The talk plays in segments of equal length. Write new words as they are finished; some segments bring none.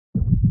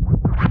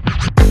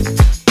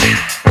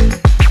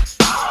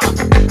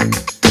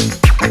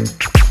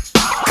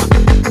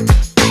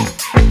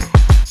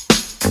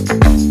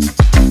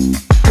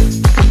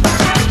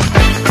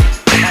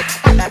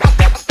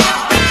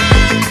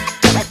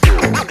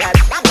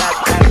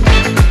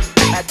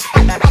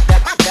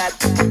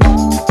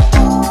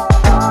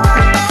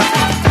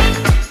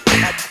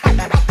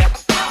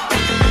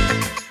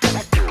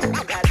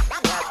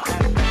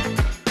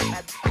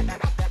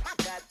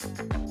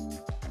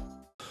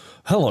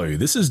Hello,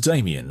 this is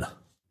Damien,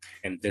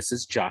 And this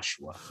is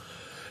Joshua.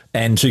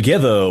 and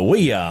together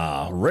we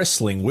are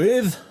wrestling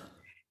with. Ooh.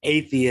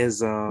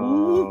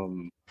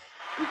 Atheism.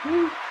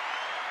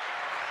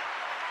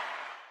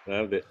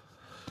 Loved it.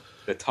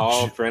 The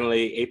tall, J-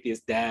 friendly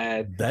atheist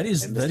dad That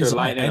is and that Mr. is I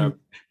Lightning and are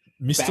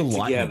Mr. back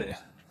Lightning, together.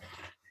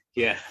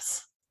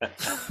 Yes.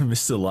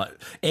 Mr. Light,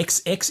 ex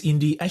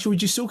indie. Actually,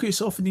 would you still call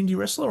yourself an indie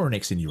wrestler or an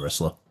ex indie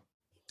wrestler?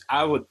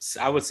 I would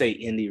say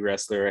indie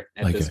wrestler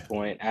at this Okay.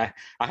 point. I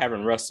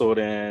haven't wrestled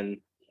in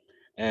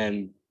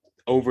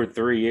over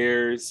 3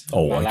 years.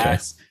 Oh, My okay.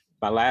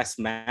 last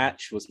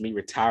match was me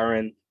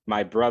retiring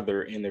my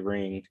brother in the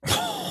ring.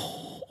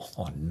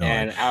 Oh no.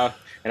 and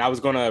I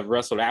was gonna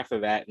wrestle after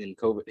that, and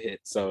COVID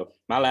hit. So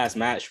my last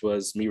match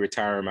was me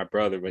retiring my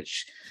brother,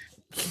 which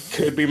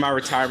could be my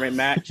retirement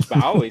match. But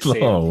I always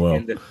say Oh well.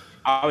 in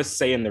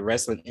the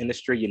wrestling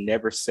industry, you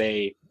never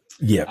say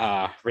Yep.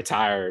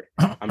 retired.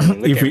 I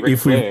mean, look if at we Ric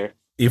if we Flair.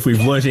 if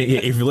we've learned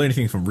if we learned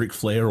anything from Ric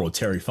Flair or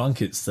Terry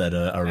Funk, it's that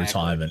a Exactly.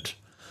 retirement.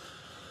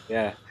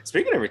 Yeah.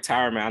 Speaking of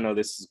retirement, I know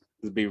this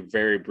will be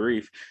very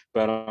brief,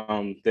 but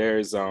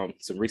there's some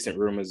recent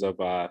rumors of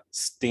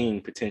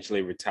Sting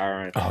potentially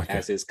retiring Oh, okay.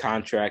 as his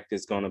contract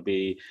is going to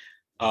be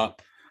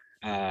up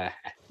uh,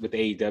 with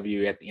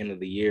AEW at the end of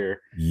the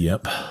year,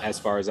 Yep. as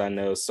far as I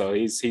know. So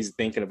he's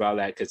thinking about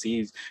that because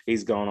he's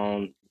gone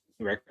on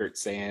record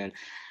saying,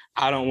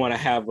 I don't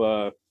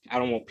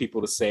want people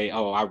to say,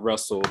 oh, I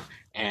wrestled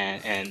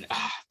and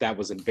that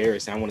was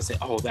embarrassing. I want to say,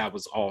 oh, that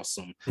was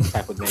awesome,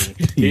 type of thing.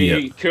 Yep.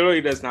 He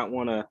clearly does not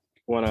want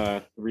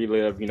to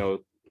relive,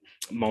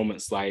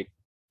 moments like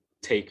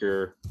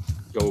Taker,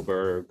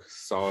 Goldberg,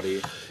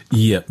 Saudi.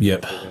 Yep.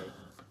 Yep. Type of thing.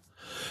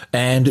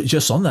 And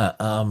just on that,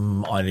 I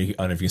don't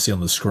know if you can see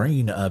on the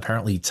screen,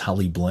 apparently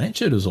Tully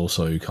Blanchard has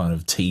also kind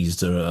of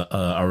teased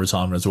a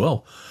retirement as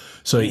well.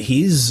 So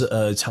his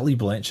Tully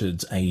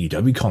Blanchard's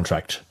AEW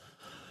contract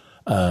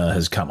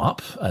has come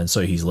up, and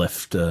so he's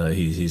left.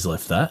 He's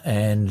left that,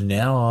 and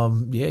now,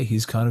 yeah,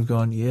 he's kind of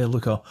gone. Yeah,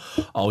 look,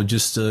 I'll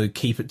just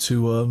keep it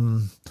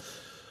to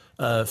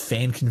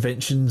fan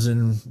conventions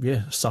and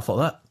yeah, stuff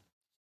like that.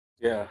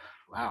 Yeah.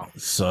 Wow.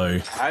 So,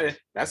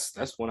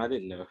 That's one I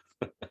didn't know.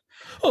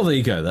 oh, there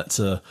you go. That's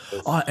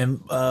I am.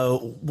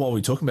 While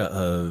we're talking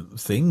about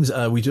things,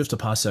 we do have to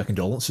pass our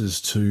condolences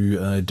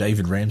to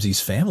David Ramsey's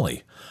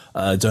family.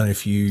 Don't know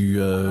if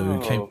you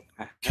Oh,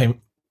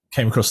 came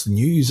across the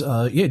news.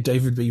 Yeah,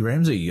 David B.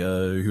 Ramsey,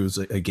 who was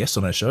a guest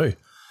on our show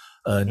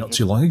not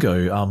too long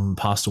ago,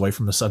 passed away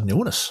from a sudden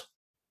illness.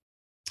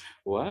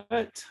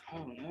 what?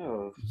 Oh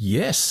no.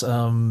 Yes,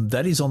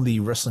 that is on the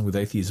Wrestling with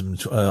Atheism.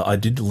 I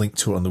did link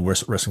to it on the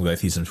Wrestling with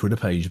Atheism Twitter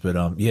page, but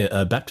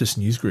yeah, Baptist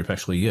News Group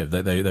actually, yeah,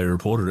 they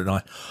reported it.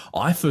 And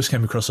I first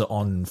came across it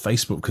on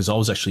Facebook because I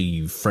was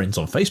actually friends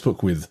on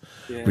Facebook with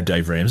Yeah.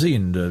 Dave Ramsey,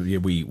 and yeah,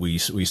 we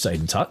stayed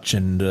in touch,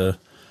 and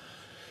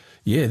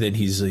yeah, then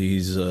his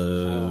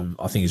Oh,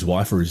 I think his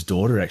wife or his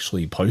daughter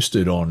actually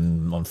posted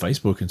on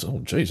Facebook and said, "Oh,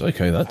 geez,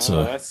 okay, that's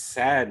oh, that's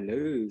sad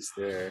news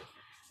there.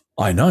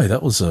 I know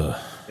that was a."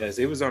 Yes,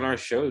 it was on our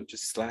show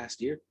just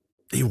last year.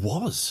 He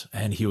was,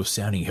 and he was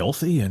sounding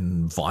healthy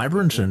and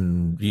vibrant, Mhm.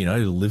 and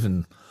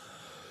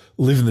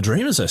living the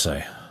dream, as they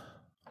say.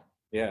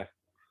 Yeah.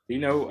 You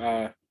know,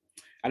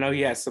 I know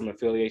he has some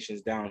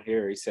affiliations down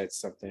here. He said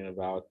something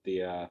about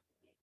the uh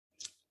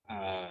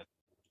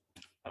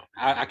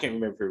I can't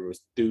remember if it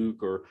was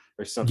Duke or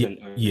Yeah, something,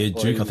 yeah, or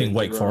Duke. I think even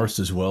Wake Jerome. Forest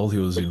as well. He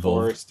was Wake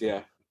involved. Forest,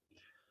 yeah.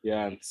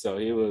 Yeah, and so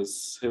he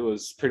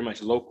was pretty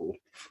much local.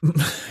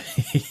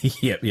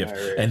 Yep, yep, I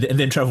read. and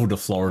then travelled to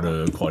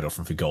Florida quite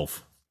often for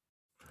golf,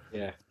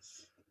 Yeah.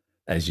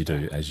 as you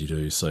do, Wow. as you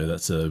do. So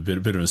that's a bit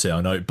of a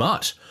sour note,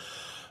 but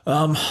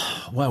um,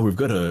 well, we've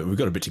got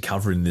a bit to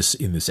cover in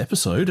this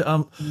episode.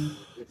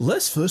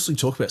 Let's firstly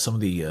talk about some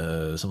of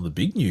the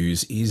big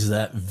news. Is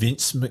that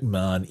Vince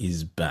McMahon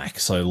is back?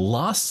 So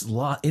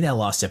in our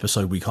last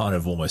episode, we kind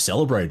of almost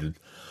celebrated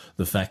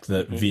the fact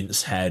that Hmm.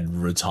 Vince had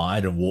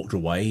retired and walked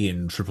away,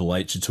 and Triple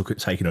H had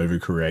taken over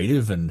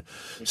creative, and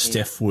Hmm.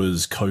 Steph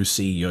was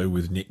co-CEO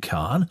with Nick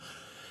Khan.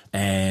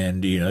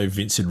 And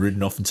Vince had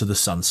ridden off into the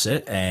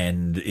sunset,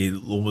 and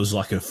it was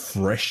like it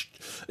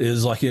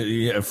was like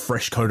a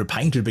fresh coat of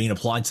paint had been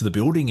applied to the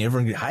building.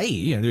 Everyone,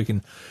 hey,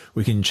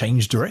 we can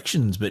change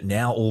directions. But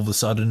now all of a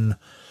sudden,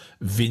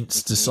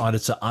 Vince Hmm.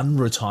 decided to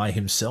unretire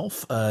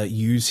himself,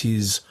 use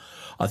his,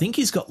 I think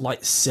he's got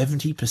like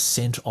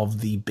 70%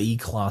 of the B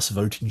class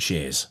voting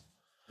shares.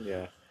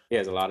 Yeah. He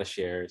has a lot of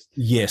shares.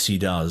 Yes, he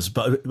does.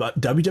 But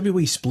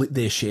WWE split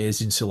their shares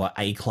into like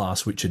A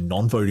class, which are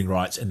non-voting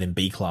rights, and then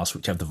B class,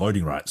 which have the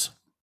voting rights.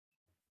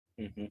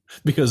 Hmm.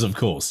 Because of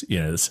course,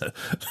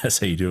 that's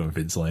how you do it in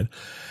Vince Land.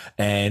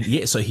 And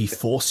yeah, so he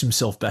forced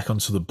himself back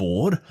onto the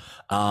board.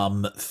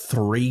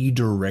 Three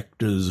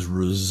directors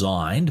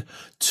resigned.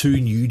 Two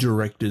new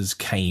directors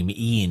came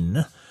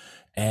in,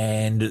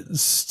 and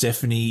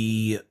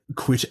Stephanie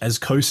quit as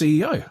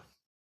co-CEO.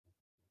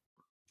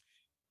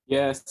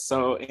 Yes.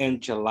 So in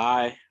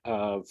July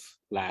of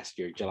last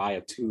year, July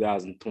of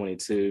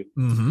 2022,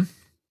 Mm-hmm.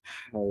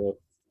 uh,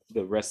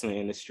 the wrestling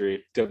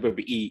industry,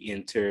 WWE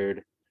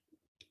entered.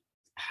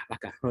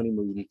 like a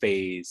honeymoon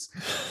phase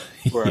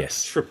where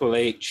Yes, Triple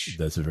H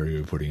that's a very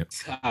good putting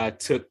it.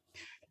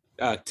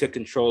 Took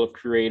control of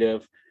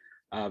creative.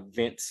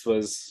 Vince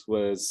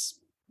was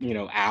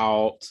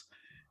out,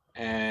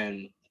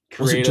 and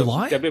Was it creative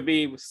July?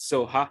 WWE was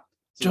so hot.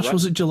 Josh, What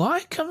was it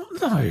July? Come on,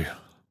 no. did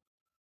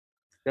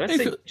I If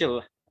say? it-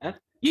 July? Huh?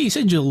 yeah, you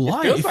said It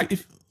July. feels like.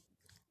 If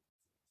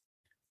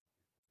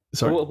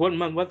sorry, What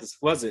month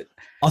was it?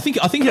 I think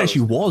it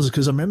actually was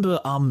because I remember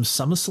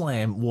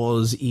SummerSlam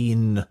was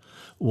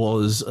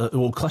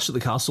Clash at the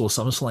Castle or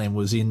SummerSlam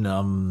was in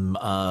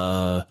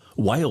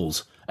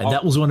Wales, and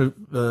that was one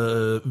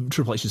of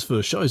Triple H's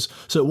first shows.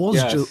 So it was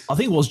Yes. I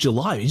think it was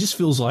July. It just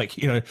feels like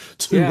 2 weeks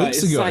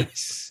it's ago. like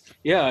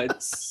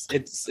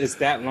it's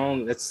that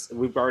long.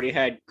 We've already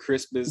had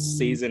Christmas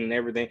season and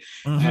everything,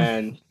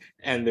 Mhm.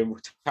 and the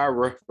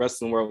entire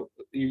wrestling world.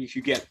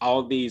 You get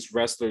all these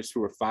wrestlers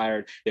who are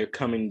fired. They're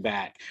coming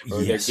back,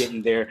 or Yes. they're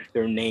getting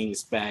their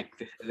names back.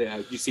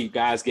 You see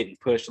guys getting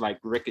pushed like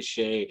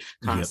Ricochet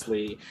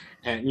constantly,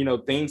 and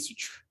things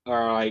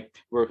are like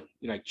we're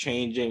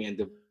changing and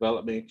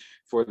developing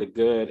for the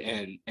good,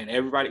 and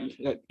everybody,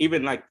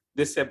 even like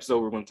this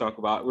episode we're going to talk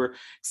about. We're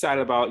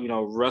excited about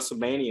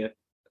WrestleMania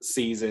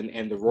season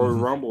and the Royal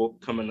Mhm. Rumble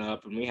coming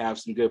up, and we have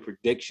some good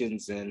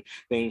predictions and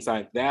things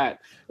like that,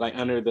 like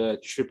under the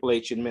Triple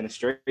H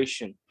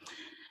administration,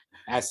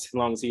 as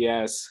long as he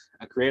has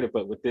a creative.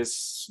 But with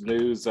this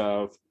news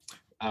of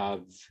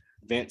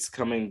Vince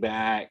coming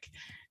back,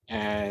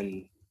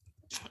 and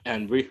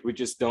we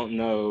just don't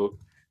know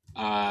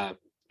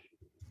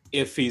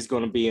if he's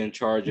going to be in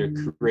charge of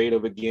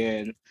creative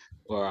again,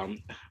 or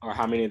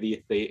how many of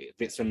the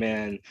Vince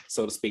McMahon,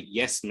 so to speak,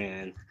 yes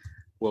men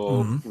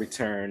will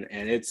return.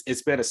 And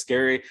it's been a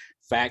scary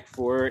fact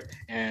for it,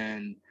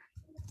 and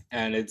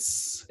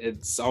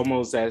it's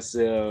almost as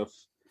if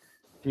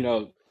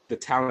the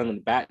talent in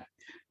the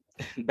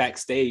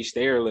backstage,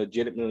 they are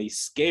legitimately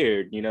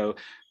scared,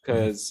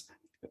 because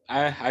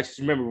I just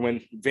remember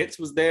when Vince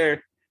was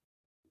there,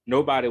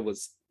 nobody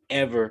was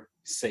ever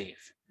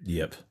safe.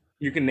 Yep.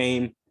 You can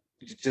name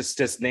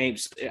just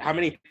names. How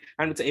many?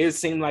 It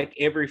seemed like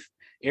every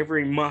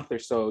month or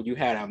so you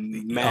had a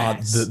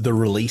mass the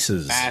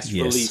releases, mass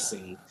yes.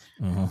 releasing.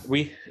 Mhm.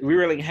 We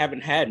really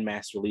haven't had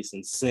mass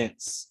releasing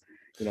since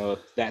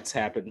that's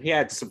happened. We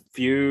had some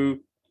few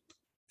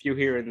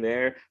here and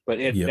there, but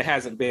it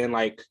hasn't been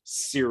like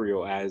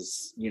serial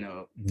as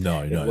No,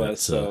 it was.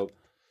 So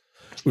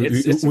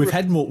we've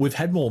had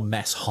more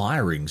mass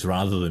hirings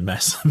rather than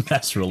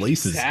mass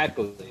releases.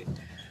 Exactly.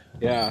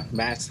 Yeah,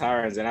 mass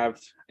hirings,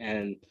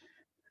 and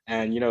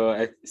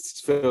I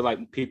feel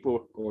like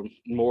people are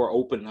more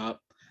open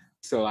up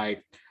to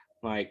like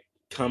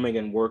coming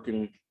and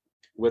working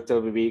with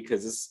WWE,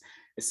 because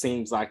it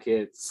seems like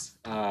it's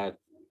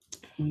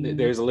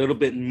there's a little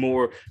bit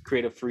more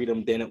creative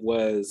freedom than it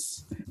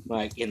was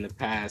like in the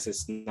past.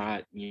 It's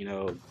not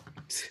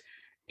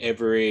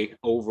every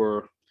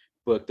overbooked,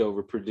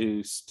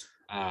 overproduced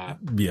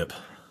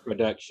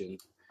production,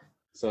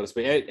 so to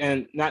speak.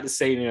 And not to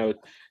say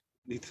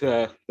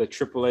the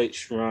Triple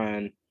H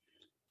run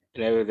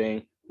and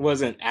everything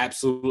wasn't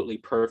absolutely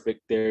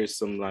perfect. There's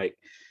some like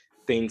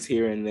things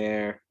here and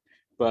there,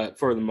 but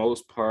for the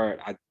most part,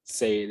 I'd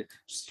say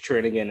it's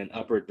trending in an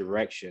upward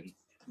direction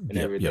and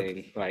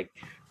everything. Like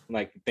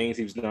things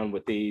he's done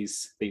with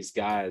these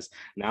guys.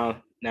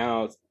 Now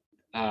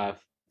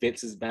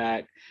Vince is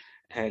back,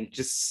 and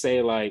just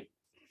say like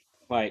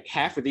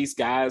half of these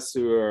guys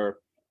who are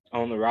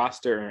on the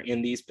roster are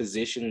in these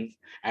positions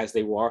as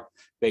they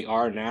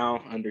are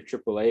now under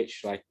Triple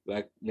H, like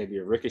maybe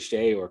a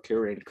Ricochet or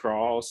Karrion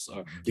Kross,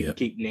 or you can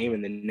keep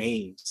naming the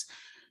names.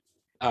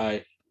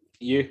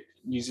 You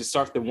just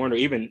start to wonder,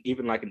 even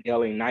like an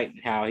LA Knight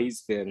and how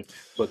he's been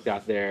booked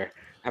out there.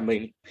 How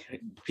many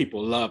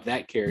people love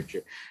that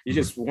character? You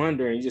just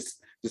wonder, and you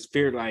just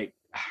fear like,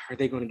 are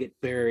they going to get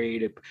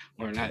buried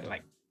or not?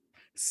 Like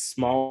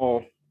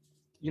small,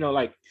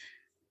 like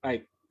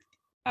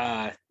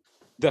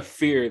the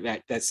fear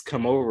that's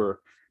come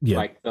over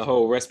like the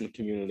whole wrestling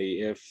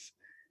community,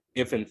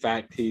 if in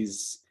fact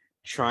he's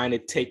trying to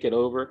take it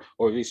over,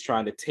 or if he's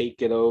trying to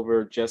take it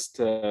over just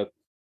to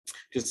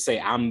say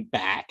I'm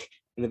back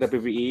in the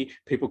WWE.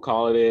 People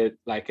call it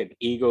like an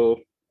ego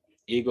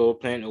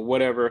plan or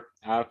whatever.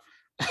 I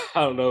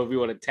don't know if we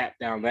want to tap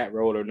down that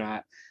road or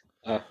not,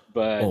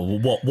 but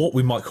what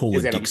we might call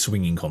a dick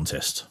swinging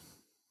contest.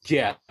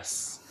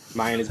 Yes,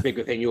 mine is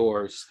bigger than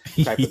yours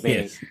type of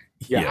thing.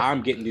 Yeah,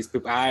 I'm getting these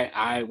people.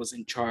 I was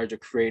in charge of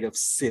creative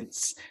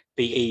since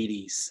the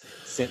 80s,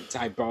 since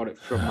I brought it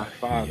from my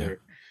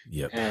father.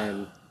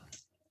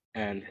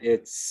 And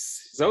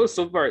it's so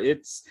far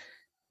it's,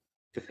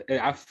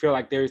 I feel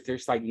like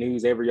there's like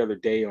news every other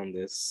day on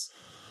this,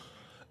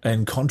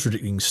 and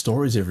contradicting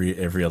stories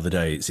every other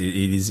day. It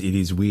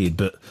is weird,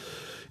 but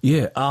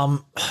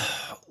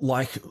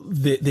like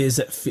there's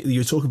that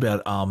you talk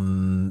about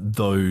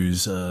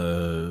those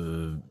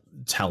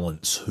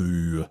talents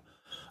who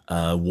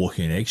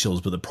walking in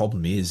eggshells, but the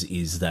problem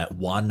is that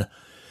one,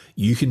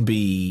 you can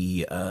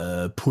be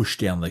pushed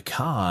down the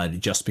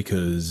card just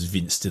because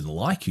Vince didn't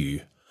like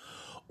you,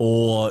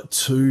 or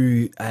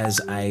two, as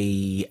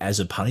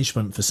a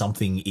punishment for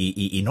something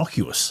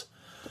innocuous.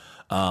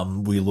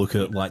 We look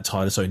at like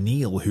Titus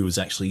O'Neil, who was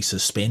actually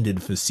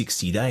suspended for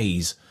 60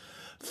 days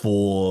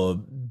for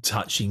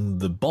touching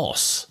the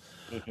boss.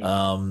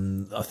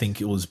 I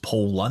think it was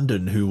Paul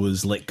London who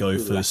was let go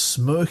for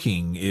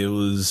smirking. It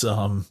was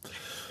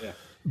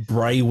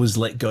Bray was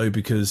let go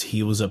because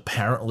he was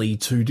apparently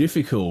too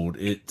difficult.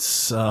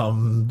 It's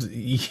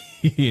it's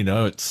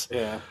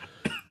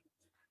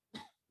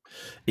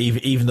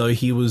even though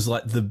he was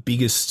like the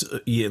biggest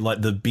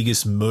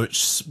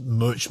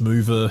merch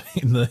mover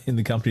in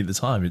the company at the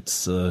time.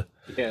 It's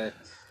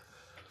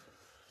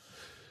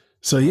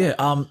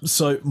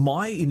So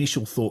my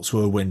initial thoughts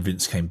were, when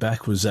Vince came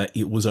back, was that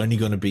it was only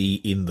going to be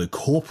in the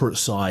corporate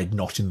side,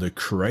 not in the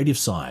creative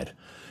side.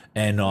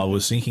 And I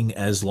was thinking,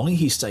 as long as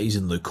he stays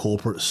in the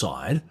corporate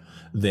side,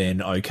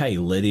 then okay,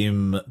 let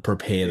him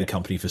prepare the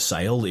company for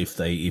sale if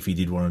he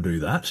did want to do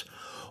that.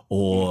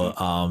 Or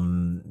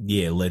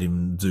let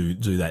him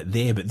do that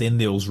there. But then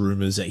there was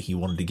rumors that he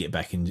wanted to get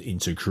back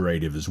into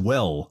creative as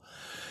well.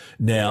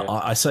 Now,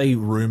 I say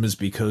rumors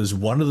because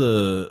one of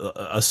the,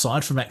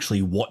 aside from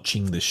actually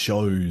watching the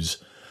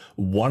shows,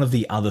 one of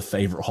the other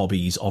favorite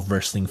hobbies of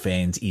wrestling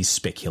fans is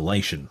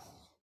speculation.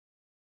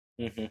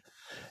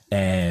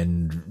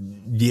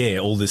 And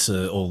all this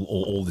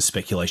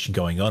speculation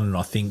going on, and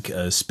I think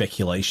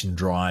speculation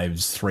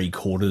drives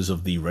 3/4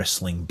 of the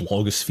wrestling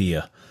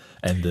blogosphere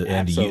and the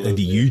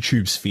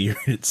YouTube sphere.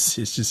 It's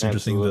just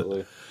interesting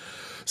that.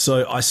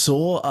 So I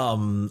saw, I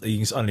don't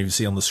even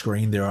see on the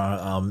screen, there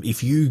are,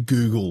 if you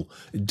Google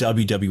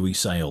WWE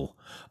sale,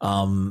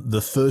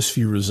 the first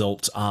few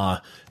results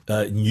are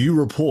new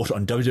report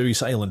on WWE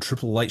sale and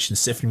Triple H and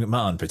Stephanie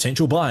McMahon,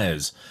 potential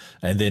buyers.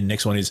 And then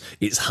next one is,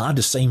 it's hard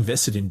to stay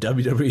invested in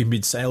WWE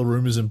mid sale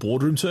rumors and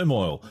boardroom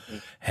turmoil.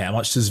 How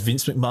much does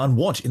Vince McMahon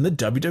want in the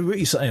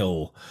WWE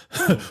sale?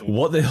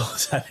 What the hell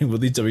is happening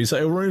with these WWE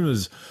sale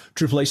rumors?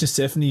 Triple H and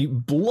Stephanie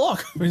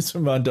block Vince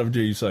McMahon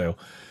WWE sale.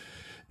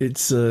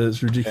 It's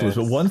ridiculous.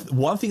 But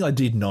one thing I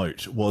did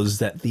note was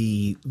that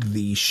the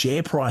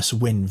share price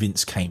when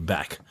Vince came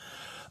back,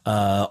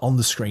 on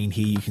the screen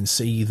here, you can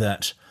see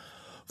that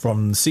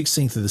from the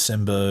 16th of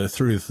December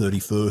through the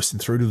 31st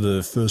and through to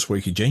the first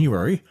week of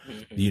January,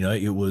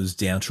 it was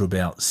down to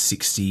about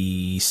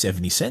 60,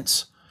 70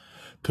 cents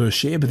per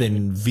share. But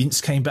then Vince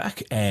came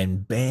back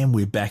and bam,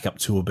 we're back up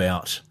to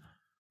about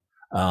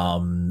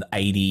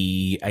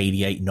 80,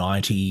 88,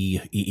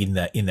 90 in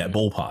that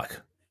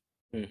ballpark.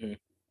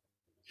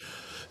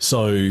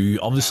 So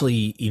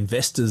obviously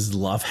investors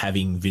love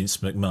having Vince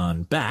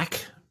McMahon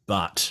back,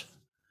 but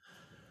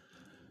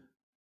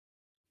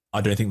I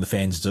don't think the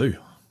fans do.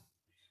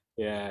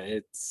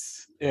 And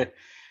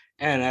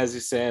as you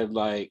said,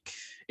 like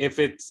if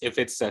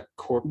it's a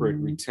corporate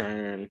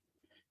return,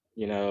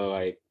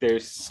 like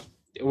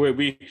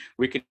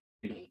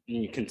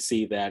you can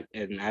see that,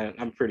 and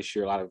I'm pretty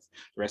sure a lot of the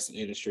wrestling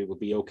industry will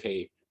be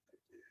okay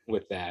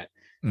with that.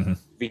 If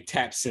he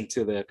taps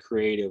into the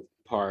creative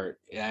part,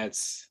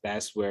 that's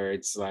where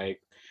it's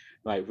like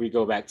we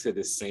go back to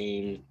the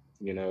same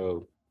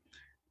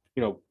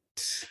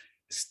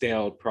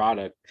stale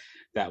product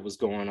that was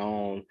going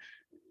on,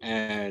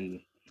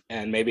 and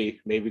maybe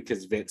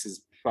because Vince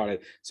is probably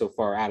so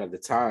far out of the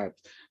times,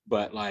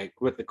 but like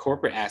with the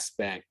corporate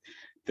aspect,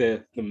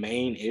 the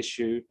main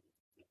issue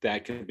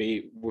that could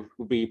be would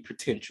be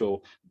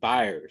potential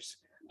buyers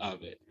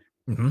of it.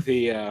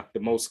 The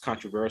most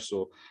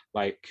controversial,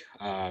 like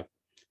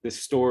the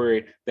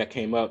story that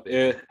came up,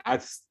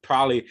 it's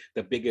probably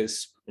the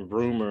biggest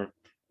rumor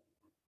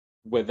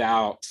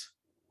without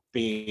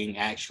being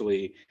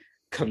actually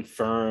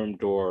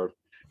confirmed or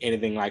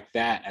anything like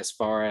that, as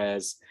far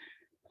as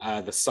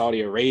the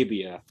Saudi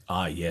Arabia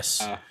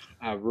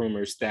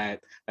rumors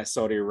that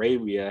Saudi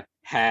Arabia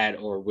had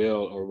or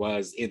will or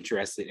was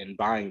interested in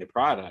buying the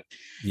product.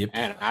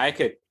 And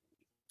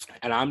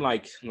I'm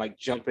like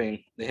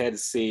jumping ahead to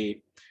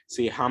see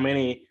how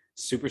many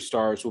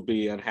superstars will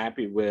be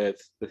unhappy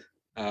with the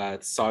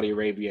Saudi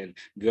Arabian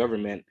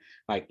government,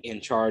 like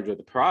in charge of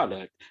the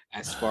product.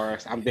 As far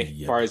as I'm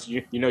thinking, as far as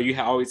you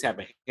always have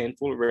a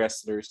handful of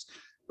wrestlers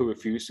who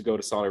refuse to go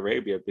to Saudi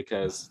Arabia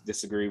because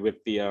disagree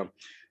with the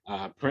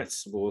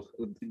principle,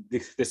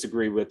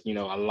 disagree with a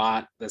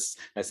lot that's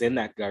in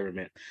that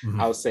government.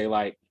 I would say,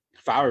 like,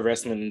 if I were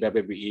wrestling in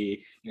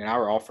WWE and I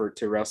were offered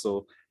to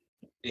wrestle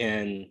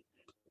in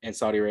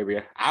Saudi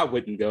Arabia, I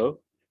wouldn't go.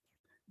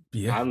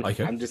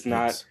 I'm just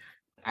not.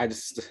 I'm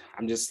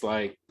just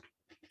like,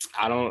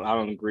 I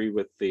don't agree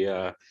with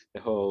the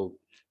whole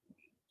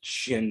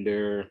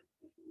gender,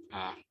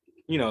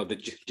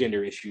 the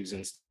gender issues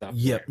and stuff.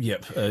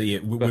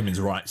 Women's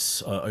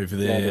rights over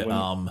there.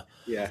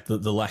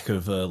 The lack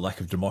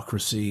of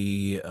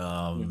democracy.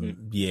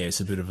 It's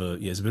a bit of.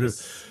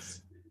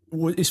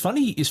 Well, it's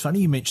funny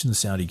you mentioned the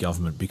Saudi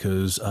government,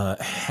 because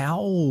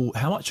how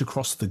much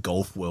across the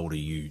golf world are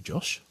you,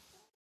 Josh?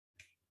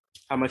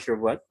 How much of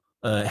what?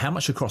 How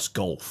much across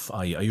golf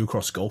are you? Are you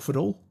across golf at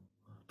all?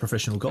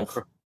 professional golf?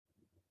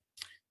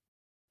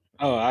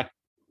 Oh,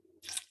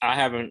 I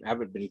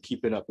haven't been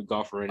keeping up with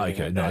golf or anything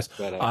Okay, like nice.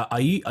 that. But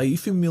Are you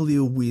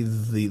familiar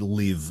with the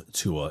Live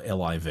Tour,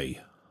 LIV?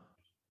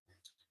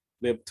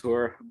 Live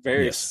Tour,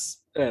 very Yes.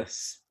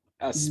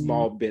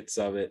 small bits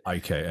of it.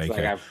 Okay, It's like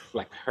okay. I've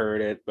like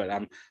heard it, but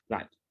I'm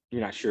not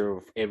you're not sure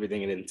of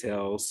everything it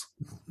entails.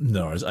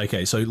 No worries.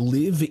 Okay, so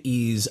Live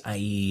is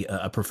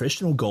a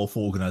professional golf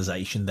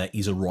organization that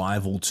is a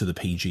rival to the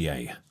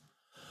PGA.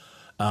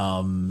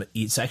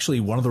 It's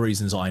actually one of the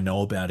reasons I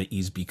know about it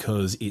is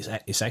because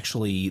it's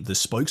actually the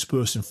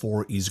spokesperson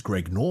for it is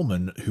Greg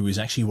Norman, who is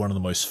actually one of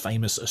the most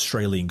famous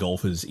Australian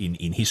golfers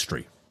in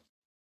history.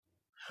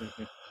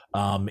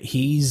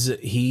 He's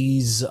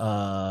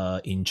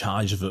in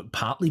charge of it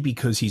partly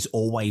because he's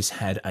always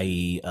had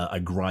a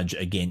grudge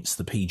against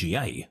the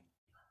PGA.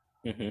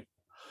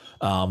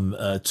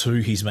 Two,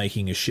 he's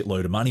making a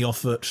shitload of money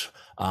off it.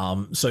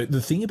 So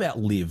the thing about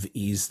Live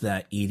is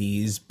that it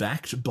is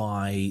backed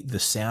by the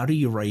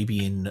Saudi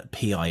Arabian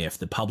PIF,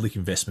 the Public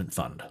Investment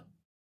Fund.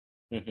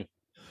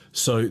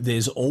 So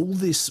there's all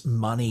this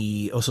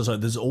money. Also, so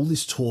there's all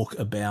this talk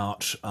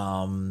about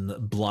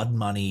blood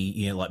money.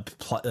 You know, like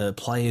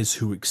players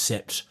who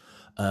accept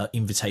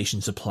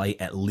invitations to play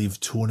at Live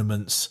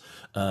tournaments.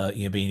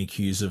 You know, being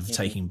accused of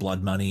taking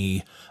blood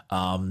money. You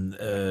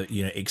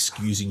know,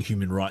 excusing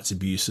human rights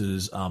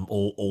abuses.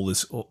 All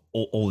this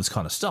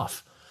kind of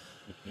stuff.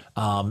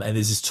 And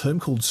there's this term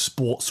called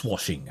sports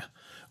washing,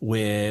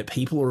 where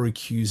people are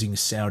accusing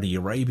Saudi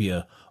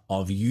Arabia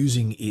of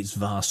using its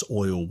vast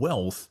oil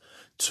wealth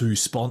to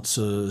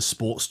sponsor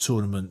sports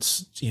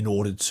tournaments in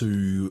order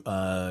to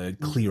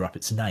clear up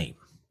its name.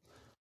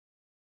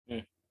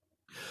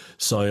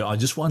 So I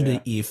just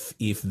wonder if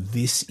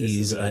this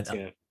is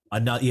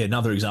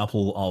another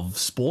example of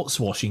sports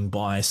washing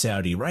by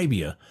Saudi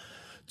Arabia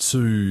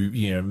to,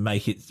 you know,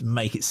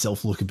 make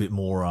itself look a bit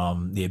more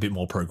a bit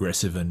more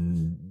progressive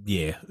and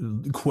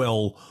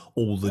quell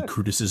all the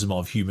criticism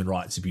of human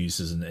rights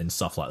abuses and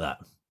stuff like that.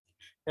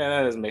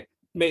 Yeah,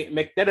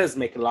 that does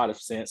make a lot of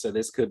sense. So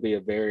this could be a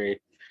very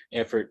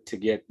effort to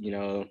get, you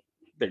know,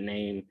 their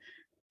name,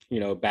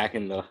 you know, back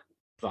in the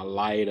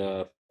light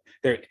of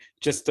their,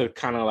 just to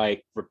kind of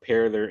like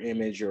repair their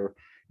image or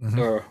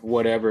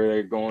whatever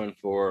they're going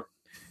for.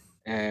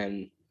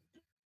 And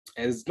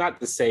it's not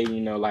to say, you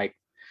know, like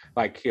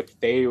if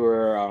they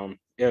were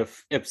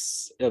if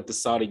the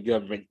Saudi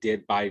government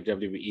did buy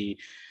WWE,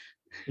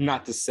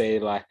 not to say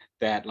like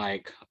that,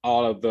 like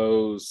all of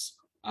those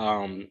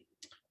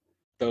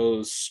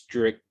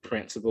strict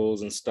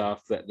principles and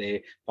stuff that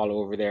they follow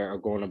over there are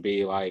going to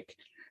be like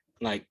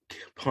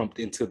pumped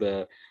into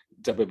the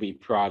WWE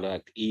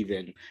product,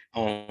 even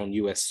on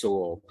US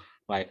soil.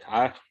 Like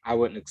I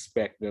wouldn't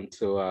expect them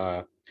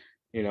to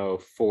you know,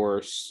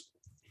 force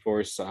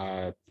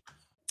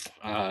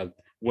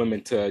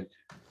women to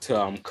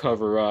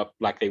cover up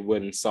like they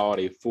would in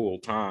Saudi full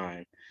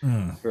time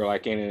or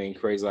like anything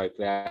crazy like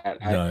that.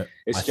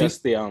 It's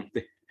just the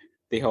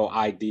whole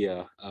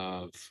idea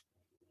of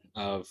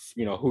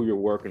you know who you're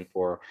working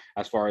for,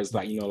 as far as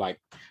like, you know, like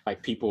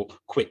people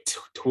quit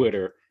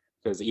Twitter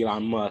because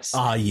Elon Musk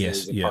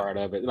is a part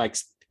of it, like,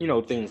 you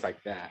know, things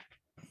like that.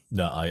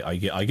 No, I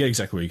get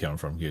exactly where you're coming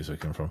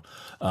from.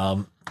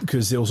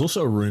 Because there was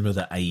also a rumor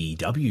that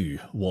AEW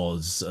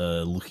was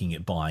looking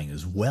at buying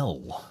as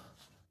well.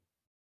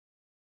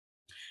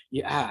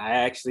 Yeah, I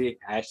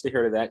actually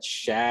heard of that.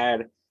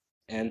 Shad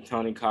and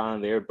Tony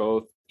Khan, they're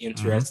both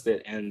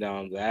interested, and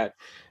that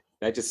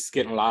just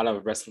getting a lot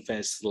of wrestling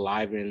fans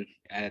saliving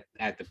at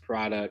the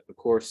product. Of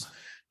course,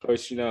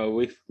 you know,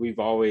 we've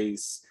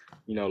always,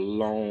 you know,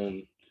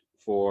 loaned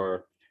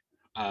for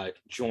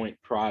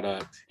joint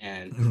product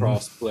and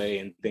crossplay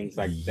and things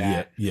like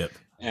that. Yep.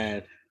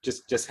 And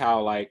just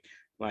how like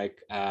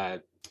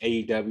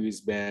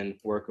AEW's been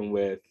working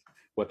with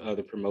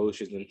other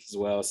promotions as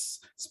well,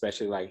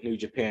 especially like New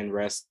Japan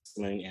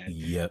Wrestling and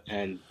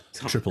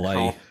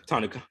AAA.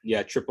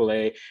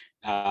 AAA.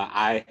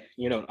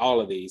 You know, all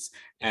of these,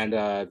 and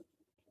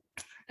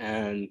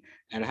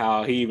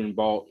how he even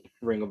bought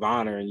Ring of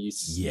Honor, and you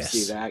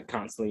see that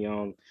constantly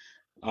on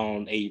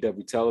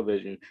AEW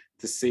television.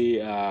 To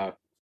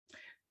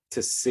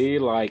see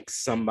like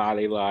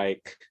somebody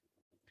like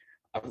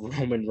a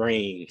Roman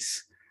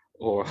Reigns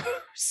or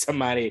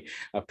somebody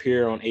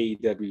appear on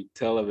AEW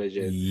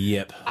television.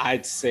 Yep.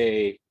 I'd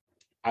say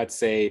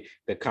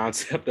the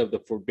concept of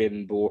the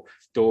Forbidden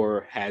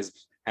Door has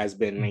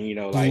been, you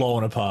know, like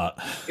blown apart.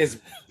 It's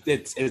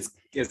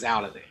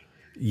out of there.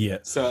 Yeah.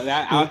 So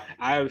that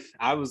I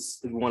was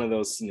one of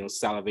those, you know,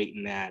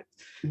 salivating at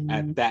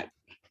that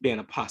being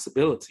a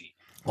possibility.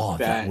 Oh,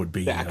 that would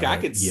be. I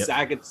could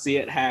see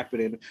it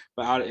happening,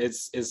 but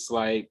it's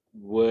like,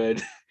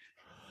 would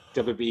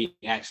WWE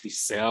actually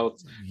sell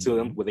to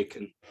them where they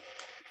can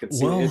Could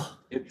see it. Well,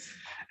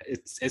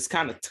 It's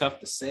kind of tough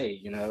to say,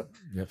 you know.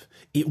 yep.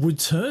 It would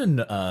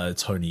turn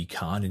Tony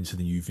Khan into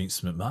the new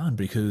Vince McMahon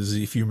because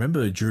if you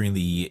remember during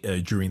the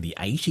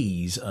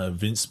 80s,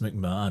 Vince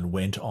McMahon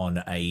went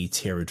on a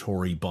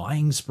territory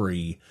buying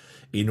spree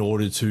in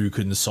order to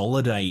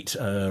consolidate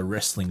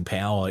wrestling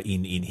power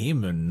in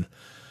him, and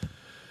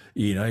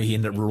you know he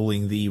ended up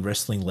ruling the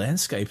wrestling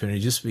landscape, and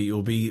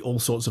it'll be all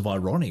sorts of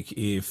ironic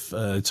if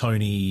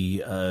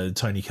Tony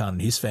Khan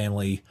and his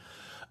family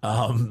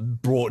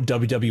brought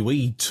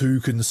WWE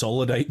to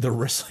consolidate the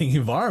wrestling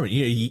environment.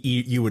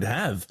 You would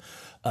have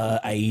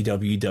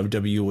AEW,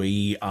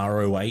 WWE,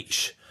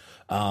 ROH,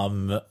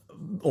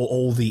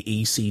 all the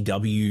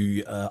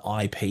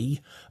ECW IP,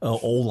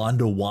 all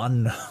under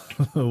one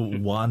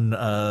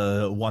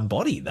one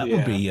body. That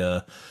would be.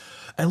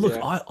 And look,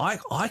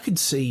 I could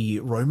see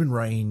Roman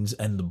Reigns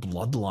and the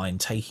Bloodline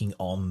taking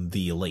on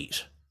the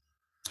Elite.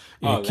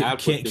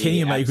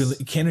 Kenny Omega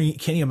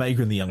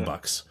and the Young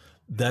Bucks.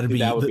 That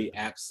would be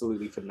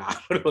absolutely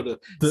phenomenal to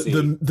see.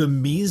 The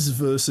Miz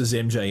versus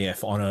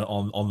MJF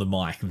on the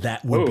mic.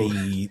 That would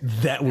be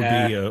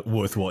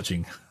worth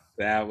watching.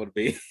 That would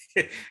be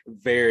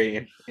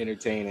very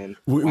entertaining.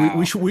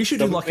 We should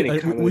do like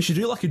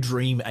a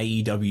dream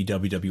AEW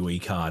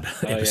WWE card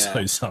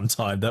episode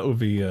sometime. That would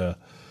be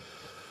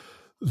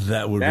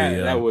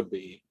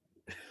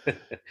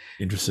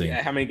interesting.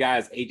 Yeah, how many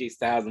guys AJ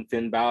Styles and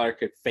Finn Balor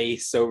could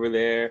face over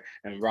there,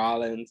 and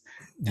Rollins,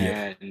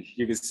 and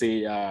you can see,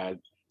 you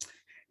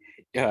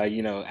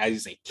know, as you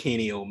say,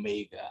 Kenny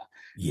Omega.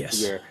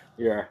 Yes,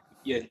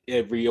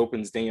 it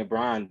reopens Daniel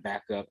Bryan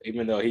back up,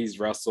 even though he's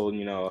wrestled,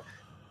 you know,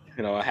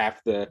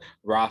 half the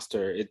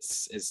roster.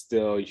 It's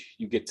still,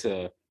 you get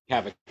to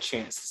have a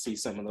chance to see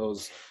some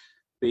of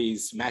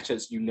these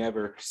matchups you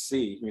never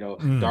see, you know.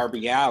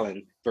 Darby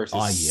Allin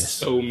versus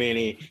so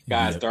many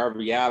guys.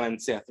 Darby Allin,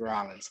 Seth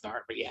Rollins,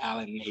 Darby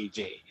Allin,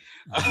 AJ.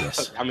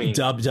 Yes. I mean,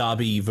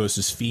 Darby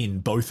versus Finn,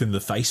 both in the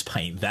face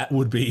paint. That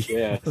would be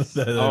that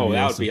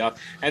would be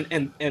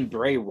awesome. And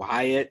Bray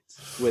Wyatt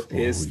with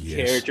his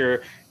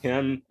character,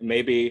 him,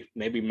 maybe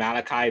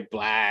Malachi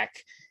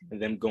Black, and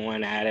them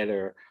going at it,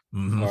 or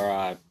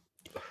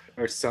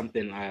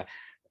something.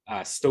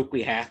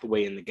 Stokely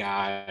Hathaway and the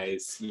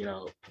guys, you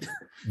know,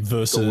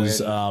 versus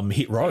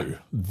Hit Row.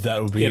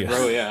 That would be Hit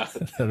Row, that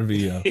would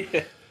be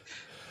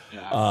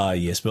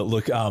yes. But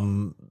look,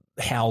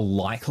 how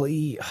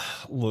likely?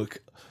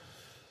 Look,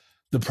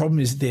 the problem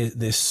is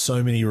there's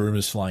so many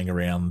rumors flying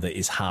around that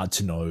it's hard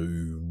to know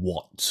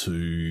what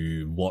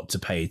to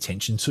pay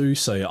attention to.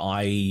 So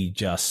I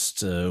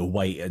just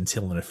wait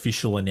until an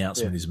official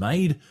announcement is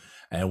made.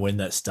 And when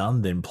that's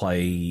done, then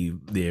worry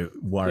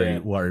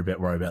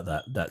about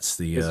that. That's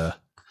the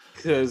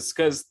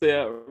because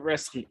the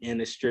wrestling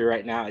industry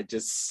right now is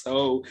just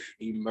so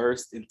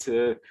immersed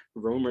into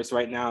rumors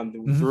right now. And the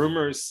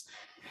rumors,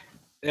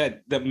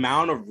 the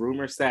amount of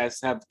rumors that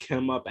have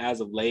come up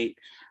as of late,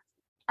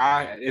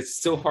 it's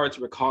still hard to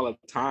recall a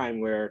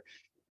time where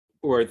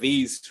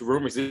these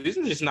rumors, these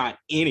are just not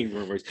any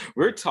rumors.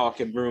 We're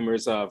talking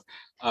rumors of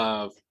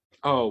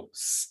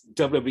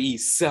WWE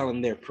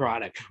selling their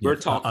product. We're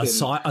talking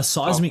a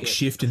seismic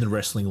shift in the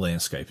wrestling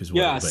landscape as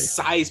well. Yeah,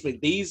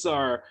 seismic. These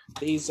are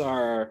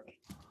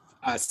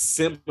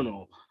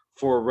seminal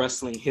for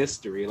wrestling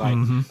history. Like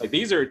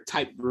these are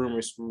type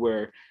rumors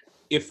where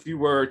if you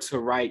were to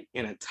write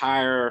an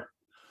entire,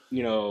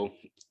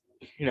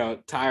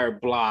 entire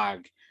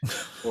blog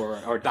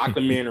or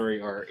documentary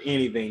or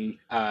anything,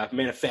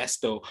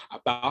 manifesto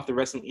about the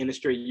wrestling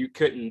industry, you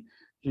couldn't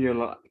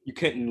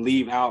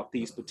leave out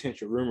these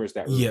potential rumors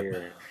that we're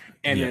hearing.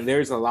 And then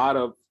there's a lot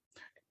of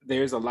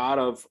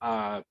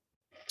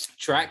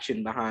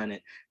traction behind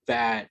it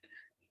that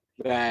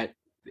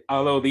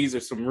although these are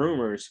some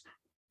rumors,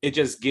 it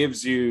just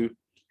gives you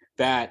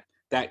that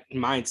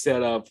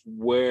mindset of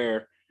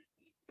where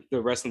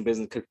the wrestling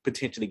business could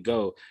potentially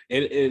go.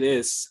 It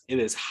is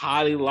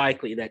highly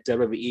likely that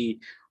WWE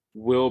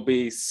will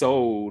be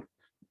sold,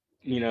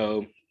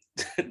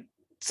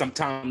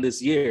 sometime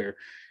this year.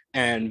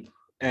 And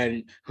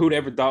who'd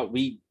ever thought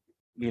we,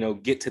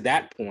 get to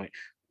that point?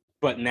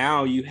 But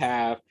now you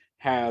have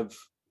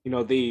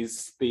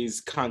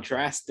these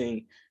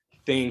contrasting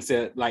things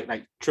that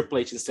like Triple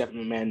H and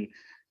Stephanie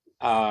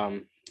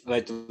McMahon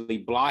allegedly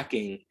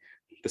blocking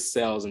the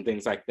sales and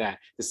things like that,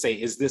 to say,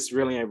 is this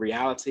really a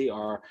reality,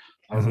 or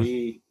are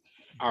we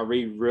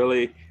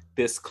really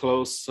this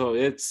close? So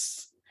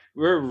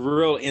we're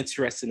real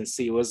interested to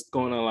see what's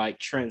going to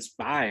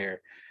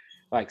transpire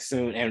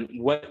soon, and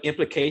what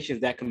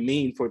implications that can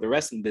mean for the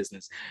wrestling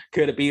business.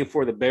 Could it be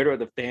for the better of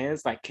the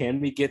fans?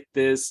 Can we get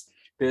this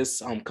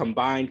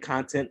combined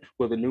content?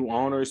 Will the new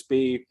owners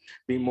be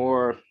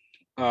more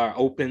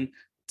open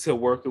to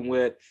working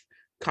with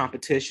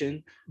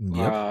competition?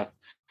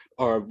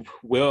 Or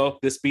will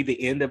this be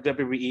the end of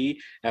WWE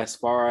as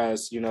far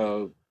as,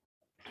 a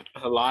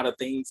lot of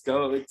things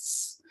go?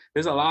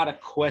 There's a lot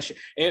of questions.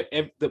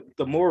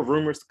 The more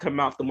rumors come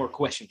out, the more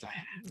questions I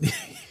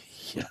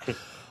have.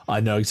 I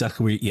know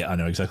exactly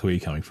where you're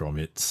coming from.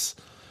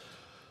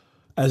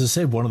 As I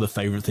said, one of the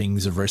favorite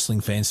things of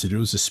wrestling fans to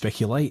do is to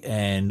speculate.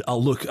 And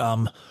look,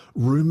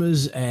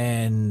 rumors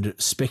and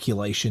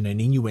speculation and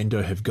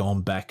innuendo have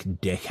gone back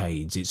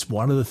decades. It's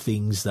one of the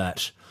things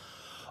that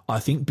I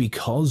think,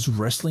 because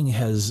wrestling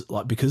has,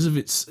 like, because of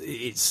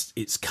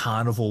its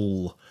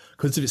carnival,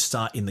 because of its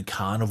start in the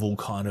carnival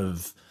kind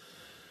of,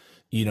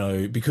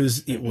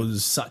 because it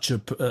was such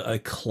a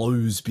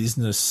closed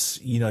business,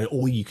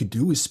 all you could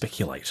do is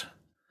speculate.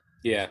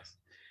 Yeah.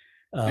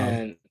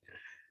 And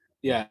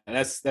yeah,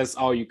 that's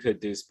all you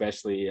could do,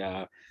 especially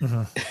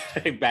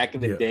back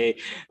in the day,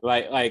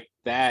 like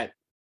that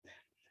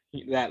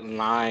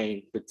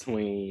line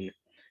between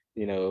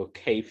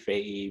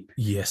kayfabe,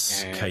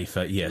 yes, and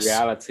kayfabe, yes,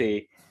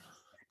 reality.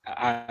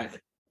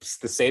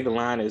 To say the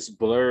line is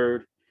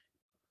blurred,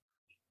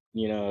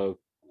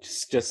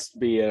 just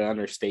be an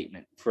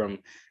understatement.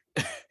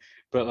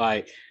 But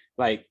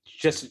like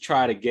just to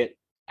try to get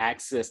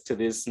access to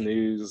this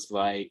news,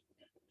 like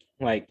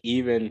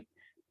even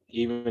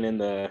in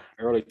the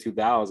early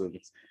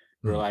 2000s,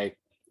 we're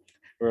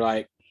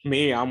like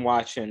me, I'm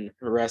watching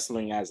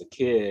wrestling as a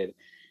kid,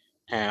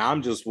 and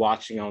I'm just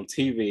watching on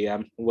TV.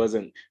 I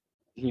wasn't,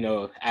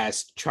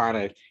 as trying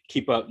to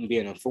keep up and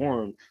being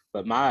informed.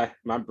 But my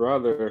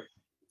brother,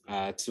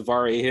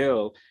 Tavari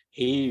Hill,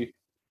 he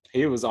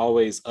was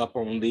always up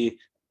on the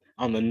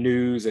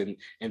news and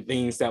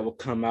things that would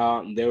come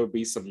out, and there would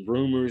be some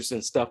rumors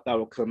and stuff that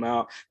would come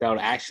out that would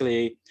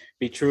actually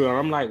be true. And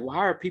I'm like, why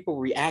are people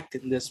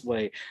reacting this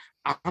way?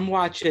 I'm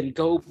watching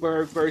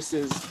Goldberg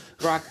versus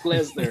Brock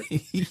Lesnar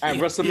at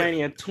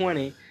WrestleMania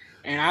 20,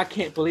 and I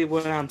can't believe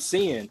what I'm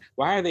seeing.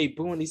 Why are they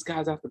booing these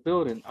guys out the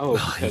building? Oh,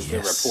 because they're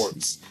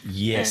reports.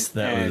 Yes,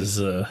 was.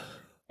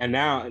 And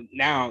now,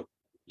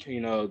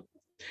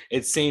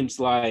 it seems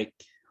like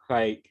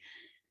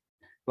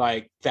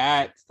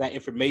that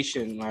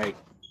information, like,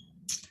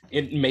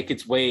 it make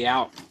its way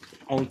out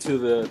onto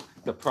the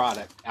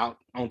product, out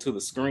onto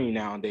the screen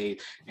nowadays,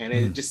 and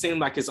it just seems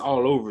like it's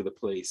all over the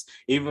place.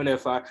 Even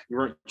if you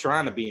weren't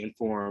trying to be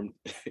informed,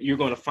 you're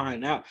going to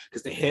find out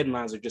because the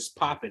headlines are just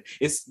popping.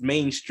 It's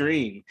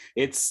mainstream.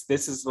 This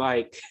is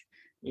like,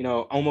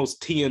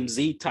 almost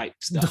TMZ type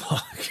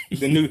stuff.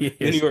 the New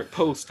York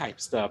Post type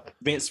stuff.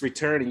 Vince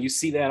returning, you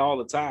see that all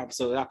the time.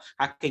 So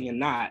how can you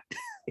not?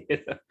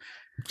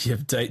 Yeah,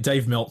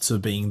 Dave Meltzer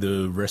being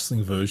the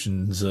wrestling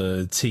version's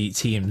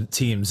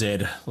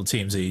TMZ, or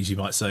TMZ, as you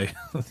might say.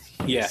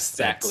 Yes,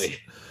 exactly.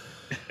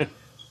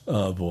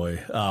 Oh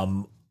boy.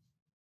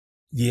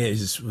 Yeah, I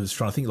was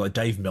trying to think, like,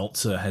 Dave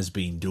Meltzer has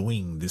been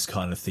doing this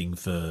kind of thing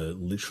for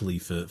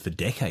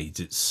decades.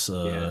 It's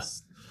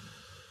yes.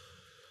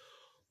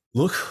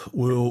 Look,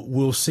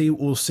 we'll see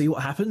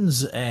what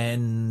happens,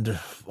 and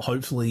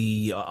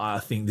hopefully, I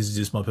think this is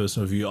just my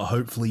personal view.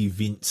 Hopefully,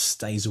 Vince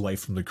stays away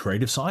from the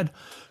creative side,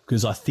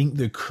 because I think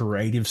the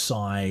creative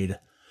side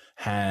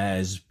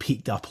has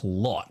picked up a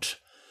lot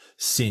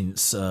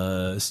since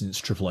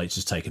Triple H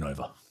has taken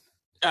over.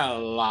 A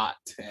lot.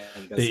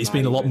 It's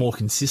been a lot more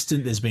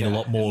consistent. There's been a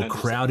lot more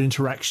crowd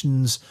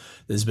interactions.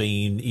 There's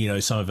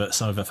been, some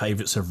of our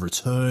favorites have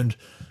returned,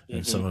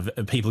 and some of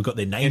people got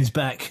their names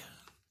back.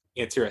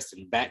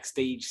 Interesting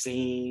backstage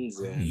scenes.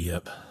 And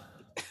yep.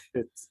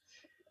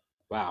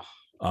 Wow.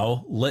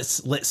 Oh,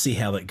 let's see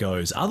how that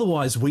goes.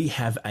 Otherwise, we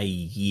have a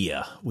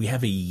year. We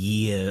have a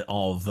year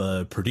of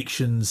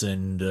predictions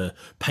and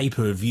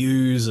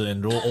pay-per-views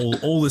and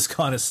all this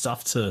kind of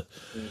stuff to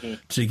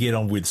get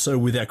on with. So,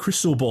 with our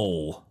crystal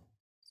ball,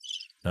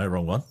 no,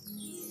 wrong one.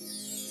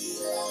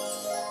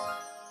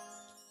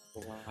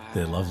 Wow.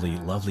 Their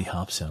lovely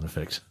harp sound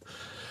effect.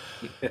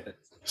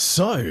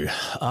 So,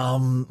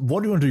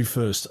 what do you want to do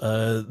first?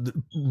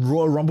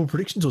 Royal Rumble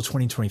predictions or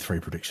 2023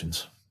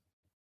 predictions?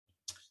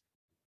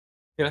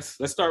 Yes,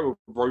 let's start with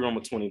Royal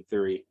Rumble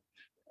 23.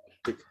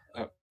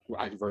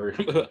 Well,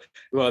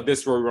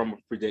 this Royal Rumble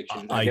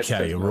prediction. I guess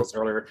it was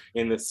earlier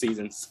in the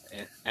seasons,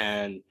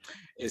 and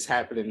it's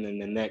happening in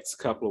the next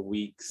couple of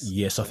weeks.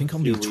 Yes, I think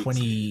on the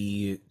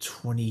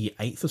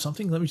 28th or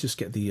something. Let me just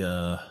get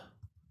the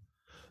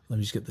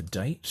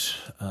date.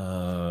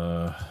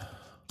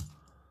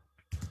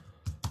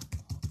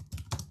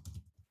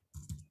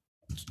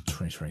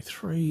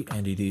 2023,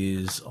 and it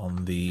is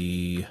on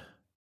the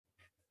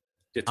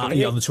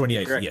 28th? On the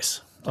 28th. Correct.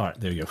 Yes. All right,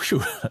 there you go.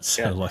 That's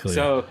likely.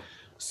 So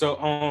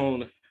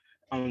on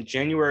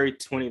January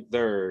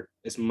 23rd,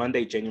 it's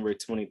Monday, January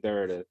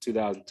 23rd of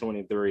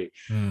 2023.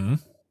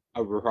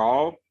 A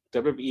Raw.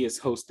 WWE is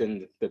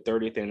hosting the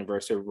 30th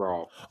anniversary of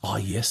Raw. Oh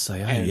yes,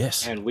 they are.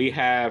 Yes, and we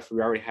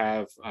already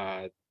have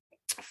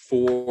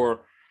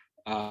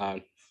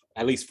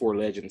at least four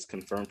legends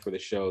confirmed for the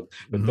show,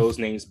 with those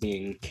names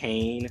being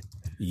Kane,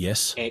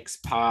 yes,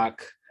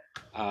 X-Pac,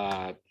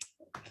 I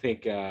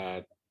think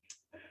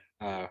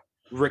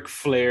Ric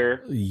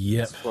Flair,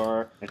 yep,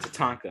 and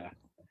Tatanka.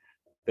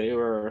 They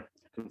were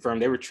confirmed.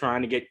 They were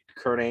trying to get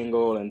Kurt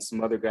Angle and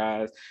some other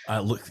guys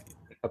look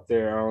up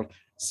there.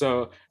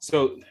 So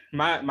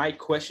my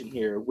question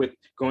here, with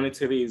going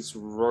into these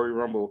Royal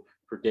Rumble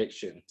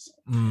predictions,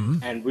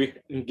 and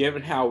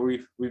given how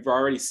we've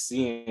already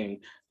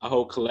seen a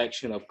whole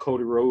collection of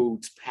Cody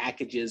Rhodes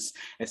packages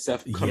and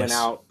stuff coming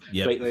out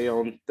lately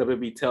on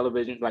WWE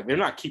television. Like, they're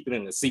not keeping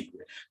it a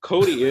secret.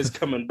 Cody is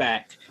coming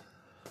back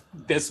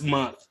this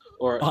month,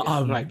 or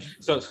like,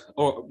 so,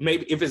 or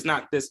maybe if it's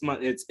not this month,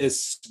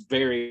 it's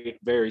very,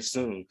 very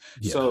soon.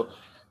 So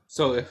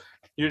if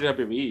you're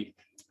WWE,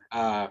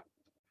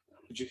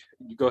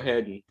 you go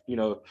ahead and, you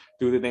know,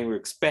 do the thing we're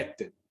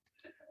expecting.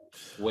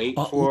 Wait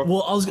for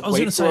I was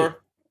going to say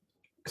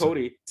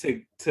Cody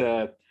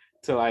to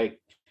like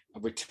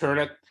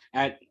return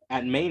at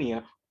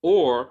Mania,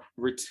 or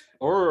would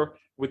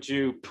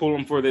you pull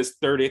him for this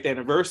 30th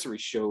anniversary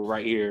show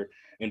right here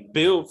and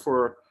build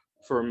for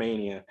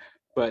Mania?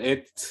 But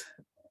it's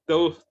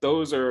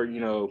those are, you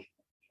know,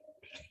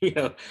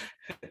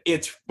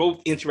 it's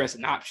both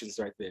interesting options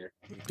right there.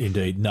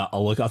 Indeed. No,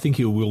 look, I think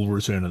he will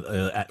return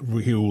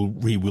he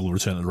will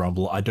return at the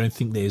Rumble. I don't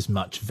think there's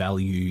much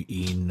value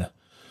in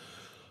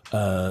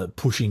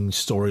pushing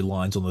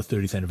storylines on the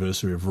 30th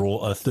anniversary of Raw.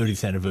 A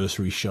 30th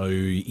anniversary show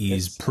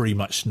is pretty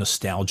much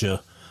nostalgia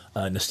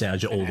all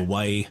the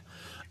way.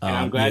 And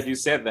I'm glad you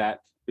said that,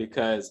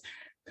 because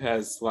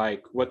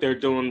like what they're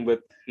doing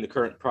with the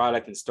current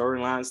product and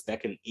storylines,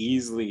 that can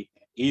easily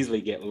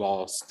get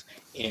lost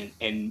in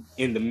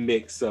the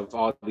mix of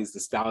all these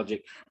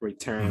nostalgic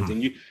returns.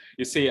 And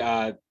you see,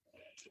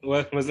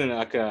 wasn't it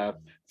like a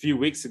few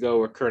weeks ago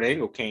where Kurt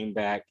Angle came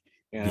back,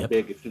 and a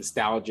big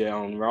nostalgia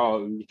on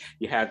Raw.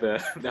 You had the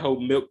whole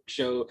milk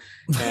show,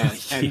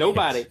 and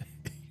nobody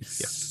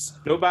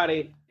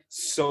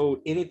sold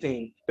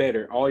anything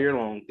better all year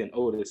long than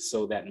Otis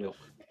sold that milk.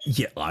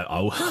 Yeah, I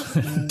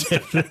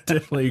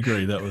definitely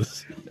agree. That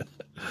was.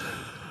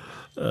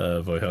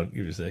 Boy, hold on,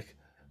 give me a sec.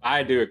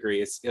 I do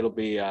agree. It'll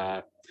be.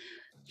 I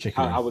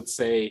would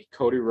say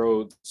Cody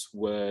Rhodes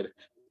would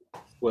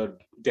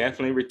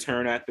definitely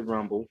return at the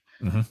Rumble.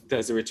 Mm-hmm.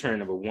 Does he return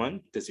number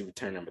 1? Does he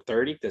return number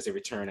 30? Does he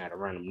return at a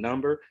random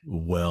number?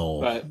 Well,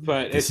 but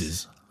but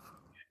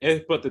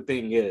the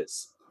thing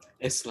is,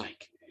 it's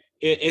like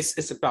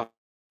it's about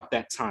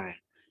that time.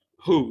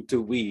 Who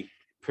do we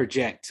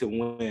project to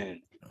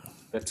win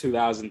the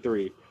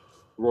 2003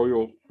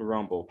 Royal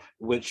Rumble,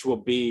 which will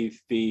be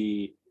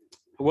the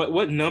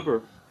what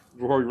number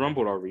Royal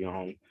Rumble are we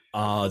on?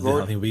 I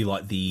think it'll be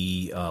like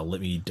the let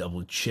me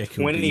double check.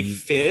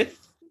 25th,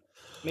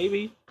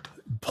 maybe.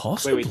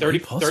 Possibly. Wait,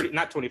 30,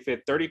 not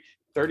 25th,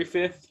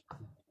 35th.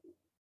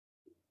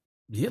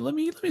 Yeah, let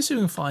me see if we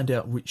can find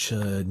out which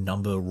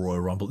number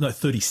Royal Rumble. No,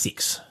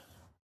 36.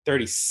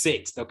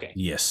 36. Okay.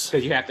 Yes.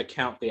 Because you have to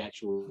count the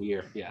actual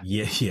year. Yeah.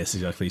 Yes,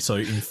 exactly. So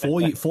in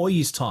 4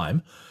 years'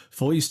 time,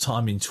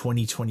 in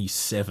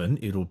 2027,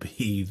 it'll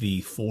be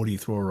the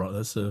 40th Royal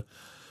Rumble.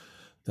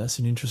 That's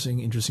an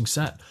interesting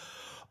stat.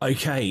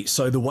 Okay,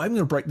 so the way I'm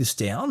going to break this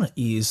down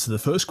is the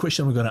first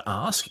question we're going to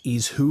ask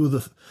is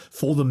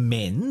for the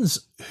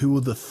men's, who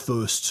are the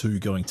first two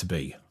going to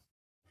be?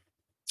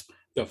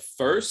 The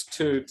first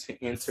two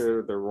to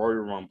enter the Royal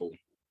Rumble.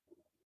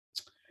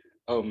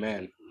 Oh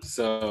man,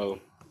 so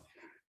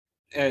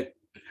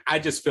I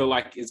just feel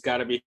like it's going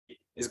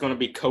to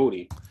be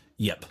Cody.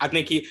 Yep. I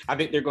think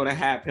they're going to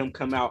have him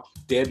come out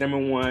dead number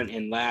 1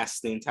 and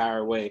last the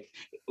entire way,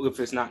 if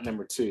it's not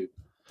number 2.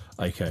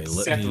 Okay,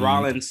 Seth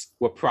Rollins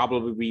will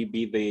probably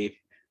be the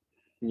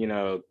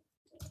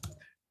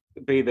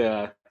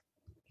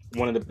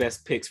one of the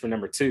best picks for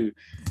number 2,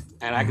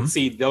 and I can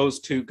see those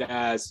two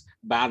guys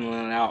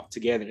battling out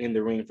together in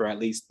the ring for at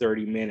least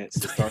 30 minutes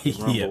to start the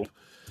Rumble.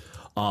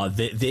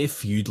 Their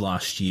feud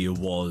last year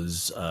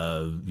was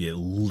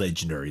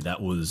legendary.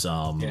 That was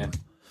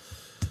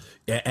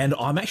and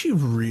I'm actually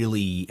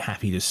really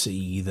happy to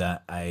see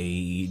that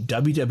a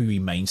WWE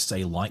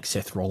mainstay like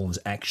Seth Rollins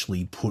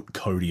actually put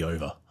Cody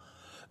over.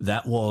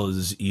 That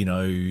was,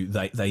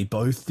 they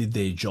both did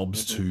their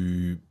jobs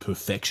to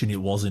perfection.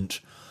 It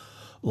wasn't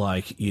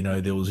like,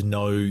 there was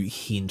no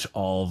hint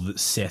of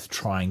Seth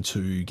trying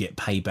to get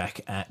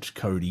payback at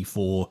Cody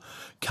for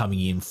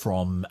coming in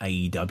from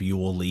AEW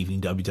or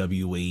leaving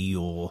WWE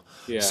or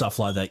stuff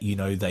like that.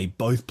 They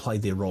both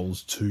played their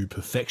roles to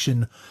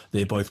perfection.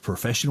 They're both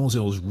professionals. It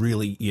was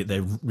really,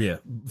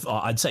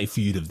 I'd say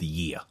feud of the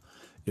year.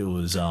 It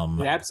was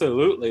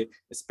absolutely,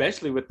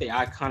 especially with the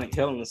iconic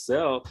Hell in a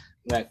Cell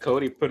that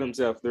Cody put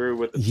himself through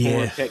with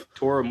the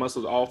pectoral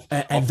muscles off.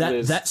 And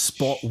that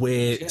spot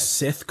where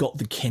Seth got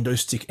the kendo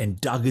stick and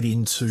dug it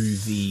into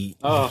the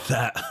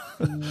that.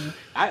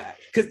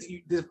 Because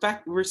the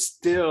fact we're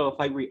still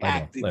like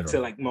reacting to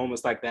like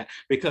moments like that,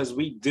 because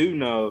we do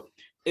know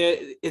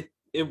it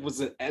was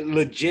a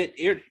legit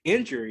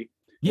injury.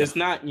 Yeah. It's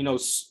not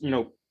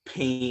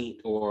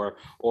paint or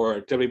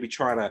WB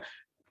trying to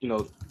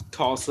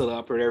toss it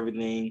up or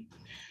everything.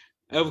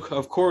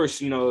 Of course,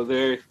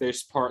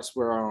 there's parts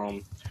where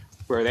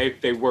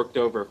they worked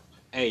over.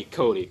 Hey,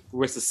 Cody,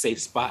 where's the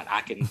safe spot I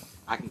can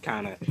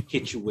kind of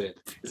hit you with?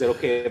 Is it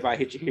okay if I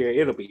hit you here?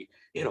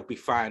 It'll be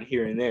fine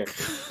here and there.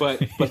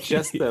 But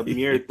just the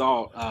mere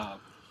thought,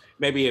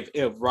 maybe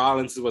if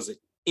Rollins was an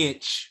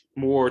inch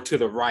more to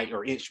the right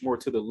or inch more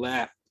to the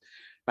left,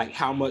 like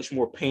how much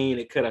more pain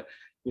it could have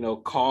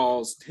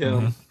caused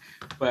him.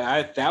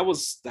 But that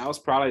was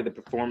probably the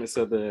performance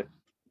of the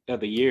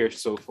year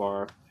so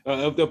far,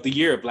 of the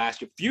year of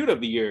last year, feud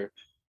of the year,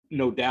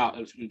 no doubt,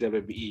 in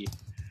WWE.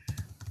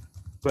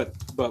 But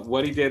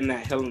what he did in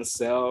that Hell in a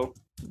Cell,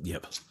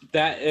 Yep.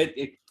 that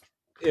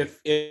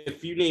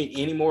if you need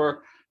any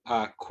more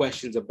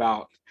questions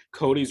about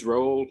Cody's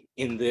role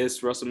in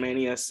this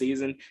WrestleMania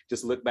season,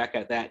 just look back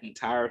at that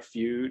entire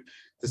feud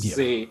to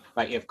see,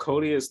 like, if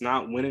Cody is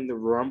not winning the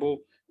Rumble,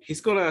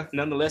 he's gonna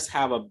nonetheless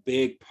have a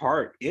big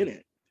part in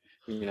it,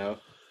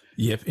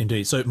 Yep,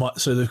 indeed. So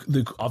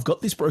I've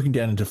got this broken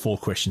down into 4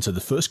 questions. So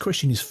the first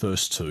question is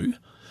first 2.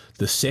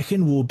 The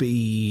second will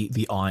be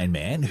the Iron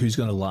Man, who's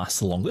going to last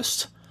the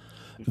longest.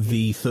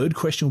 The third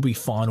question will be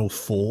final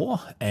 4,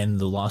 and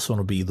the last one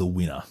will be the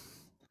winner.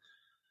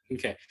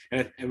 Okay,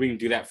 and we can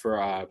do that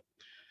for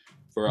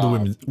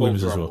the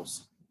women's as well.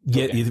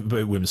 Yeah,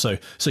 okay. Women. So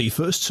your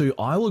first 2,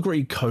 I'll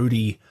agree,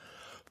 Cody,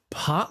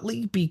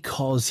 partly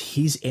because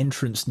his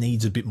entrance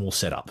needs a bit more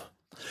setup.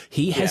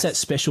 He has that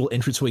special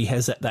entrance where he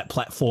has that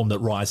platform that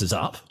rises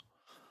up.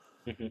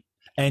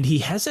 And he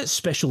has that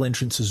special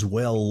entrance as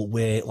well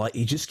where, like,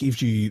 it just gives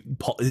you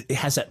pop. It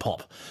has that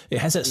pop. It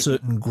has that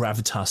certain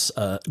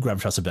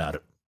gravitas about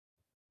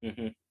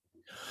it.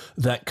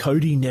 That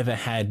Cody never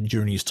had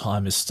during his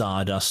time as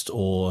Stardust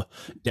or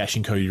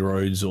Dashing Cody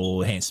Rhodes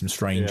or Handsome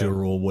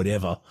Stranger or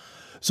whatever.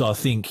 So I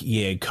think,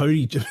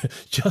 Cody,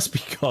 just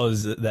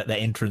because that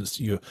entrance,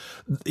 you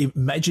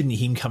imagine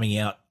him coming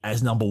out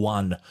as number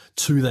 1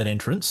 to that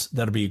entrance.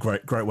 That'll be a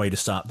great way to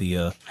start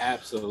the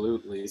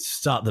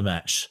start the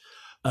match.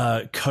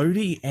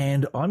 Cody,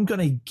 and I'm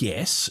going to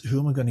guess, who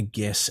am I going to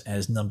guess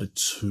as number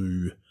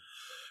 2?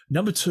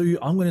 Number 2,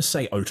 I'm going to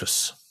say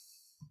Otis.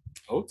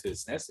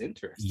 Otis, that's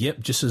interesting.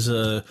 Yep, just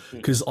as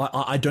because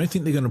I don't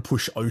think they're going to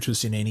push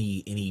Otis in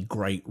any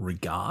great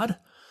regard.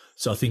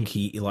 So I think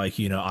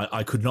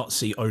I could not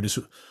see Otis.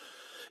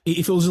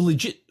 If it was a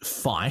legit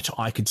fight,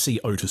 I could see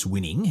Otis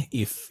winning.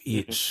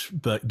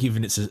 But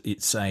given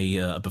it's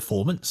a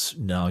performance,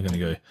 no, I'm going to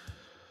go.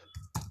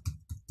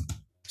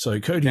 So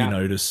Cody and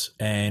Otis,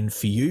 and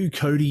for you,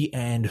 Cody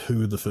and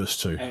who are the first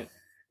 2?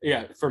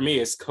 For me,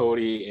 it's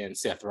Cody and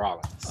Seth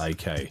Rollins.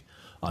 Okay,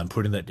 I'm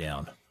putting that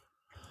down.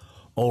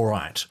 All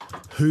right,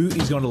 who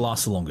is going to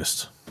last the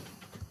longest?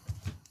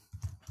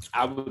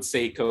 I would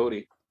say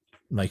Cody.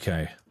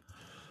 Okay.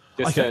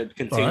 Just to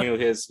continue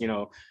his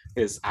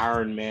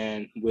Iron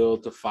Man will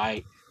to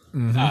fight,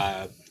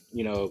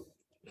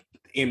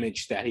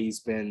 image that he's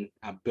been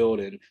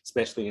building,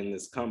 especially in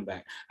this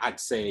comeback. I'd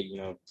say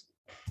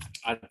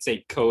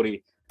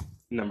Cody,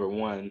 number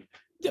 1.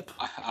 Yep.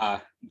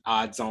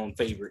 Odds on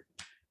favorite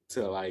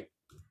to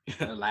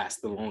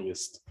last the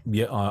longest.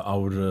 Yeah,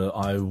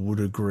 I would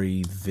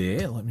agree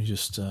there. Let me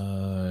just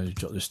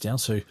jot this down.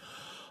 So,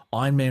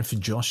 Iron Man for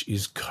Josh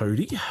is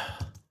Cody.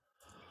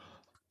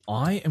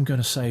 I am going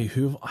to say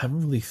I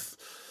haven't really.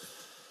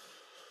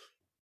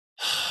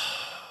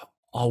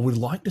 I would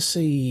like to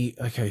see.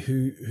 Okay,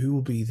 who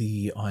will be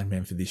the Iron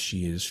Man for this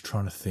year? Is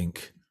trying to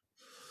think.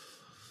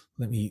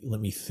 Let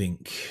me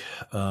think.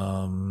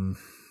 You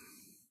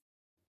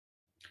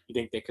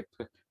think they could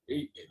put?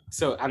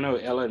 So I know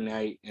LA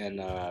Knight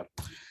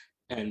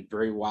and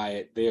Bray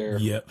Wyatt. They're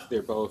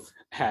both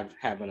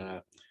having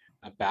a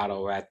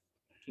battle at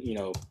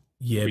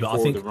but I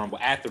think the Rumble,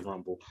 at the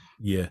Rumble.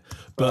 Yeah,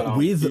 but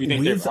do you think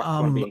they're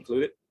going to be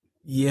included?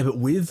 Yeah, but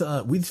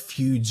with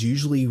feuds,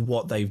 usually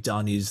what they've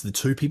done is the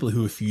 2 people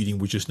who are feuding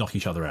would just knock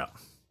each other out.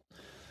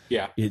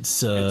 Yeah,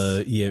 it's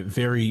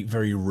very,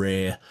 very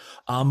rare.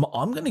 I'm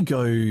going to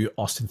go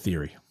Austin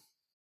Theory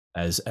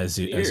as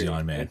the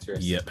Iron Man.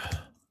 Yep,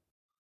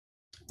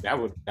 that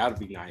would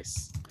be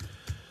nice.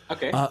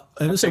 Okay.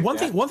 And so one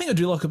thing I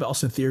do like about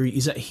Austin Theory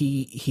is that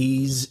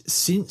he's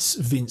since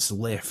Vince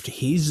left,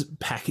 his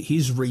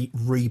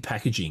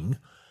repackaging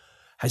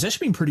has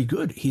actually been pretty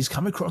good. He's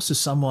come across as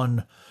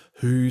someone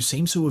who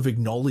seems to have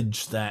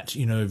acknowledged that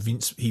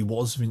he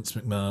was Vince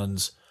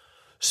McMahon's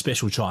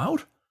special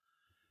child.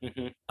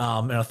 And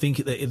I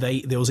think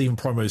that there was even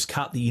promos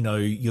cut that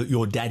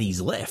your daddy's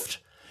left.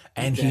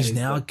 And he's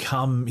now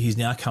come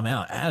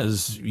out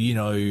as,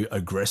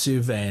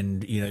 aggressive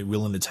and,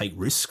 willing to take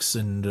risks.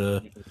 And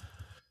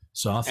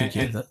so I think,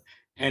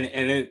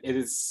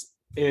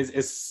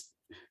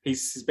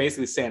 he's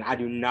basically saying, I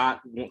do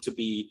not want to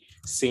be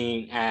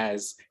seen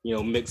as,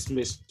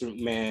 Mr.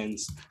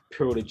 McMahon's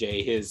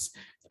protege.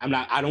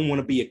 I don't want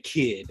to be a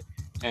kid.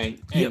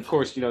 And of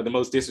course, the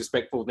most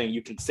disrespectful thing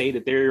you can say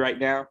to Theory right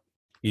now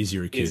is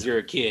you're a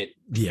kid.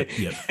 Yep.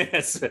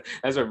 That's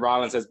what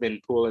Rollins has been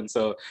pulling.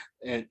 So,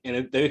 and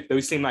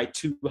they seem like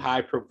 2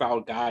 high profile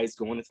guys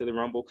going into the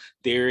Rumble,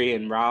 Theory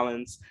and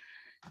Rollins.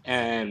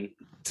 And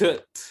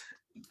to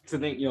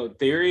think,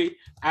 Theory,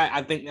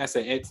 I think that's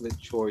an excellent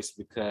choice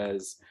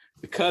because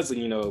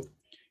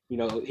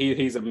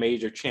he's a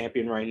major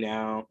champion right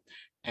now,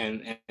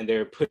 and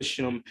they're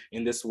pushing him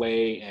in this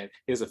way, and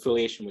his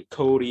affiliation with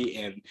Cody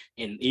and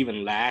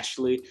even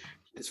Lashley.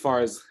 As far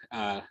as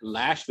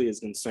Lashley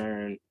is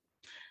concerned,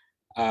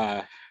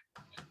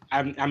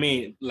 I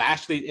mean,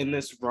 Lashley in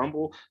this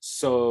Rumble,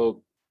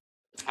 so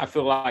I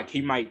feel like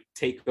he might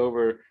take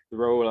over the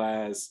role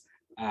as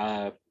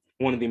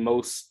one of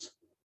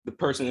the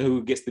person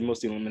who gets the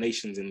most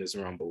eliminations in this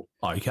Rumble.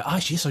 Oh, okay. Ah,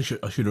 yes, I should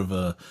have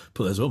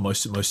put that as well.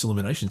 Most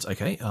eliminations.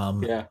 Okay.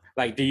 Yeah.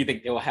 Like, do you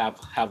think they'll have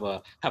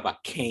a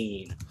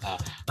Kane,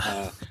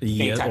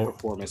 Kane type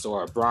performance,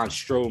 or a Braun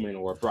Strowman,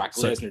 or a Brock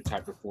Lesnar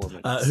type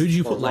performance? Who do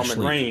you put Roman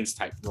Lashley? Reigns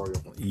type Royal?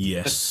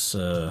 Yes.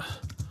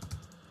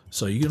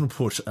 So you're going to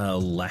put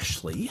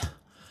Lashley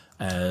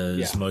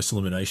as most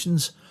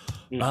eliminations.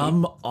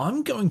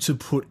 I'm going to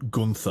put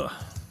Gunther.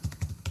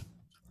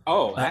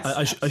 Oh,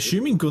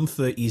 assuming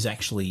Gunther is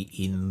actually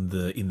in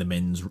the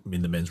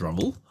men's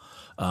Rumble.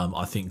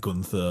 I think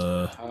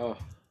Gunther. Oh.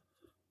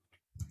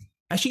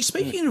 Actually,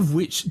 speaking of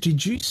which,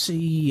 did you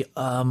see?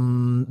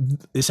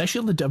 It's actually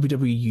on the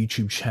WWE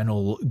YouTube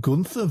channel.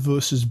 Gunther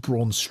versus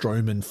Braun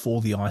Strowman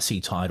for the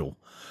IC title.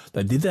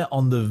 They did that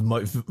on the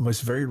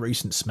most very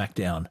recent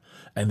SmackDown,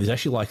 and there's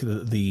actually like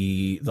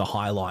the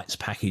highlights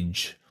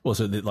package.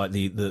 Also, like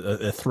the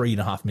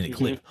 3.5 minute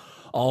clip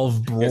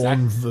of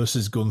Braun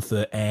versus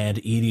Gunther, and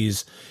it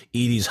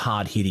is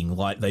hard hitting.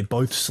 Like they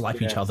both slap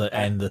each other,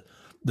 and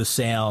the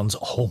sounds.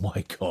 Oh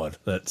my god,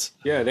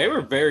 they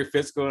were very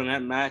physical in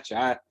that match.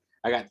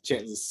 I got the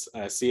chance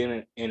to see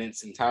it in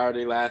its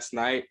entirety last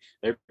night.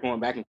 They're going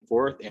back and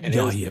forth, and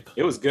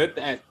it was good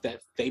that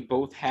they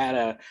both had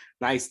a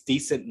nice,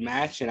 decent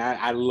match. And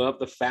I love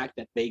the fact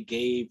that they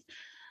gave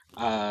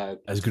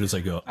as good as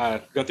they got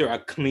Gunther a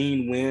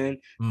clean win.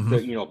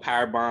 The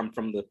power bomb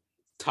from the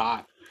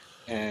top,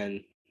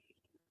 and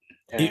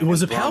it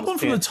was a power bomb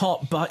from the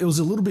top, but it was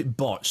a little bit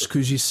botched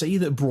because you see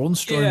that Braun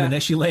Strowman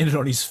actually landed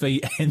on his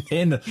feet and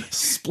then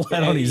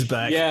splat on his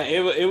back. Yeah,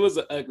 it was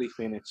an ugly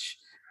finish.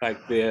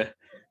 Like the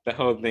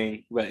whole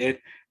thing, but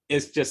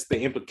it's just the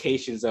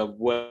implications of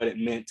what it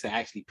meant to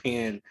actually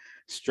pin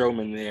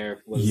Strowman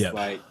there was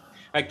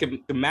like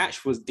the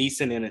match was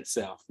decent in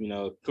itself.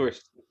 Of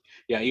course,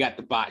 you got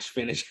the botch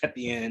finish at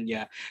the end.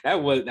 Yeah,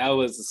 that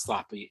was a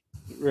sloppy,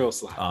 real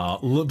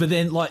sloppy. Look, but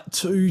then like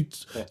two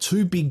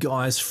big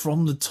guys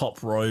from the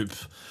top rope,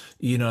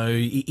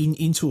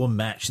 into a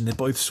match, and they're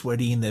both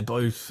sweaty and they're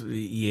both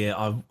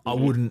I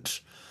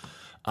wouldn't.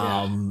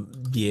 I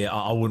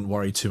wouldn't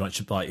worry too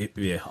much about it.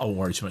 Yeah, I wouldn't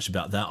worry too much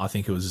about that. I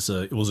think it was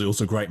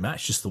also a great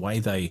match, just the way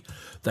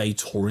they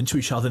tore into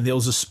each other. And there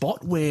was a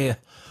spot where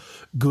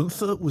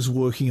Gunther was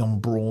working on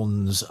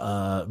Braun's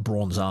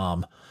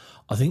arm.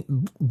 I think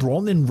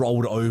Braun then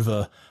rolled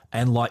over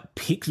and like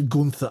picked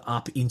Gunther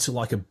up into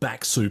like a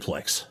back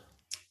suplex.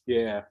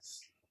 Yeah.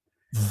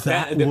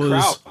 The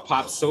crowd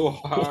popped so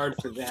hard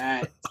for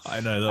that. I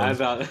know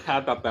that.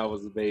 I thought that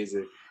was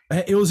amazing.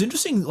 It was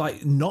interesting.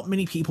 Like, not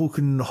many people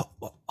can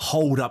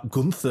hold up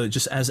Gunther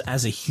just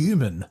as a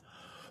human,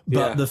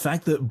 but the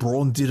fact that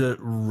Braun did it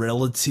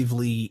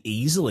relatively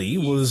easily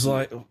was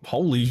like,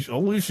 holy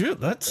shit!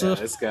 That's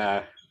this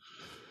guy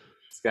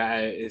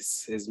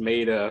is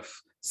made of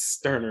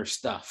sterner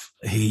stuff.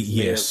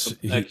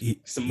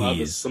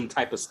 Some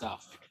type of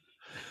stuff.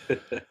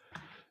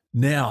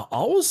 Now,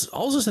 I was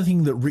just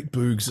thinking that Rick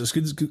Boogs, it's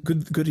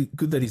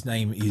good that his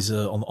name is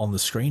on the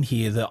screen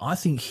here, that I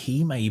think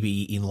he may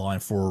be in line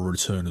for a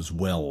return as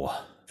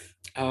well.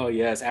 Oh,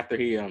 yes, after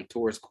he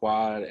tore his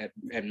quad at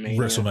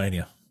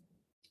WrestleMania.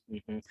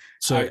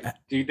 So,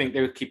 do you think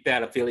they would keep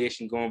that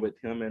affiliation going with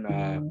him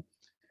and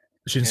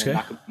Shinsuke?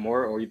 And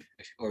Nakamura,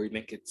 or you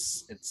think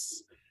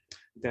it's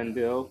done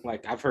deal?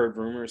 Like, I've heard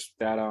rumors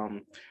that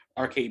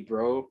Arcade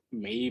Bro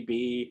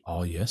maybe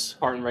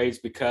parting ways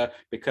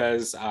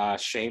because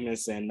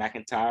Sheamus and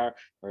McIntyre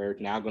are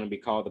now going to be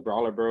called the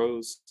Brawler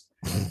Bros,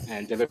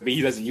 and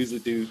WWE doesn't usually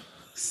do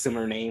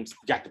similar names.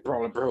 You got the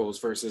Brawler Bros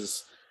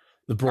versus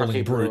the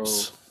Brawling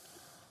Brutes.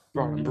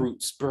 Brawling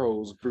Brutes,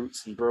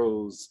 Brutes and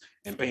Bros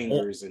and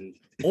Bangers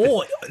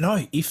or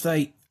no, if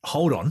they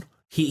hold on.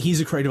 Here's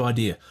a creative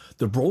idea: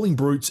 the Brawling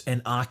Brutes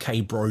and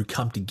Arcade Bro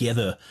come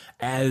together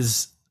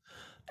as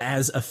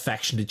a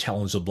faction to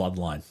challenge the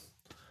Bloodline.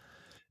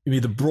 I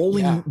mean, the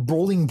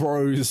brawling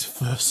bros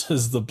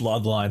versus the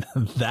Bloodline.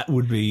 That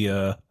would be.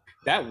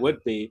 That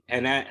would be,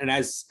 and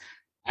as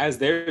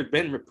there have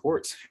been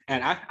reports,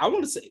 and I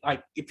want to say,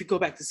 like, if you go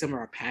back to some of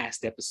our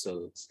past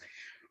episodes,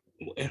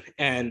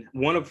 and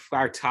one of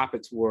our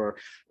topics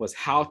was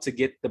how to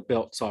get the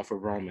belts off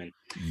of Roman.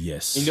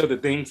 Yes.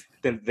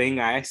 The thing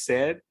I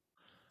said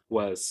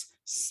was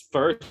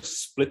first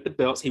split the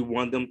belts. He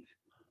won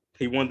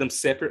them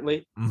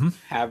separately.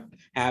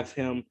 Have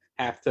him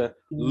have to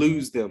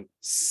lose them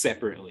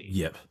separately.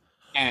 Yep.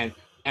 And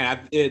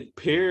it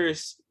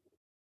appears,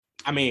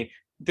 I mean,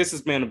 this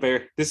is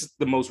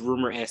the most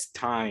rumor-esque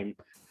time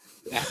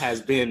that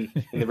has been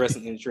in the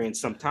wrestling industry in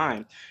some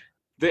time.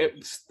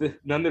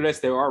 Nonetheless,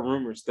 there are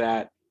rumors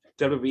that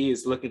WWE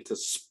is looking to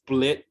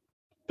split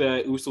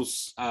the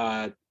Usos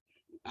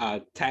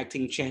tag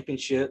team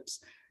championships,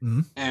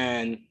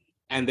 and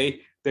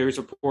there's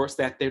reports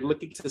that they're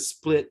looking to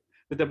split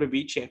the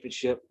WWE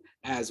championship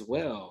as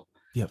well.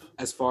 Yep.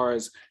 As far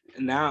as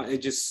now, it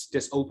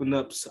just opened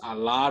up a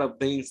lot of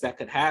things that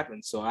could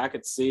happen. So I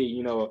could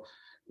see,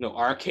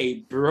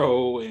 RK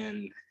Bro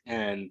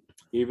and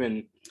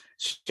even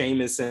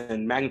Sheamus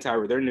and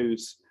McIntyre with their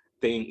news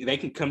thing, they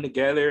can come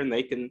together and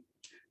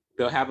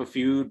they'll have a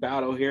feud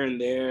battle here and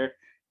there.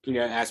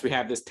 As we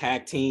have this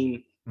tag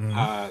team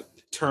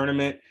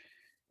tournament,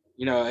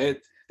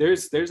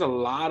 there's a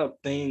lot of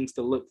things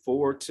to look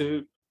forward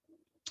to.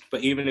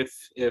 But even if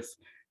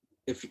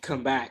you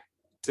come back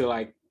to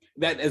like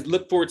that, as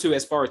look forward to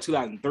as far as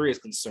 2003 is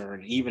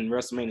concerned, even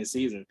WrestleMania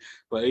season,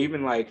 but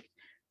even like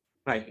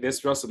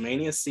this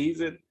WrestleMania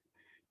season,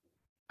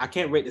 I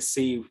can't wait to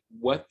see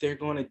what they're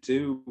going to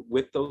do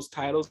with those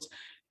titles.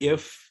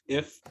 If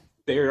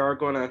they are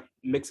going to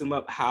mix them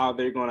up, how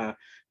they're going to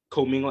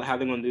commingle, how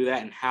they're going to do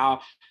that, and how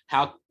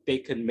they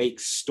can make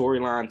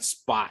storyline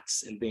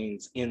spots and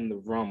things in the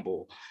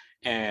Rumble,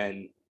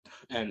 and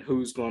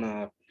who's going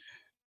to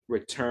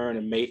return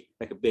and make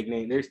a big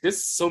name.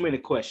 There's so many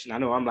questions. I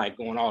know I'm like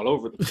going all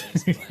over the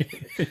place.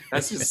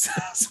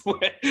 That's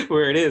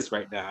where it is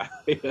right now.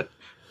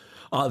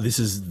 This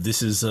is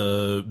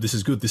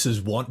good. This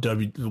is what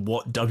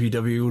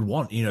WWE would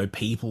want.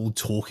 People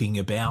talking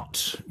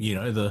about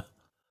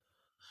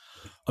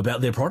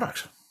about their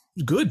product.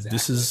 Good. Exactly.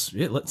 This is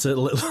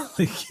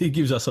it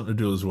gives us something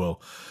to do as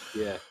well.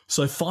 Yeah.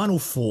 So Final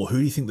Four. Who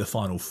do you think the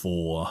Final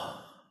Four?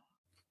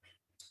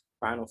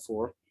 Final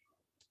Four.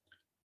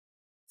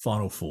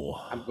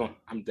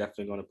 I'm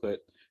definitely going to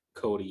put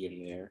Cody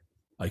in there.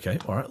 Okay.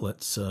 All right.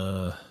 Let's.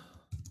 I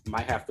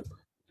might have to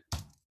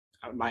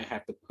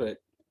put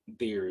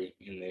Theory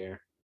in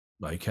there.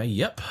 Okay.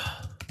 Yep.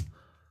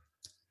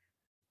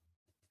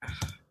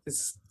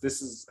 This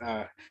is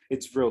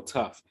it's real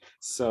tough.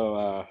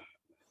 So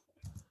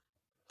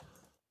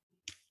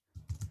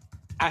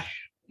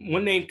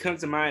one name comes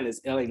to mind is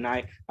LA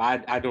Knight.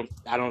 I don't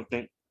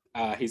think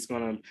he's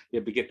gonna be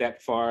able to get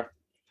that far.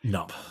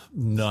 No,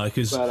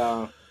 because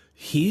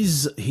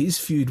his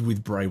feud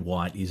with Bray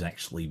Wyatt is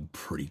actually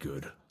pretty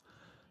good.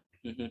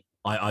 Mm-hmm.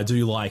 I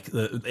do like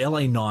the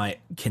LA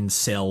Knight can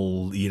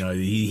sell,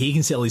 he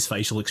can sell his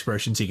facial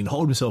expressions. He can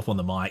hold himself on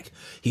the mic.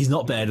 He's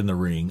not bad in the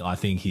ring. I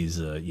think he's,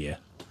 yeah.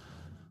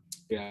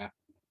 Yeah.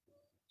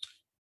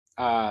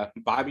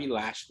 Bobby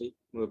Lashley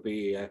will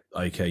be.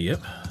 Okay,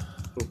 yep.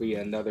 Will be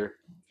another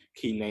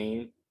key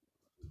name.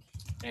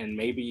 And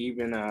maybe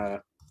even,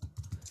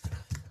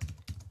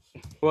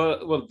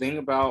 well, the thing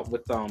about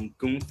with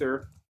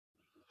Gunther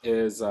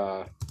is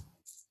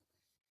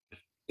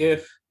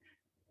if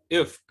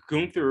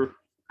Gunther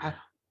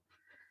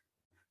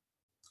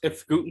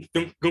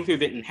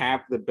didn't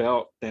have the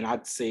belt, then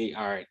I'd say,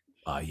 all right,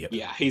 yep.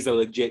 Yeah, he's a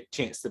legit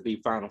chance to be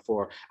Final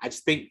Four. I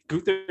just think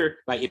Gunther,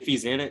 like if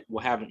he's in it, will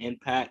have an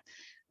impact,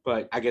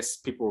 but I guess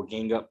people will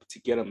gang up to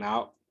get him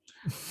out.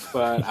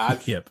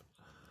 But yep.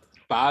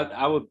 But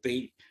I would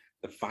think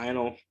the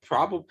final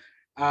probably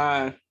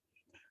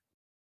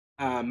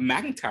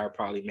McIntyre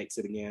probably makes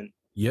it again.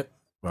 Yep.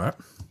 All right.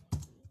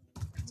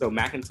 So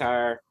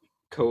McIntyre,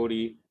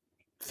 Cody,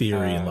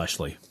 Theory and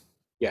Lashley.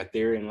 Yeah,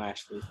 Theory and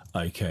Lashley.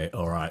 Okay,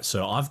 all right.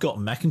 So I've got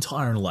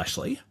McIntyre and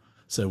Lashley.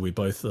 So we're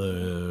both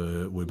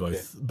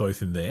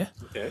both in there.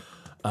 Okay.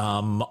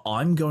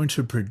 I'm going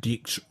to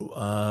predict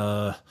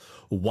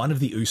one of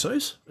the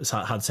Usos. It's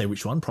hard to say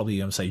which one. Probably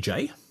going to say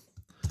Jay.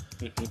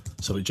 Mm-hmm.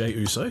 So Jay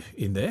Uso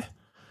in there.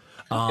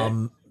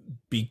 Okay.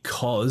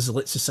 Because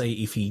let's just say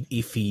if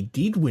he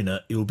did win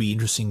it, it'll be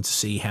interesting to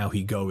see how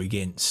he go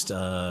against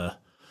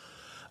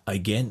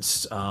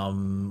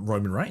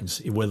Roman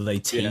Reigns, whether they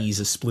tease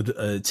a split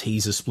of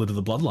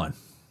the bloodline.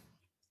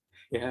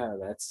 Yeah,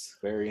 that's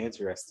very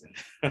interesting.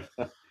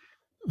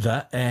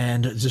 That,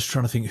 and just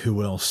trying to think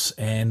who else,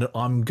 and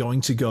I'm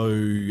going to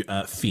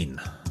go Finn.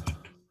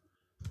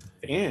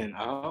 Finn,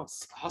 oh,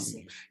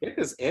 awesome! Yeah,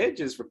 because Edge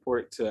is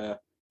reported to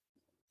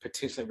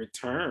potentially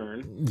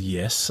return.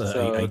 Yes,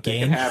 so again, they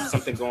can have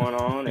something going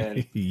on,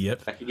 and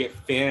yep, I could get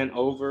Finn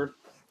over.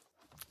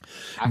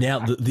 Now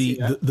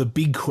the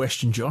big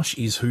question, Josh,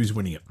 is who's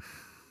winning it?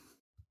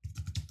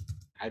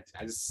 I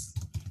just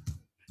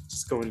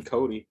going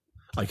Cody.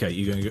 Okay,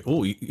 you're going to go.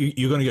 Oh,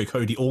 you're going to go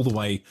Cody all the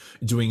way,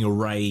 doing a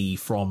Ray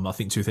from I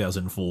think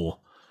 2004.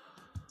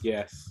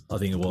 Yes, I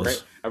think it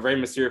was a Rey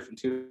Mysterio from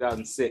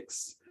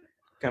 2006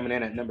 coming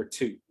in at number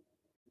 2,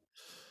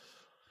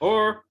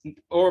 or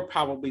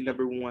probably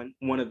number 1.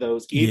 One of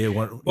those.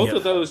 Both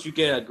of those you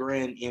get a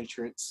grand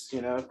entrance.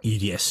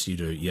 Yes, you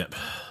do. Yep.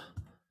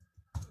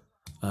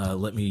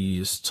 Let me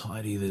just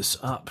tidy this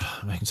up.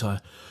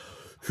 McIntyre.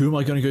 Who am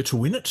I going to go to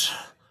win it?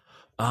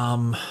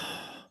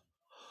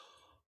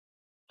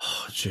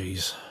 Oh,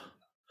 jeez.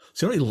 It's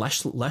going to be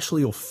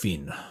Lashley or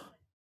Finn.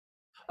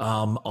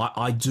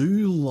 I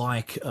do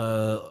like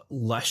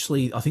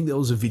Lashley. I think there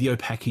was a video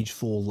package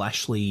for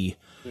Lashley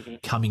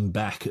coming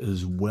back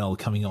as well,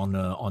 coming on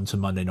onto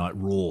Monday Night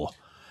Raw,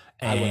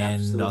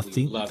 and I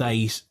think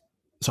they.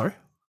 Sorry.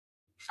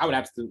 I would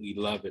absolutely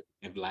love it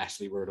if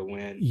Lashley were to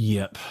win.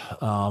 Yep.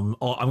 I'm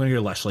going to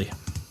go Lashley.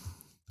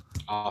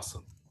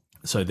 Awesome.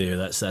 So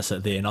that's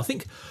it there, and I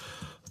think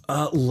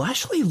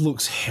Lashley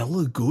looks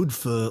hella good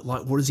for,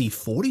 like, what is he,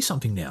 40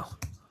 something now?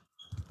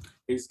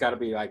 He's got to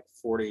be like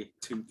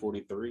 42,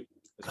 43 is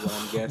what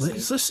I'm guessing.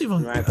 Let's see if I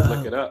might have to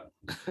look it up.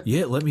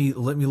 Yeah, let me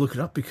look it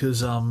up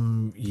because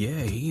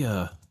yeah, he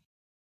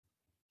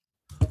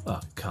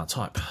can't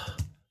type.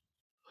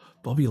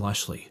 Bobby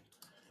Lashley.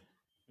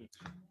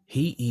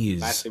 He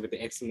is Lashley with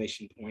the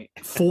exclamation point.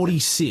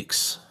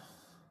 46.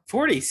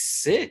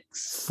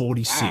 46.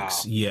 46. Wow.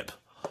 Yep.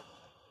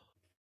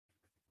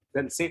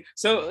 Doesn't seem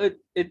so.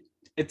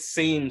 It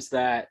seems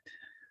that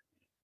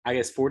I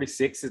guess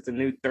 46 is the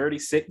new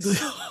 36.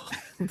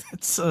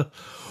 That's well,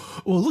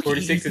 look,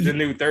 46 is the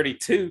new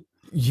 32.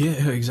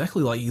 Yeah,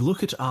 exactly. Like you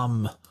look at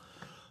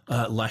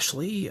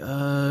Lashley,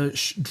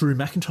 Drew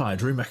McIntyre.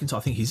 Drew McIntyre,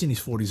 I think he's in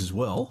his 40s as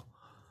well.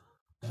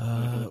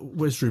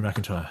 Where's Drew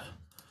McIntyre?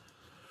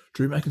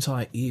 Drew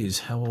McIntyre is,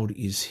 how old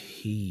is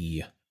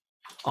he?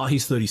 Oh,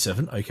 he's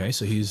 37. Okay,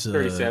 so he's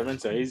 37.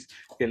 So he's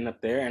getting up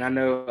there, and I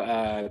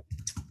know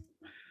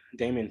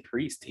Damian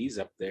Priest. He's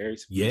up there.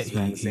 He's he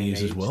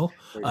is as well.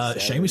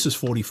 Sheamus is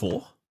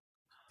 44.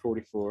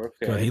 44.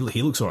 Okay, God,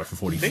 he looks alright for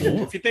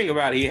 44. If you think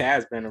about it, he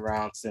has been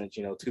around since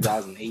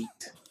 2008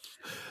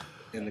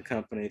 in the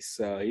company.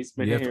 So he's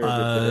been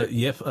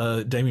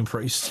here. Damian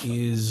Priest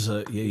is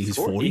he's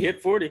 40. He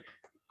hit 40.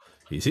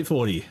 He's hit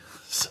 40.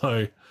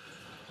 So,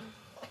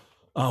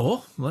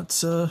 well,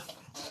 let's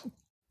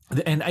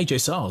and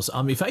AJ Styles.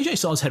 If AJ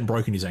Styles hadn't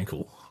broken his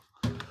ankle,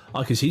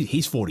 because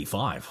he's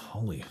 45.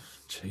 Holy,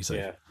 jeez.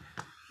 Yeah.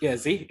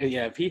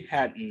 If he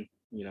hadn't,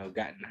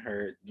 gotten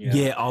hurt.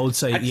 I would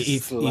say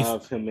I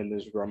love him in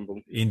this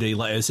Rumble. Indeed,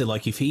 like I said,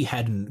 like if he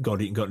hadn't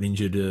gotten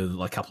injured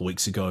like a couple of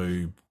weeks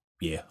ago,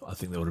 I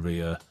think there would be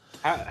a.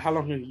 How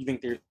long do you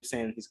think they're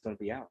saying he's going to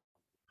be out?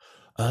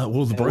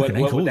 Well, the broken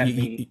ankle,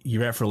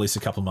 you're out for at least a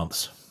couple of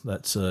months.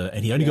 That's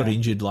and he only got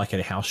injured like at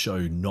a house show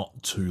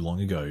not too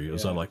long ago. It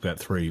was like about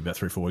 3 or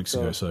 4 weeks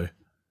ago. So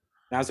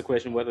now's the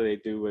question: whether they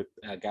do with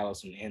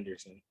Gallows and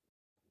Anderson.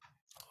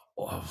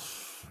 Oh,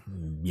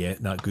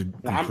 good.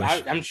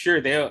 I'm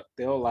sure they'll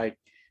like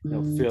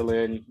fill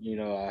in,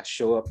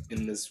 show up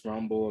in this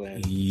Rumble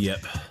and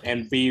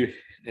and be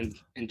and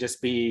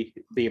just be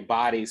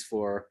bodies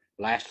for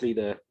Lashley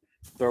to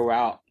throw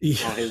out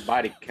on his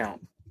body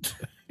count.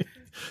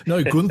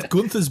 No,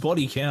 Gunther's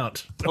body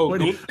count.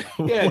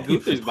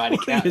 Gunther's body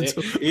count.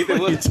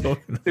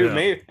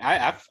 Maybe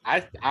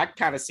I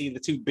kind of see the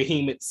two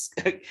behemoths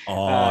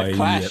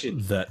clashing.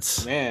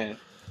 That's man.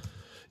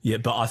 Yeah,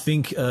 but I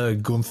think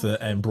Gunther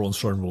and Braun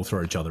Strowman will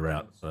throw each other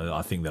out.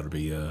 I think that'll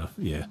be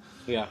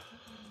Yeah.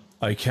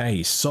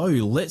 Okay, so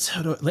let's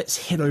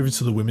head over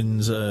to the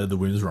women's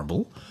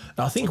Rumble.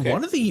 I think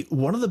one of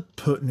the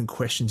pertinent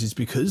questions is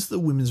because the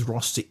women's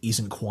roster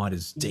isn't quite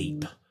as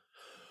deep.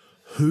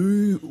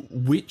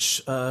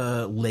 Which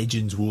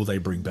legends will they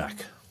bring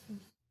back?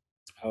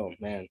 Oh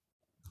man,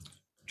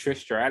 Trish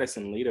Stratus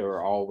and Lita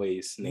are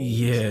always names.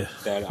 Yeah,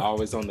 that are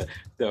always on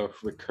the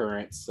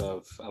recurrence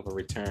of a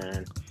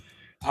return.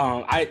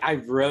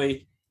 I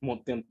really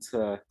want them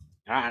to.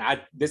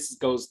 This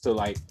goes to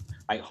like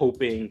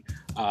hoping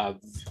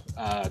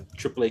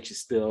Triple H is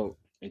still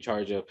in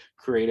charge of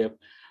creative.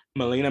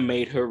 Melina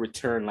made her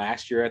return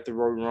last year at the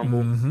Royal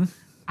Rumble. Mm-hmm.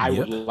 I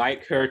would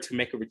like her to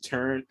make a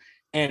return,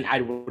 and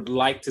I would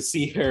like to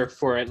see her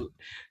for at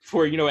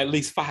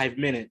least 5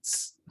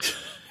 minutes,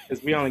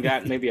 because we only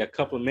got maybe a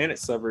couple of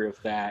minutes of her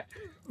of that,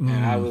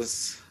 and I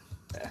was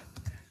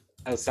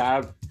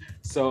outside.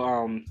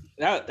 So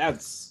that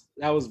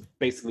was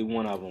basically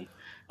one of them.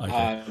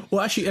 Okay.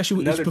 Well,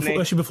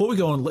 before we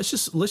go on, let's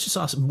just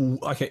ask.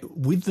 Okay,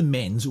 with the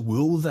men's,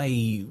 will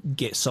they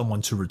get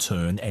someone to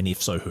return, and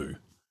if so, who?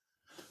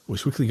 We'll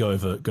quickly go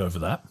over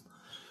that.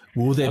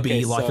 Will there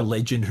be a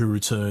legend who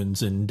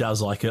returns and does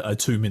like a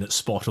 2-minute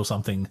spot or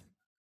something?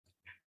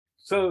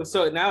 So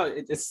now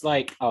it's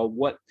like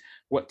what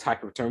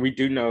type of return? We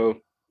do know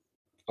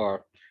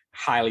or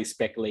highly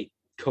speculate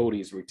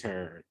Cody's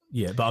return.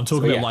 Yeah, but I'm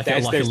talking about a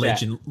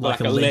legend,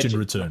 a legend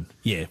return.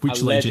 Yeah,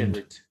 which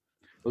legend?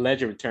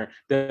 Legend return.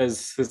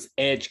 Does his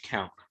Edge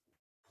count?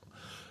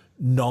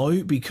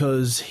 No,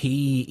 because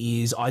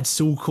he is. I'd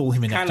still call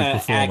him an active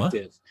performer.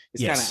 Active.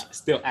 He's kind of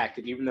still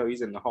active, even though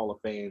he's in the Hall of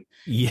Fame.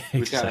 Yeah,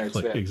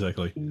 exactly.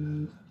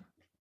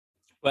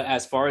 But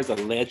as far as a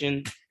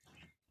legend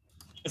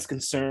is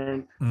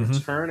concerned,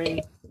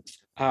 returning,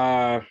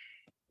 man,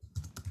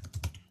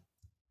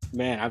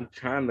 I'm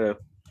trying to.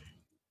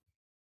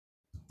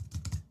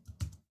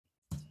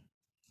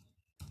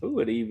 Who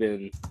would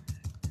even?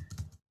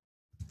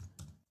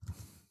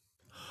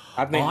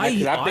 I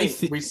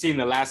think we've seen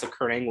the last of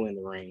Kurt Angle in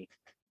the ring.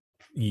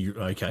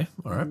 Okay?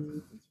 All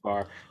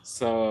right.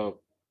 So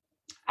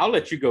I'll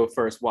let you go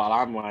first while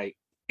I'm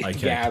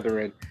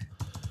gathering.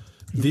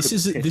 This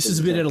is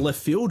a bit out of left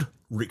field.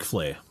 Ric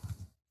Flair.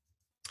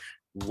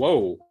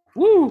 Whoa!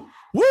 Woo!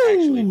 Woo!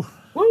 Actually,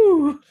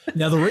 woo!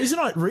 Now the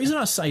reason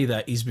I say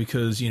that is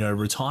because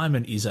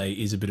retirement is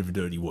a bit of a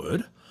dirty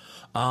word,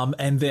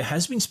 and there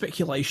has been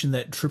speculation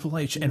that Triple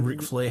H and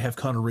Ric Flair have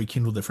kind of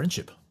rekindled their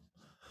friendship.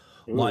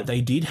 Ooh. Like they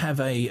did have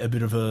a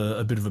bit of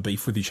a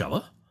beef with each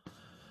other.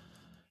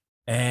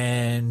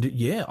 And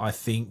yeah, I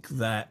think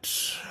that,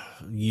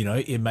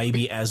 it may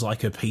be as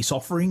like a peace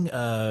offering,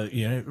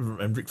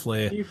 and Ric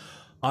Flair. You,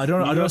 I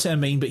don't you know,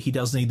 sound mean, but he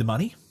does need the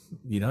money.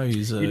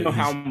 He's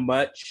how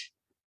much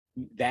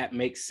that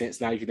makes sense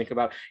now if you think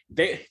about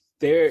it.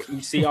 There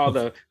you see all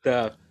the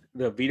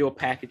video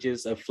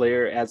packages of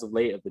Flair as of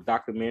late of the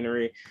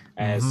documentary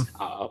as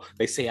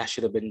they say I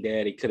should have been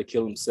dead, he could have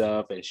killed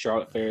himself, and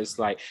Charlotte Flair is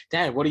like,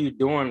 Dad, what are you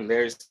doing?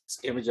 There's this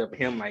image of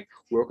him like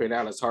working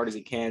out as hard as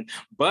he can.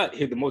 But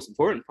here the most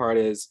important part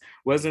is,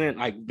 wasn't it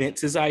like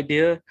Vince's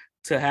idea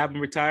to have him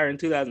retire in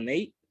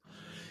 2008?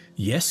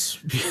 Yes.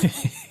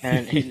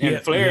 and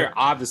Flair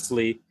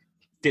obviously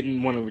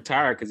didn't want to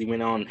retire because he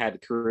went on and had a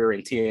career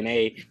in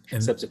TNA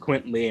and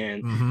subsequently,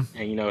 and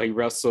he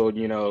wrestled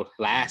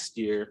last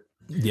year.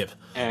 Yep.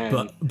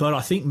 But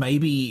I think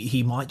maybe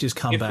he might just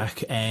come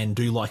back and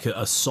do like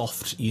a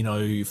soft,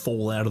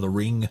 fall out of the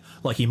ring.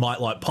 Like he might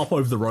like pop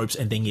over the ropes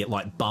and then get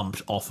like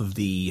bumped off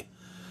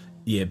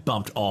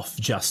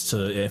just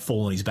to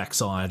fall on his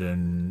backside,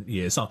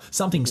 and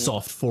something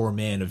soft for a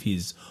man of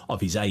his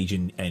age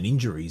and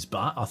injuries.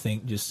 But I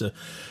think and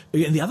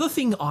the other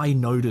thing I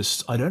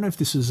noticed, I don't know if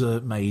this is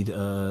made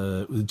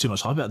too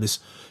much hype about this,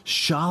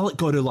 Charlotte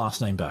got her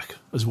last name back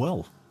as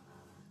well.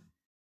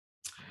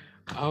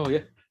 Oh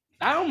yeah.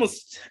 I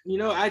almost,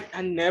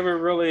 I never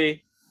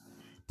really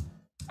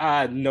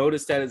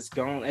noticed that it's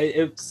gone.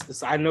 I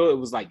know it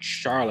was like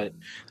Charlotte.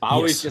 But I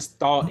always just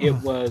thought it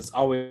was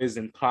always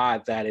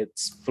implied that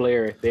it's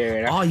Flair there.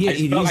 And I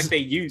just felt like they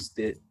used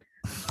it.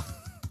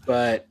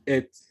 But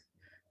it's,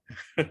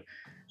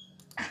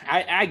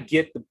 I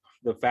get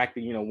the fact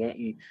that,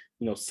 wanting,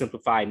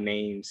 simplified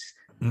names.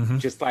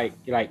 Just like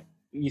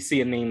you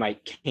see a name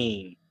like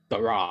Kane,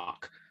 The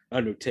Rock,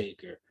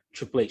 Undertaker,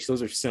 Triple H,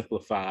 those are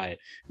simplified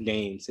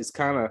names. It's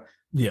kind of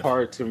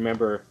hard to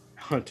remember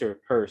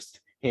Hunter Hearst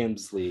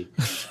Helmsley,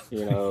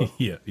 yeah.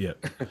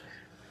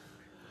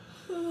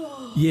 But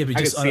I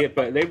can see it,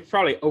 but they're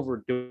probably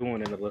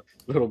overdoing it a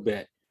little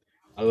bit,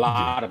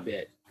 of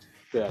bit.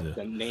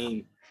 The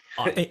name.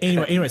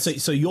 Anyway,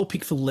 so your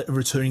pick for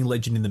returning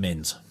legend in the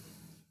men's.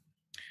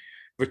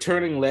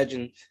 Returning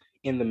legend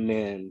in the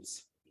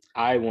men's,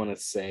 I want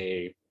to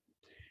say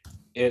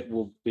it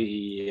will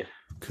be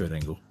Kurt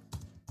Angle.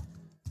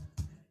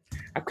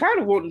 I'm kind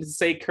of wanting to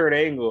say Kurt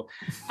Angle.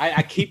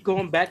 I keep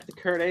going back to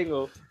Kurt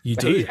Angle. You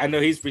do. I know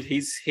he's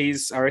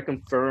already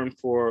confirmed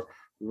for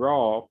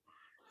Raw,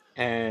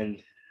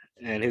 and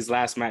his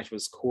last match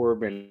was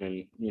Corbin,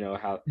 and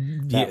how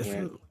that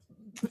went.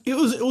 It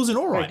was an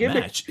all right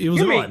match. It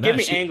was an all right match. Give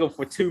me Angle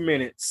for 2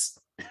 minutes.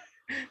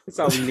 That's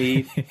all we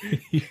need.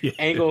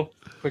 Angle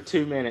for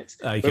 2 minutes.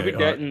 Okay, Bobby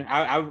Dutton,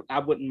 right. I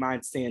wouldn't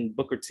mind seeing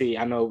Booker T.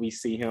 I know we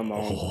see him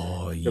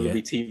on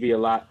WBTV a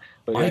lot,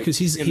 but because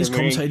he's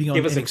commentating on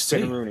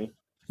NXT. Rooney.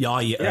 Yeah.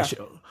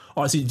 Actually,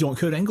 all right, so do you want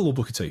Kurt Angle or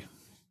Booker T?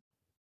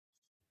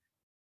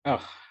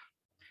 Oh,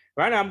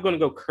 right now I'm going to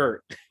go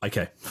Kurt.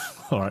 Okay,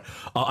 all right.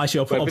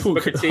 I'll put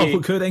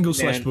Kurt Angle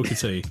 / Booker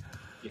T.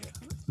 Yeah.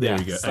 There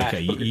we go. Okay,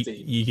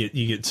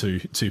 you get two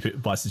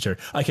bites of the cherry.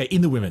 Okay,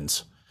 in the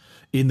women's.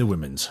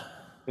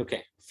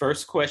 Okay,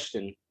 first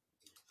question.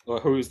 Or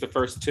who's the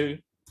first two?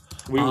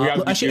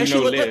 Let's go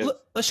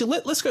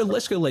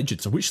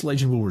legend. So which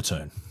legend will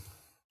return?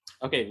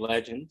 Okay,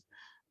 legend.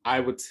 I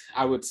would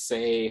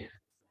say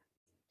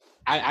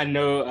I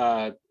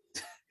know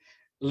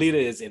Lita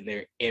is in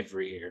there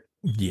every year.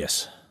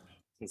 Yes.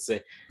 Let's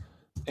say,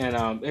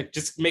 and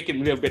just make it a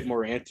little bit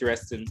more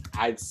interesting.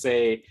 I'd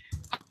say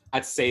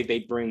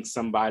they bring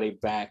somebody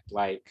back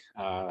like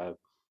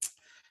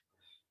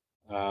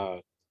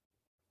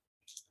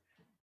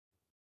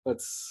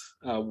what's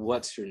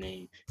your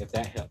name, if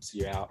that helps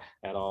you out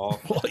at all.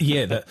 Well,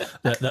 yeah,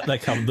 that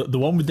come the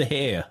one with the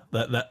hair,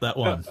 that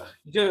one.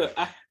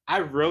 I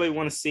really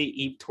want to see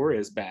Eve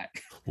Torres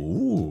back.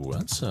 Ooh,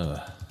 that's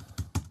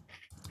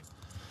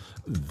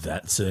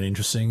an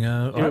interesting.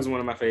 It was one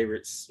of my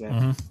favorites.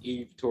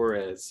 Eve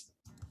Torres.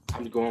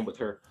 I'm going with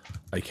her.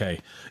 Okay,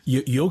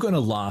 you're going to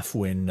laugh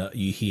when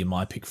you hear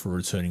my pick for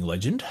returning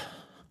legend,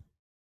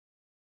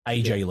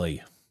 AJ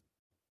Lee.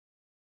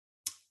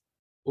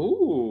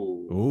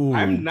 Ooh.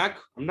 I'm not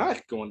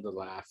going to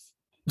laugh.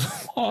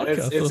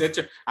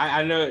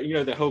 I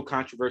know the whole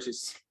controversy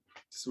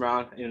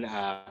surrounding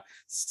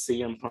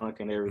CM Punk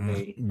and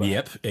everything.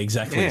 Yep,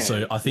 exactly. Man,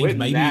 so I think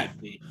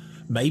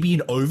maybe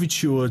an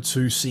overture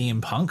to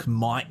CM Punk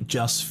might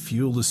just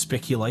fuel the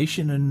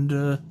speculation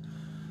and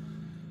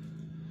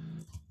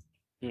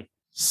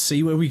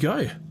see where we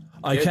go.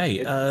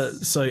 Okay,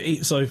 so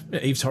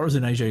Eve Torres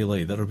and AJ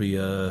Lee, that'll be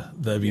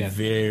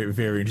very,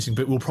 very interesting.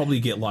 But we'll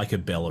probably get like a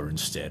Bella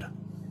instead.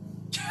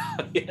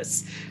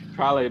 Yes,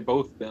 probably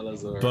both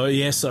Bellas are. But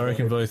yes, I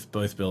reckon both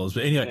Bellas.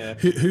 But anyway,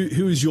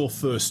 who is your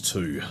first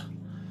two?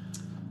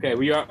 Okay,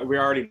 we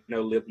already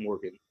know Liv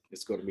Morgan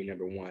is going to be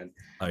number one.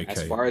 Okay.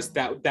 As far as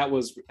that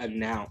was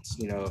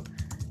announced,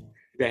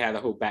 they had a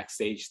whole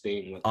backstage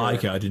thing with her.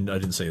 Okay, I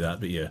didn't see that,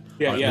 but yeah.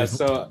 Yeah.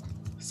 So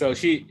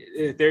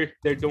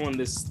they're doing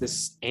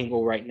this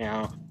angle right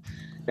now,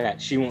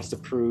 that she wants to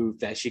prove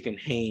that she can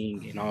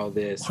hang and all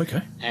this.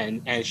 Okay.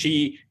 And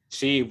she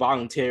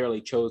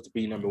voluntarily chose to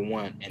be number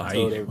one and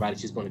told everybody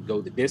she's going to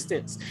go the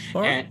distance.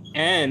 Right.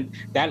 And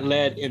that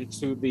led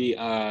into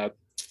the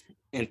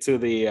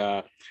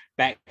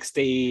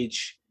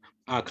backstage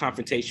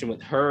confrontation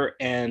with her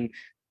and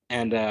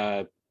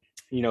who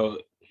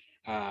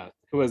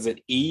was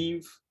it,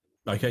 Eve?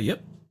 Okay,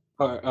 yep.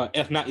 Or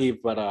if not Eve,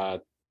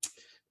 but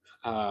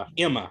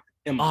Emma.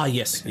 Ah,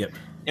 yes, yep.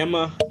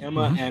 Emma,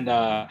 mm-hmm.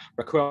 and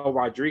Raquel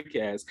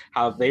Rodriguez,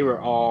 how they were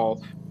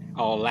all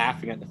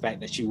laughing at the fact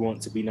that she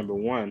wanted to be number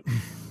one,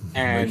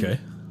 and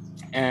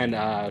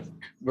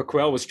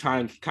Raquel was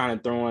kind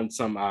of throwing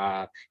some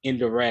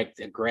indirect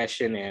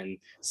aggression and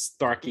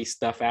Starky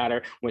stuff at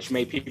her, which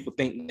made people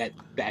think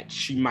that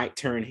she might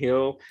turn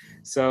heel.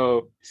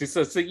 So she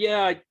said,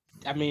 yeah,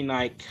 I mean,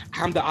 like,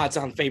 I'm the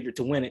odds-on favorite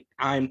to win it.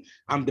 I'm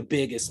the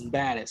biggest and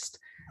baddest.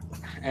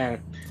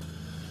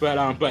 But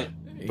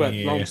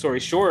long story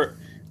short,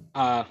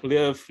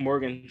 Liv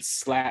Morgan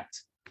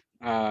slapped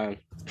Raquel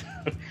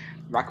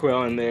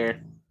in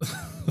there.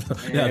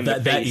 Yeah,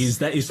 that is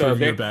so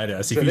proving you're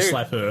badass if you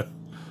slap her.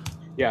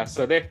 Yeah,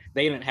 so they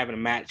ended up having a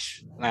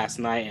match last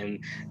night,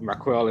 and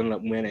Raquel ended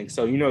up winning.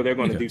 So they're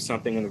going to do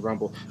something in the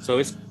Rumble. So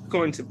it's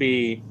going to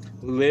be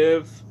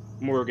Liv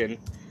Morgan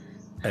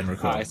and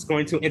Raquel. It's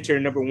going to enter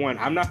number one.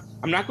 I'm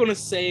not going to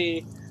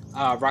say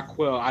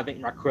Raquel. I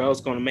think Raquel is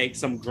going to make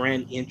some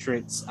grand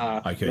entrance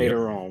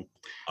later on.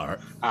 All right.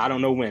 I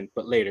don't know when,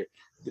 but later.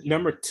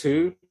 Number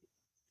two,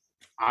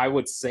 I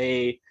would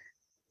say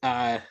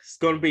it's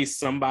going to be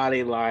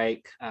somebody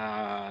like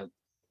I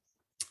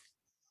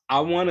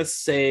want to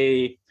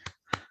say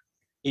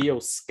Io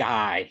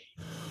Sky.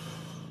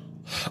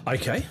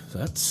 Okay,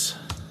 that's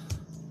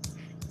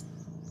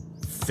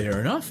fair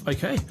enough.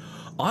 Okay,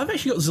 I've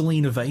actually got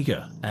Zelina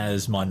Vega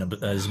as my number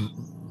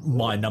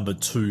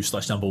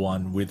 2/number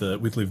 1 with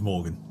Liv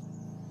Morgan.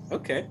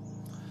 Okay.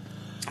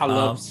 I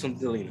love some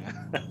Zelina.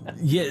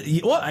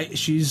 Well,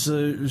 she's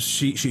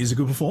a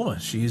good performer.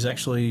 She is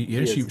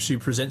actually she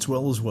presents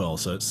well as well.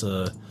 So it's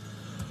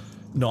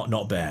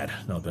not bad.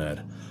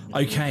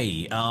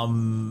 Okay.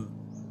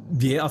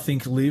 I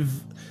think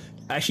Liv.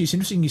 Actually, it's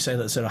interesting you say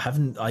that. So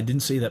I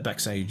didn't see that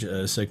backstage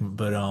segment,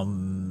 but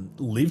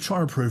Liv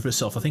trying to prove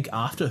herself. I think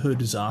after her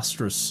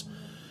disastrous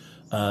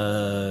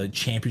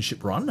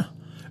championship run,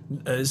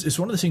 it's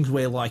one of the things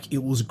where like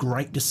it was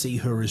great to see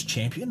her as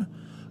champion.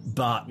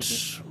 But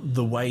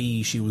the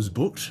way she was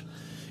booked,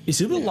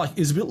 it's a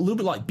little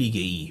bit like Big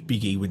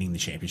E winning the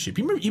championship.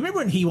 You remember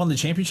when he won the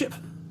championship?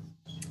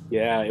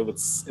 Yeah, it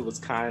was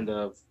kind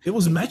of. It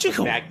was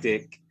magical.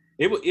 Climactic.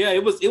 It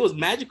was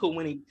magical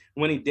when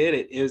he did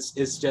it.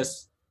 It's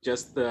just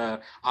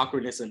the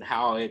awkwardness and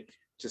how it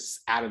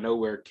just out of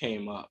nowhere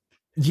came up.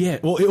 Yeah,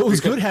 well, it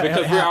was good how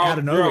out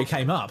of nowhere it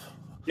came up.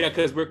 Yeah,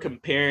 because we're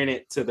comparing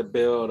it to the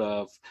build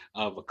of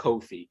a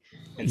Kofi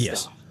and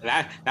stuff.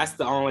 That's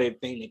the only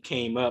thing that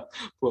came up.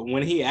 But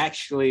when he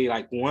actually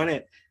won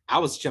it, I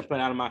was jumping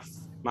out of my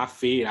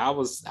feet. I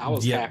was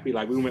happy.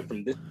 Like we went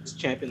from this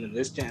champion to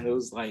this champion.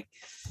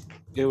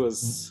 It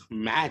was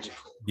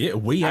magical. Yeah,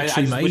 we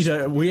actually made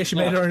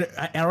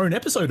our own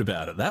episode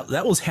about it.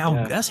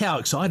 That's how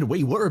excited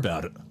we were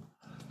about it.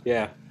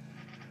 Yeah.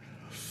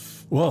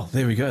 Well,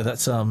 there we go.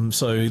 That's so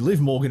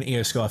Liv Morgan,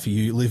 Io Sky for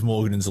you, Liv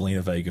Morgan and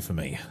Zelina Vega for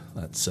me.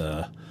 That's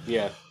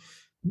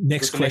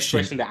Next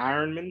question. The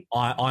Iron Man?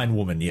 Iron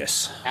Woman,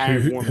 yes.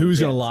 Who's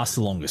going to last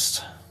the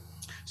longest?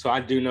 So I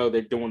do know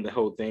they're doing the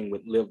whole thing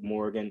with Liv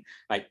Morgan,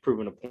 like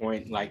proving a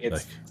point. Like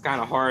it's kind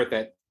of hard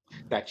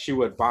that she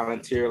would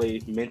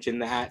voluntarily mention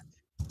that.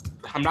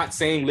 I'm not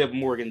saying Liv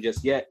Morgan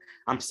just yet.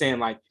 I'm saying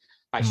like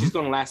she's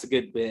going to last a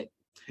good bit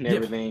and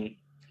everything.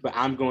 But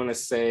I'm going to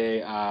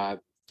say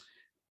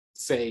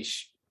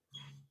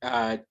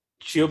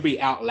she'll be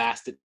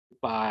outlasted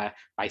by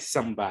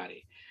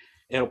somebody.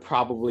 It'll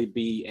probably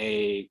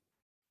be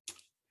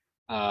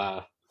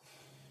I'm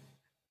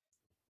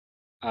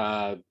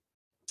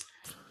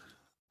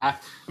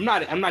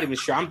not even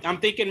sure. I'm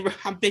thinking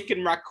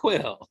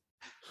Raquel.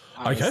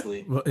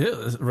 Honestly. Okay. Well,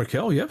 yeah,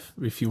 Raquel. Yep.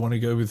 If you want to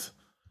go with,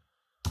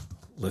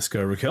 let's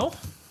go Raquel.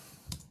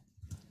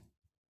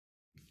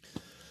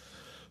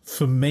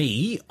 For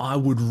me, I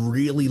would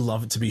really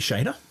love it to be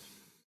Shayna.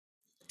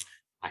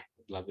 I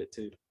love it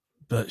too.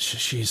 But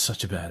she is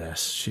such a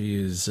badass. She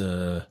is.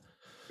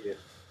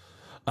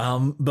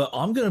 But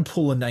I'm going to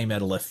pull a name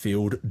out of left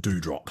field.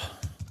 Doudrop.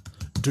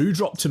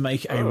 Doudrop to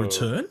make a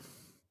return,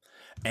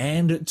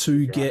 and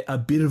to get a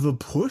bit of a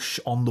push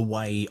on the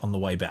way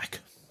back.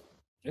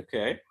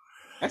 Okay,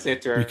 that's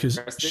interesting.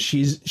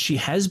 Because she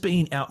has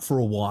been out for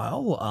a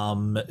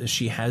while.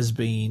 She has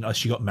been.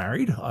 She got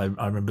married. I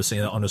remember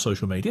seeing that on her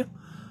social media.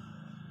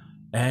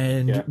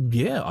 And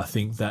I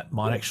think that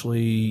might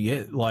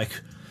actually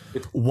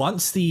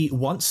once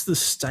the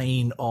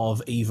stain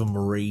of Eva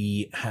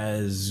Marie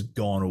has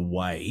gone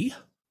away,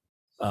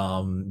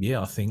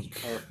 I think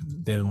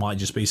there might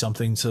just be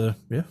something to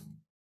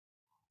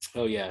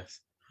Oh yes,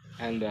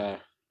 and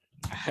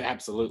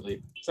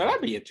Absolutely. So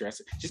that'd be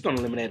interesting. She's going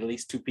to eliminate at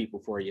least 2 people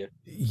for you.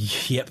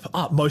 Yep.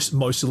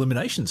 Most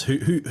eliminations.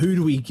 Who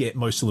do we get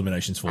most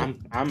eliminations for?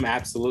 I'm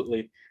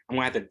absolutely. I'm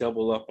gonna have to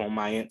double up on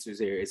my answers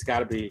here. It's got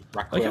to be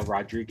Raquel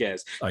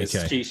Rodriguez.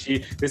 Okay.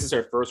 She this is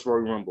her first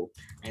Royal Rumble,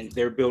 and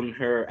they're building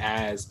her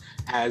as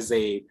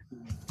a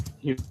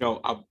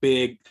a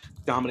big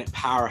dominant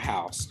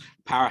powerhouse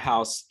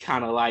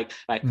kind of like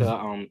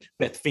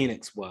Beth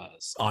Phoenix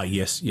was.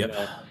 Yes. Yep.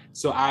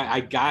 So I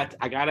gotta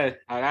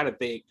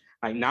think,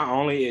 like, not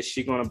only is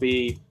she gonna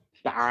be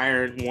the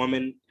Iron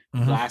Woman,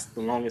 last the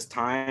longest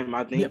time,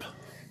 I think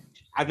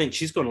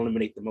she's gonna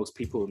eliminate the most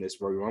people in this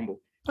Royal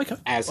Rumble. Okay.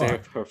 As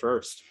her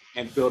first,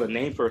 and build a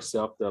name for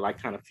herself to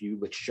like kind of feud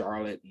with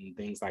Charlotte and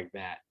things like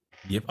that.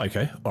 Yep.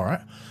 Okay. All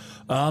right.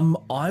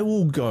 I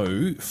will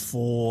go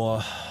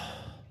for.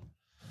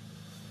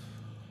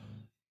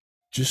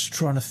 Just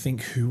trying to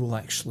think who will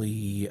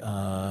actually,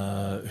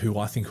 who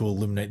I think will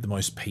eliminate the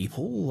most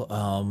people.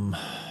 I'm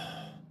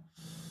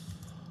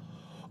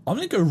going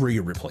to go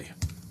Rhea Ripley.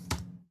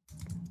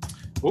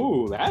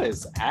 Ooh, that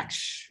is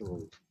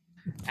absolutely.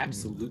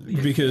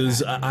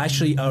 Because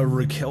actually, a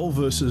Raquel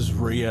versus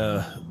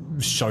Rhea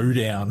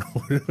showdown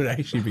would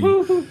actually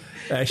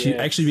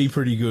be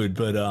pretty good.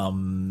 But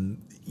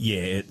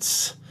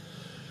it's.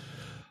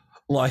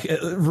 Like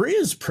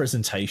Rhea's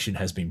presentation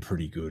has been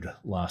pretty good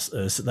so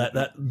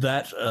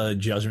that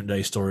Judgment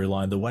Day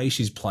storyline, the way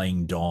she's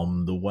playing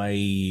Dom, the way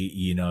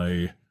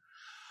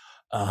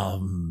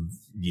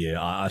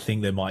I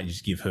think they might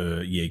just give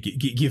her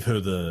give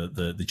her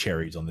the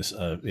cherries on this.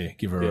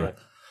 Give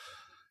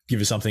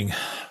her something.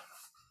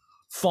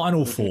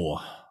 Final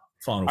four.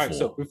 All right,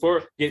 so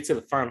before we get to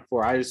the final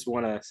four, I just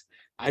want to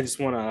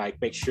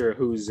like make sure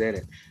who's in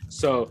it.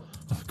 So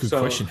good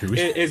question. Who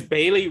is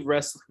Bayley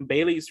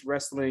Bayley's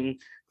wrestling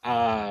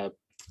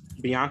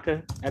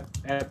Bianca at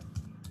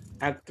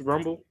the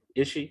Rumble?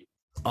 Is she?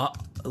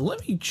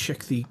 Let me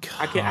check the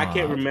card. I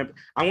can't remember.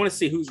 I want to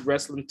see who's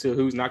wrestling to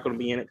who's not going to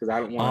be in it, because I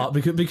don't want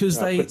because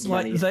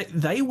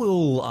they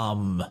will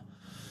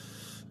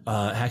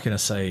how can I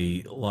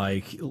say,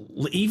 like,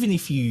 even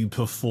if you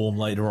perform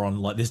later on,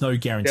 like, there's no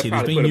guarantee.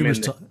 There's been numerous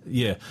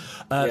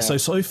times.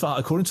 So far,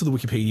 according to the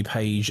Wikipedia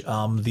page,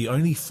 the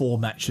only 4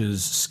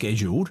 matches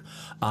scheduled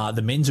are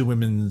the men's and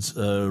women's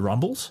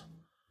Rumbles.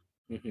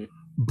 Mm-hmm.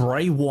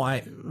 Bray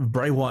Wyatt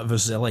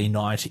versus LA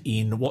Knight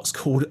in what's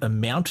called a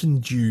Mountain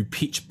Dew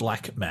pitch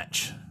black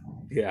match.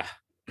 Yeah.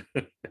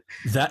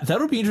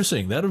 That'll be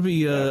interesting. That'll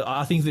be.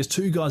 I think there's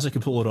 2 guys that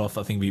can pull it off.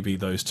 I think we'd be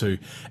those 2.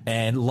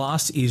 And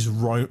last is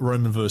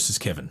Roman versus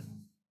Kevin.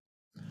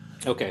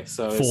 Okay,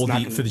 so for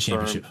the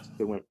championship.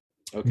 Okay,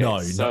 no,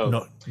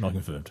 not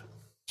confirmed.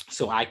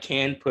 So I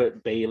can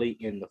put Bayley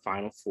in the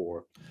final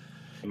 4.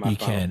 In my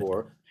final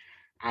 4,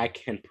 I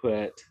can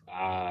put.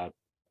 I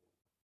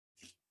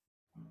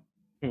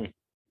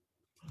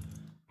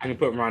can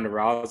put Ronda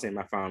Rousey in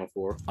my final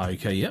 4.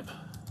 Okay. Yep.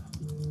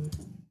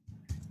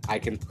 I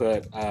can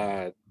put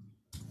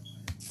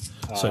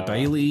so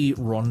Bayley,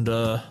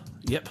 Ronda,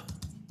 yep.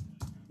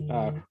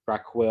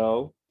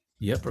 Raquel.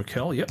 Yep,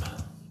 Raquel, yep.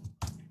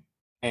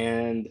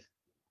 And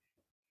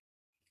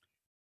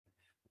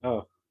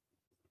Come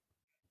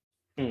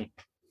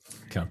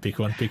on, pick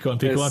one. This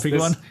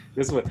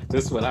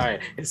one. All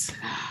right. It's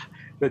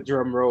the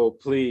drum roll,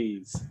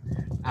 please.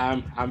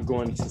 I'm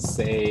going to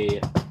say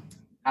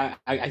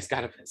it's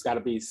gotta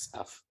be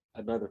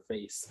another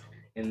face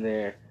in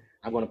there.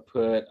 I'm going to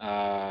put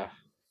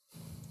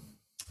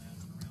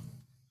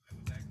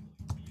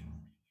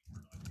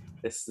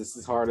this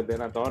is harder than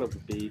I thought it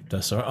would be.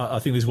 That's all right. I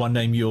think there's one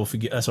name you'll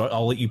forget. That's all right.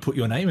 I'll let you put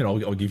your name and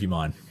I'll give you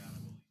mine.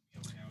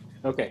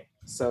 Okay,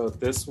 so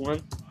this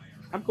one,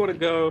 I'm going to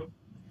go.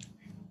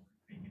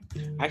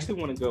 I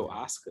actually want to go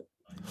Asuka.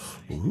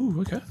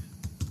 Ooh, okay.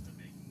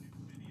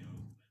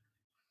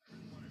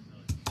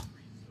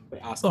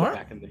 Put Asuka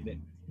back in the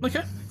mix.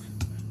 Okay.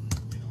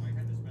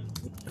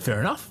 Fair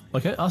enough.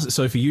 Okay.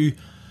 So for you,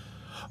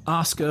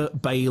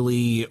 Asuka,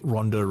 Bayley,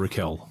 Ronda,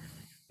 Raquel.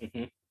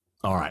 Mm-hmm.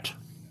 All right.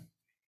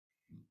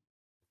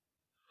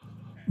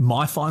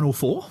 My final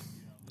 4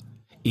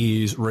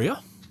 is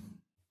Rhea.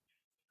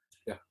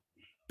 Yeah.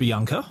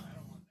 Bianca.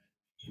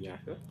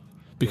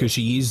 Because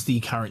she is the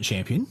current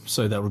champion,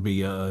 so that would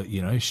be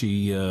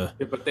she. Yeah,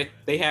 but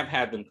they have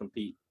had them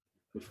compete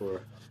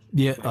before.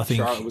 Yeah, I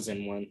think Charlotte was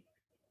in one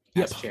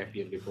as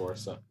champion before.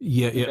 So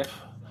Yep.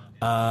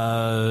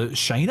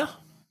 Shayna.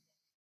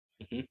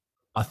 Mm-hmm.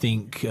 I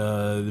think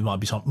there might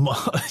be some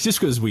just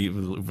because I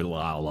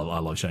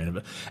love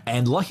Shayna,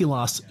 and lucky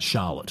last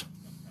Charlotte.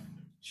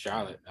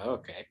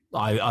 Okay.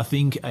 I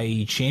think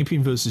a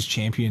champion versus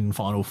champion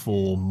final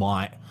 4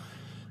 might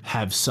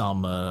have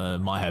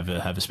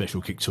a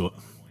special kick to it,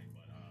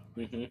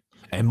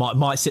 and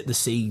might set the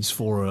seeds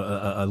for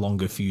a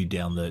longer feud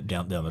down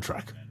the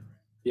track.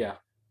 Yeah.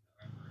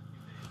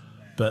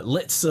 But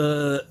let's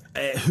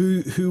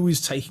who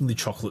is taking the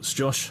chocolates,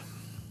 Josh?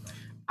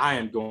 I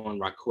am going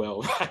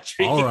Raquel.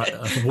 All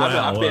right.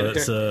 Wow.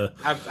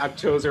 I've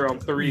chose her on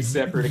 3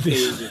 separate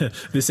occasions.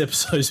 This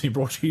episode's been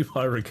brought to you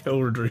by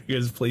Raquel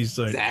Rodriguez. Please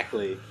don't.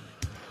 Exactly.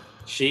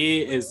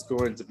 She is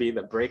going to be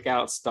the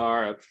breakout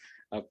star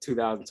of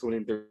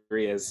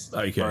 2023 as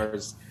far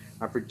as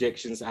my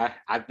predictions.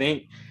 I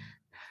think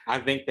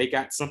they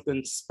got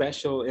something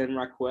special in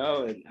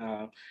Raquel, and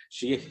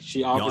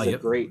she offers a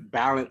great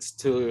balance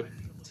to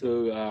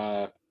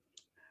the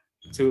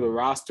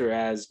roster,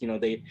 as you know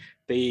they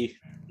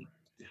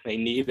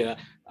need a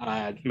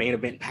main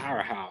event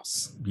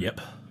powerhouse.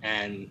 Yep.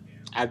 And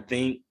I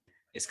think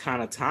it's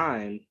kind of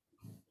time,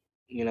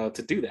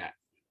 to do that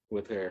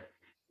with her.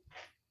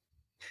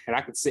 And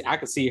I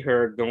could see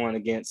her going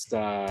against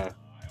one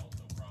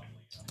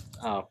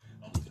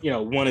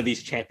of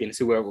these champions,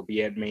 whoever will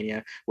be at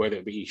Mania, whether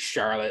it be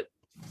Charlotte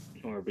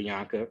or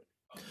Bianca.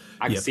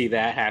 I can see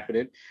that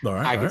happening.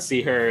 I can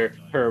see her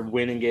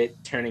winning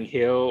it, turning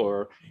heel,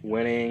 or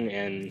winning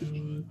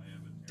and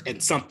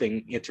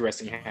something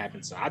interesting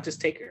happens. So I'll just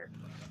take her.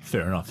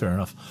 Fair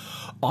enough.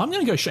 I'm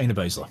going to go Shayna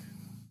Baszler.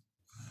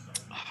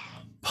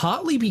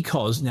 Partly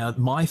because, now,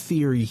 my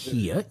theory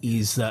here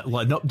is that,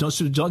 like, not just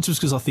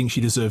because I think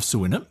she deserves to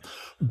win it,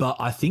 but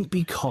I think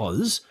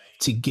because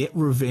to get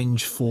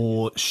revenge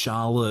for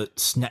Charlotte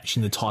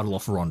snatching the title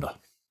off Ronda.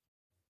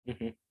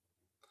 Mm-hmm.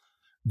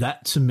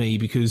 That, to me,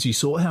 because you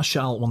saw how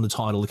Charlotte won the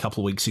title a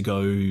couple of weeks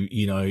ago,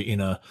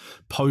 in a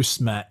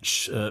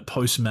post-match,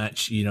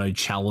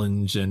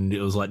 challenge, and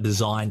it was like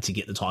designed to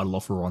get the title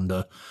off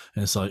Ronda.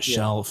 And it's like,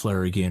 Charlotte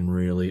Flair again,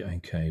 really?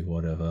 Okay,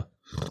 whatever.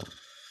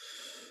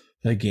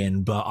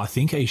 Again, but I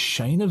think a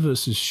Shayna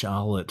versus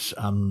Charlotte,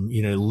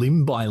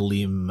 limb by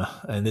limb,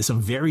 and there's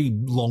some very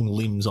long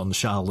limbs on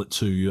Charlotte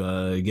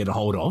to get a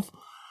hold of.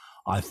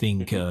 I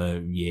think, there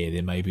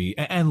may be.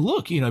 And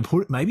look,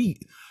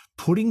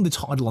 putting the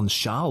title on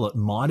Charlotte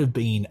might have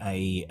been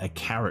a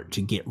carrot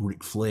to get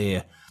Ric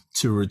Flair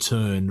to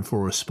return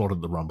for a spot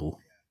at the Rumble.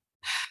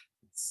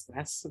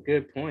 That's a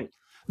good point.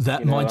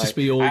 That might just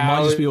be all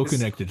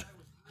connected.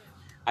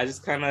 I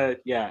just kind of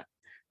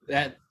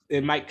that.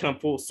 It might come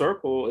full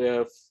circle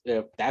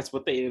if that's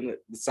what they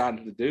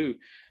decided to do,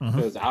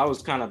 because I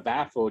was kind of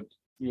baffled.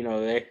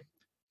 They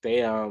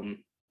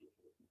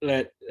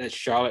let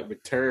Charlotte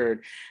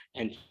return,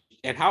 and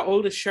how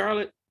old is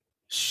Charlotte?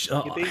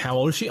 How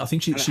old is she? I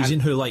think she's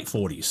in her late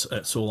 40s.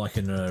 That's all I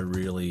can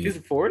really. She's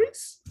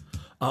 40s.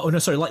 Oh no,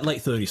 sorry,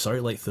 late 30s. Sorry,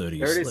 late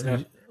 30s.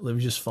 30s. Let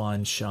me just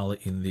find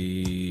Charlotte in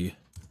the.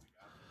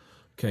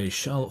 Okay,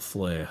 Charlotte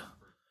Flair.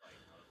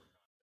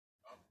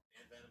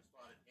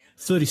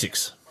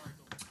 36.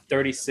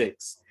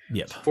 36.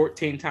 Yep.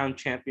 14-time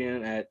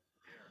champion at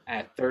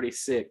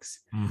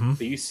 36. Mm-hmm.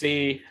 Do you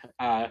see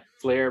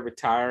Flair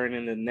retiring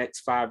in the next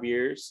 5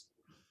 years?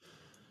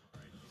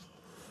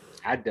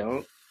 I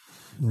don't.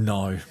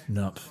 No,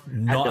 not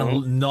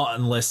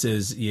unless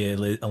there's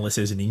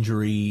an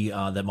injury.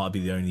 That might be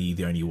the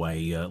only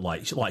way.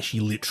 Like she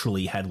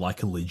literally had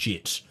like a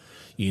legit,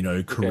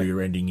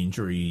 career-ending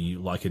injury,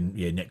 like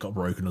neck got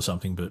broken or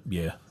something. But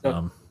yeah.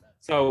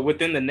 So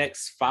within the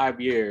next 5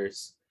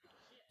 years,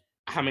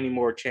 how many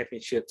more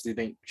championships do you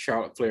think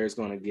Charlotte Flair is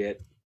going to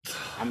get?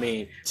 I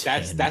mean,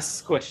 10. That's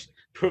the question.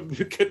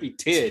 It could be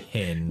 10.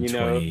 10,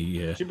 20,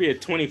 yeah. Should be a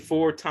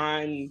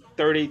 24-time,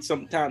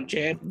 30-something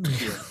champion.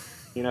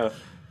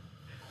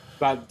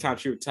 By the time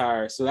she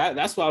retires. So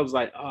that's why I was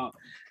like, oh,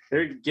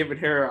 they're giving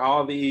her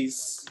all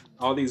these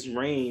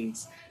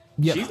reigns.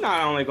 Yep. She's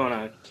not only going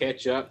to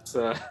catch up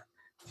to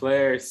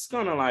Flair, it's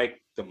going to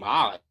like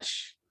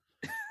demolish.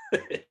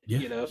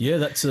 Yeah,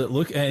 that's a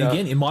look. And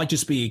again, it might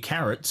just be a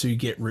carrot to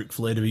get Ric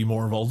Flair to be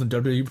more involved in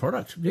WWE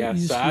product.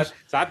 So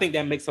I think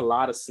that makes a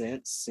lot of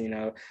sense,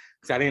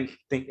 because I didn't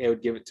think they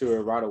would give it to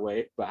her right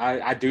away. But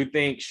I do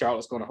think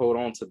Charlotte's going to hold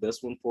on to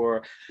this one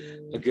for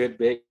a good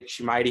bit.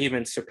 She might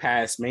even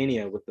surpass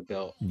Mania with the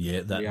belt. Yeah,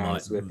 that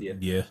might. With you.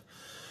 Yeah.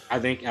 I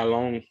think a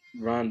long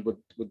run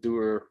would do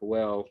her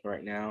well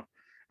right now.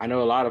 I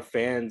know a lot of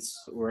fans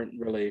weren't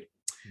really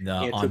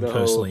into the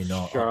personally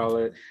whole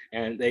Charlotte,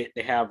 and they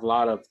have a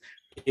lot of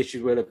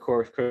issues with, of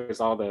course, because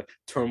all the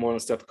turmoil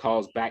and stuff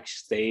caused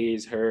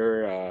backstage,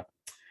 her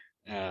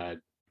and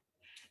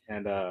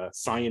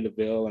Sonya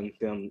Deville and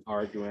them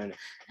arguing,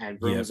 and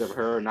rumors of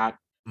her not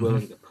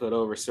willing to put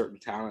over certain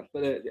talent.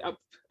 But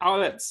all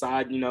that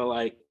aside,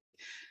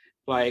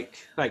 like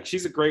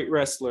she's a great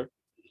wrestler.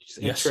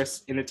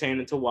 She's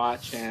entertaining to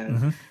watch,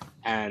 and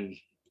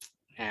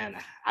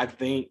I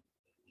think.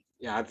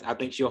 Yeah, I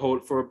think she'll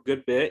hold for a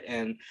good bit.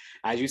 And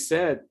as you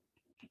said,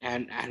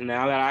 and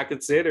now that I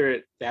consider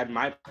it, that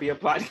might be a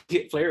plot to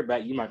get Flair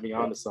back. You might be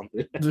onto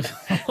something.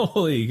 Well,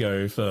 there you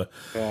go. For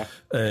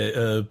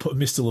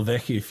Mr.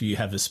 Levesque, if you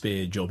have a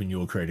spare job in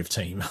your creative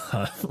team,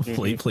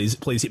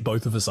 please hit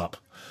both of us up.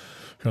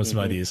 Have some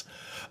ideas.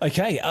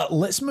 Okay,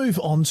 let's move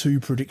on to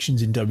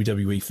predictions in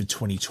WWE for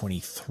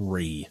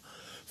 2023.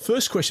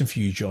 First question for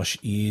you, Josh,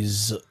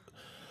 is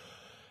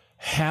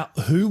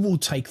who will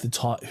take at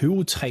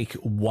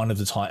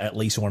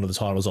least one of the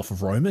titles off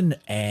of Roman,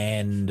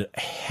 and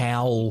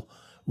how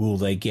will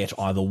they get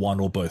either one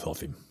or both of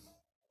him?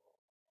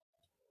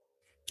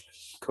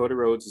 Cody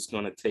Rhodes is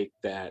going to take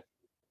that.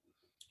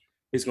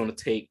 He's going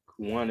to take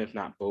one, if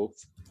not both,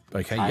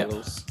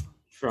 titles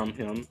from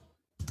him.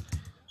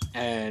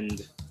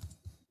 and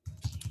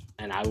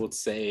I would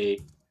say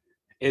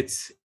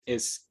it's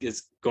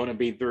going to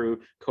be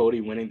through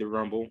Cody winning the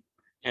Rumble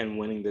and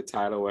winning the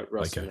title at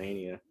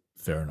WrestleMania. Okay.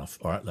 Fair enough.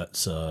 All right,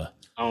 that's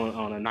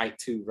on a night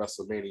 2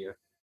 WrestleMania.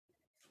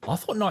 I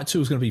thought night 2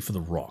 was going to be for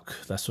The Rock.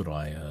 That's what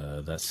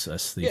that's the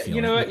feeling.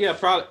 You know what? Yeah,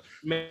 probably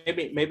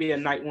maybe a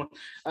night 1.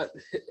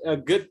 A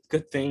good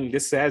thing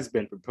this has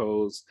been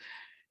proposed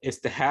is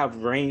to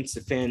have Reigns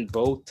defend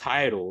both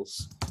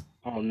titles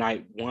on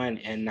night 1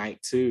 and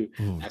night 2.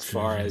 Ooh, as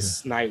far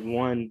as night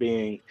 1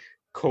 being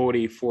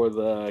Cody for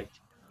the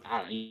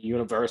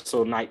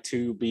Universal, night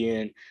 2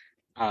 being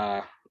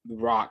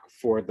Rock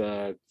for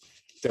the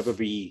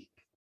WWE.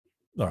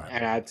 All right.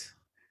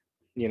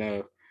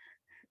 And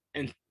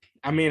and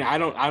I mean, I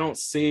don't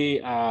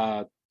see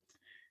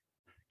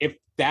if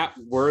that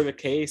were the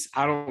case.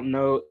 I don't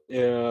know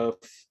if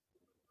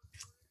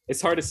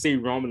it's hard to see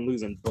Roman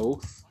losing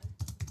both.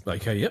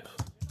 Okay, yep.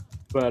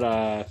 But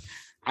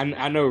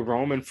I know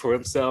Roman for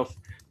himself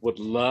would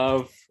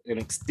love an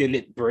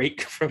extended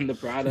break from the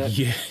product.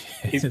 Yeah,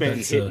 he's been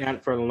hitting at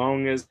it for the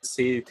longest.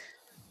 He's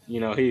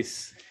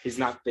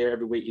not there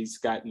every week. He's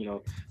got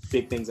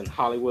big things in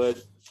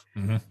Hollywood.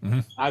 Mm-hmm.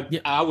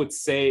 I would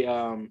say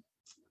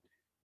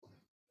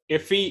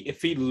if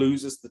he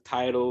loses the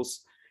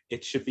titles,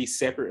 it should be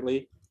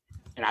separately,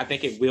 and I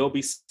think it will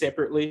be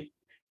separately.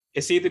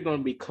 It's either going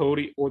to be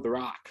Cody or The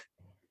Rock.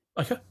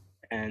 Okay.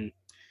 And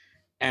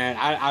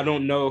I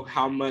don't know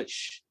how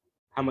much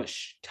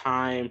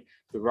time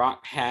The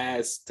Rock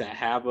has to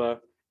have a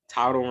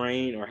title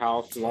reign or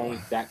how long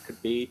that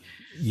could be.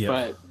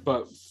 Yeah.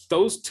 But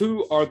those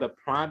two are the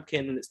prime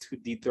candidates to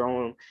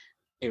dethrone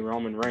a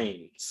Roman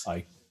Reigns.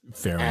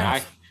 Fair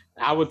enough.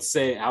 I would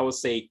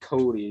say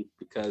Cody,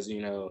 because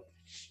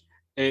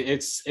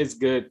it's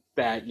good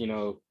that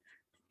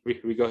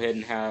we go ahead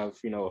and have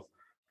a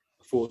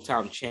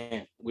full-time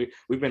champ. We've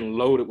been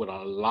loaded with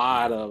a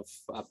lot of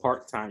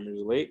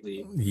part-timers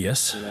lately.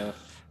 Yes.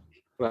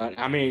 But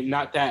I mean,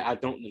 not that I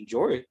don't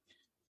enjoy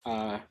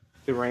the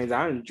Reigns.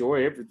 I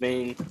enjoy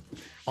everything.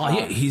 Oh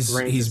yeah, he's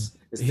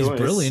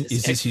brilliant.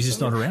 He's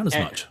just not around as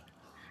much.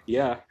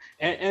 Yeah,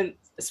 and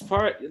as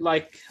far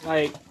like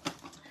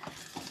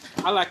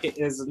I like it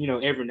as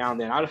every now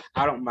and then. I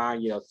don't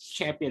mind.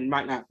 Champion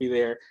might not be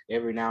there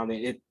every now and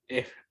then.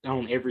 It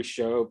on every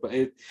show, but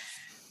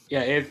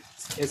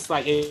it's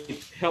like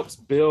it helps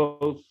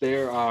build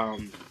their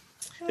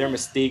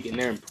mystique and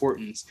their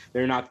importance.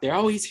 They're not there.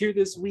 Oh, he's here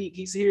this week.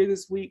 He's here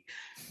this week.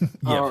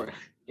 Or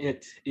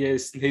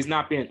he's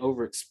not being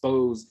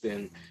overexposed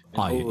and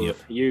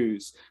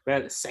overused. But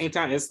at the same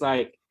time, it's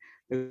like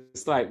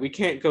we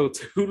can't go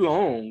too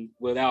long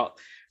without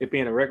it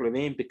being a regular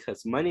name,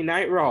 because Monday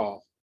Night Raw,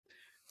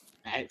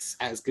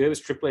 as good as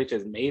Triple H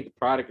has made the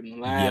product in the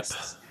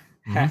last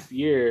half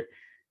year,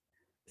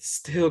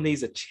 still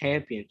needs a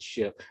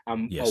championship, a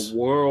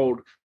world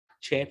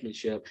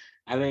championship.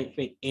 I don't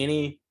think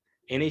any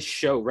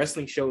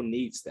wrestling show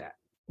needs that.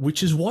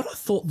 Which is what I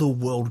thought the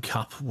World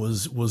Cup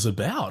was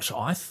about.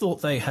 I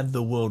thought they had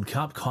the World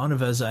Cup kind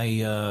of as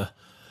a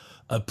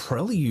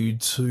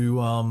prelude to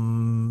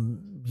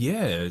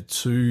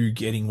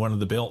getting one of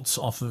the belts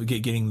off of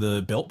getting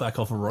the belt back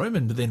off of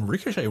Roman, but then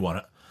Ricochet won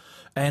it.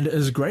 And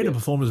as great a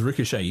performer as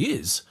Ricochet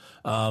is,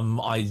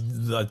 I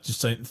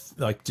just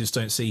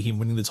don't see him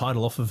winning the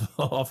title off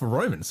of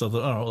Roman. So I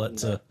thought,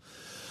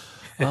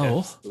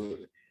 that's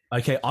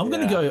okay. I'm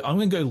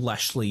gonna go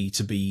Lashley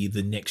to be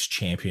the next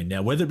champion.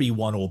 Now, whether it be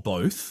one or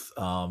both,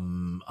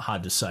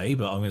 hard to say,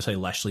 but I'm gonna say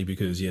Lashley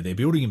because they're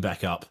building him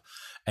back up,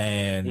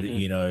 and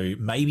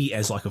maybe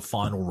as like a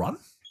final run.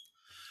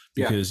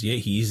 Because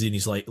he's in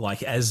his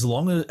like as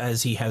long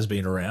as he has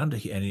been around,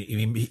 and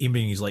him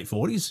being in his late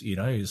 40s,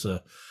 is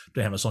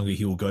don't know how much longer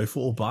he will go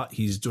for, but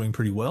he's doing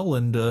pretty well.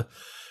 And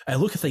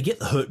look, if they get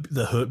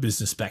the Hurt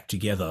Business back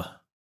together,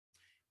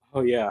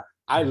 oh yeah,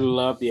 I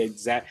love the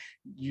exact.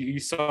 You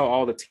saw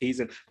all the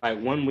teasing.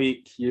 Like 1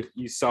 week,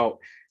 you saw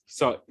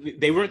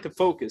they weren't the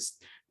focus.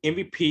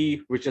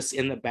 MVP were just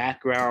in the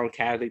background,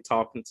 casually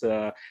talking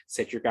to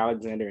Cedric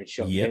Alexander and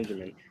Shelton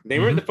Benjamin. They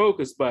weren't the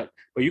focus, but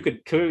you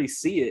could clearly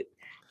see it.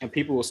 And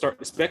people will start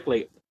to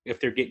speculate if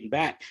they're getting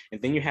back.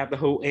 And then you have the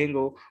whole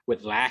angle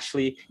with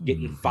Lashley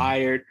getting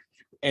fired.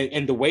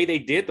 And the way they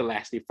did the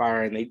Lashley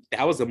firing,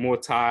 that was a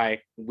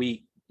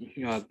multi-week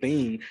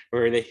thing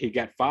where he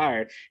got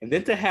fired. And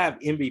then to have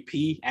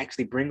MVP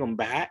actually bring him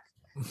back,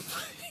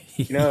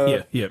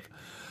 MVP,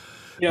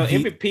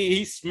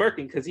 he's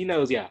smirking because he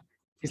knows,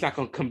 he's not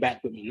going to come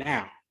back with me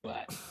now.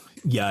 But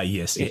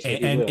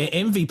and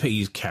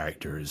MVP's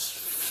character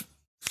is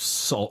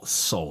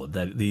solid.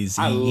 That is,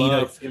 I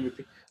love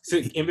MVP. So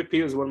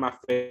MVP was one of my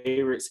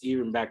favorites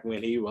even back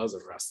when he was a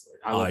wrestler.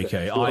 I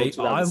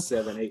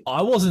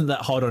wasn't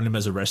that hot on him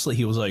as a wrestler.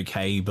 He was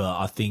okay, but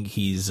I think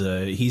his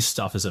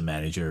stuff as a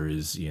manager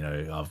is 10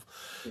 out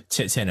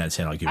of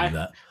 10. I'll give him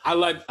that. I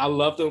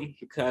loved him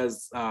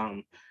because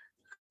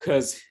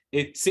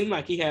it seemed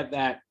like he had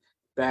that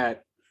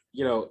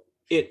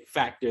it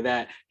factor,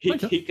 that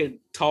he could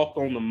talk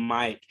on the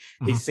mic.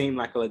 He seemed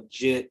like a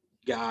legit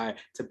guy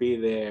to be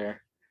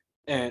there.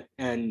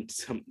 and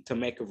to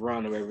make a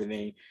run of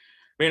everything.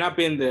 I mean, I've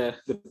been the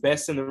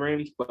best in the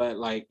ring, but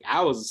like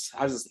I was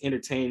just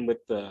entertained with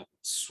the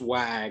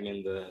swag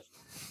and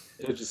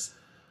it was just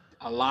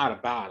a lot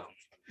about him.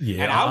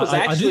 Yeah, and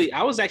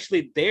I was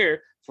actually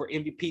there for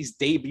MVP's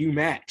debut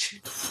match.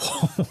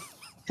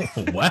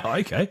 Wow,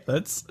 okay,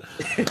 that's.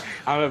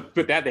 I'm gonna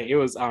put that there. It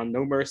was on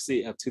No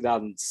Mercy of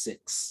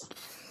 2006.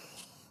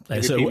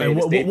 And so, and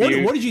what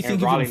did you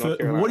think of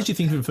him? What did you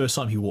think of him first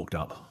time he walked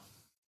up?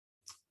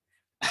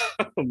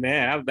 Oh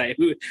man, I was like,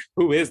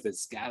 who is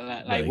this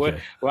guy? Like,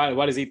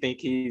 why does he think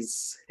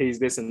he's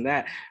this and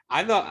that?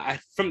 I thought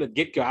from the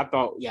get go, I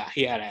thought, yeah,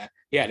 he had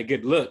a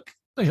good look.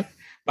 Okay.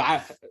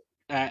 But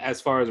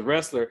as far as a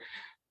wrestler,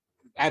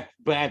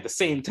 but at the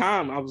same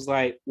time, I was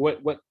like,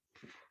 what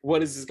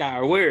is this guy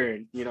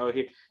wearing? You know,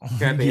 he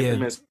got the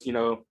infamous, you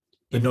know,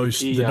 the nose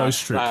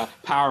strip,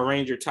 Power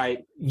Ranger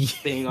type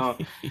thing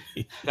on.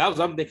 That was,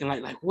 I'm thinking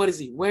like, what is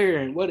he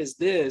wearing? What is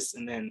this?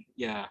 And then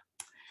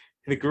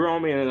it grew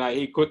on me, and like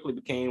he quickly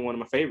became one of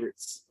my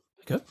favorites.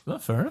 Okay, well,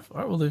 fair enough. All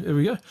right, well, there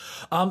we go.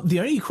 The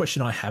only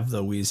question I have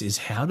though is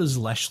how does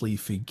Lashley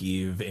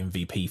forgive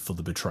MVP for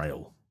the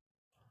betrayal?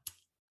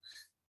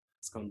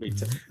 It's gonna be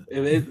tough.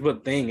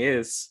 The thing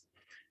is,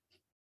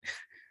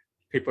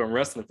 people in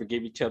wrestling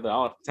forgive each other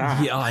all the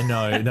time. Yeah, I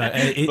know. No,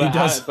 it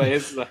does. But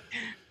it's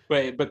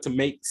like, but to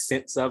make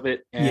sense of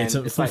it, and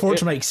for it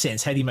to make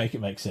sense, how do you make it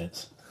make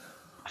sense?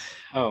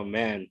 Oh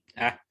man,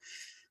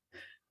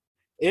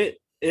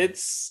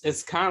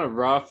 it's kind of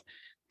rough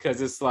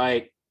because it's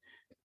like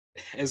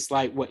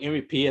what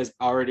MVP has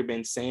already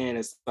been saying.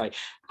 It's like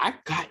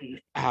I've gotten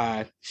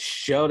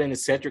Sheldon and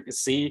Cedric to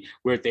see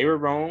where they were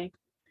wrong,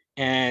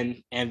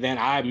 and then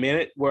I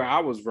admitted where I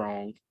was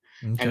wrong.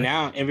 Okay. And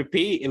now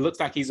MVP, it looks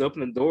like he's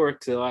opened the door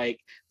to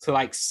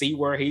see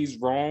where he's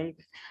wrong.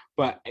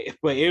 But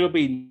it'll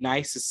be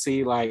nice to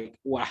see like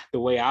the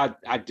way I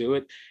do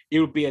it. It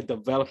would be a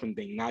developing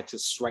thing, not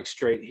just strike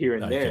straight here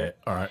and there.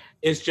 All right.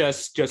 It's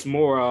just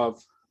more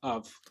of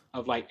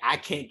like I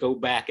can't go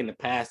back in the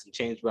past and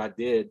change what I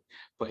did.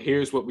 But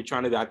here's what we're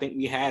trying to do. I think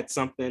we had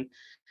something,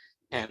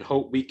 and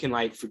hope we can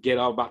like forget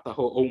all about the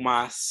whole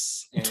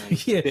Omos and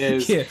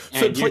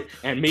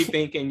and me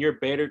thinking you're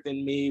better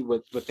than me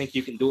would think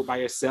you can do it by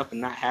yourself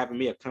and not having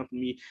me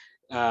accompany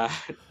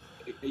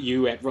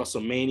you at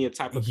WrestleMania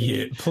type of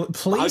thing. Yeah,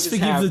 please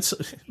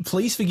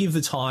forgive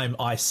the time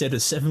I set a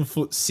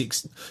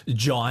 7'6"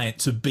 giant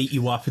to beat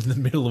you up in the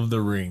middle of the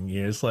ring.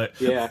 Yeah, it's like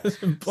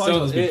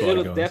so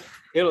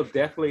it'll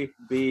definitely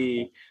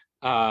be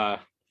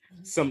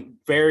some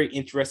very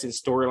interesting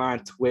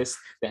storyline twist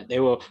that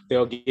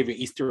they'll give you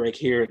Easter egg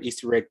here and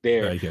Easter egg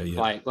there. Okay,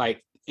 yeah.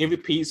 Like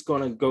MVP's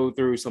gonna go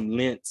through some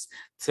lengths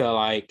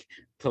to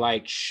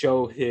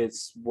show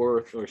his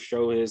worth or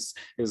show his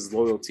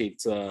loyalty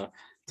to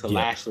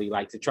Lashley,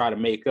 like to try to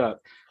make up.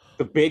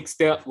 The big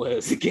step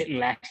was getting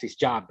Lashley's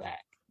job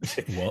back.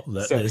 Well,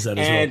 that is that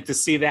as and well. To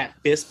see that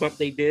fist bump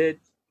they did,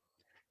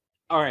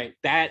 all right,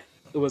 that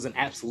was an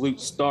absolute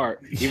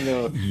start. Even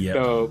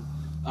though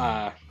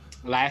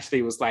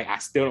Lashley was like, I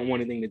still don't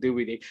want anything to do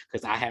with it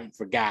because I haven't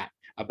forgot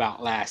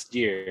about last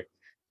year.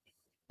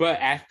 But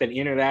after the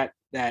end of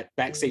that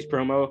backstage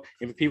promo,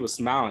 MVP was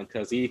smiling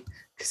because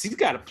he's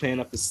got a plan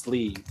up his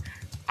sleeve.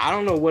 I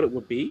don't know what it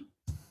would be.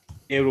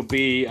 It will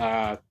be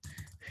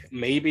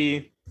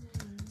maybe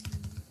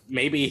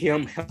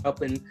him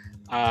helping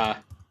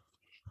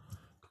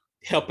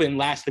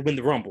Lashley win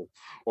the Rumble,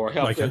 or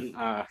helping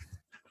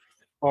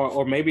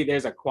or maybe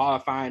there's a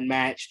qualifying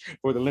match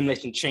for the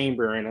Elimination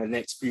Chamber in the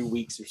next few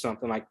weeks or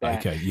something like that.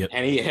 Okay, yep.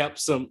 And he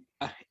helps him.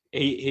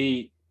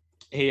 He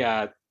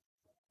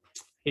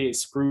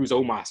screws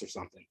Omos or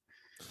something.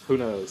 Who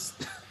knows?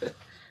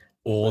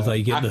 Or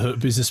they get the Hurt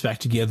Business back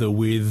together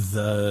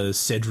with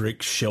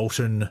Cedric,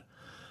 Shelton,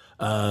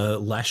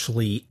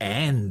 Lashley,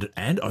 and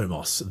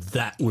Omos.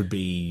 That would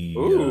be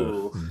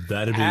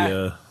that'd be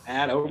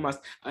add Omos.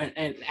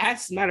 And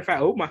as a matter of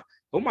fact,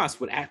 Omos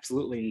would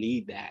absolutely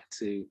need that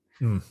too.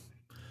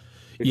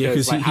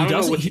 Because he I don't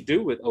doesn't know what you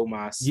do with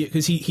Omos. Yeah,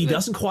 because he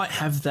doesn't quite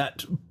have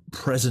that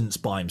presence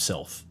by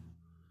himself.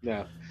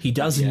 No, he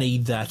does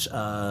need that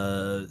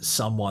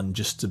someone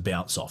just to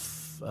bounce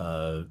off.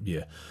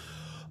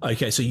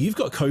 Okay, so you've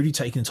got Cody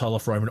taking the title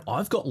off Roman.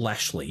 I've got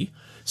Lashley.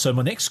 So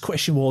my next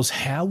question was,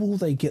 how will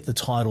they get the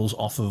titles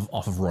off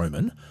of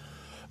Roman?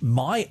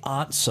 My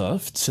answer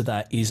to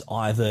that is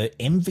either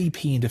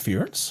MVP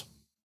interference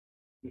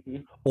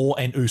or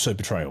an Uso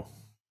betrayal.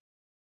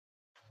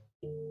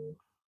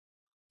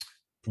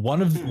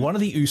 One of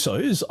the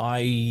Usos,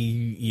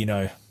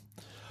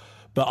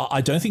 but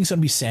I don't think it's going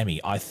to be Sammy.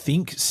 I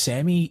think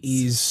Sammy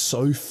is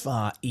so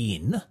far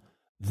in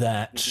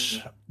that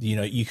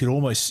you can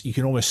almost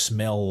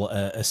smell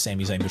a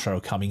Sami Zayn betrayal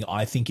coming.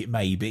 I think it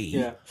may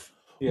be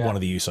one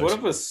of the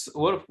Usos.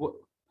 What if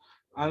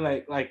I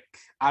like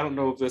I don't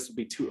know if this would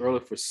be too early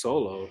for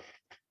Solo.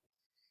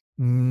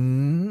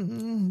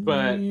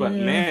 But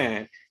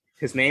man,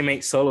 his name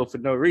ain't Solo for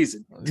no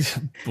reason.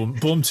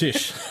 boom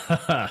tish.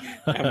 I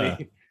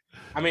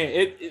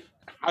mean,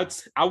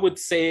 I would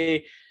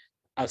say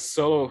a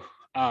solo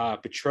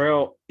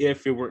betrayal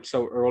if it weren't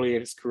so early in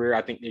his career.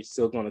 I think they're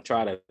still going to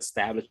try to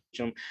establish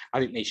him. I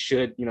think they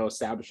should,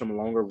 establish him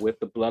longer with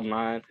the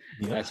bloodline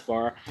as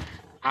far.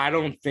 I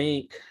don't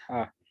think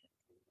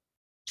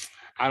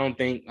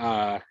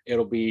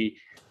it'll be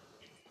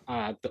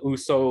the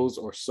Usos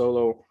or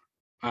Solo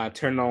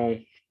turn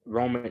on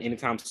Roman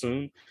anytime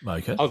soon.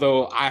 Okay.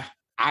 Although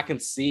I can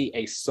see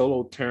a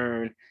Solo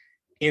turn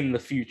in the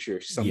future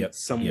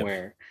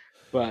somewhere,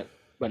 but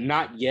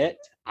not yet.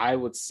 I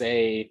would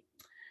say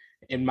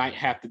it might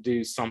have to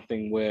do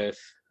something with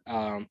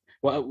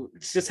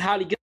it's just how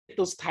to get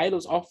those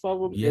titles off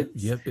of them.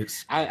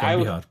 It's gonna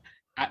be hard.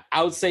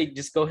 I would say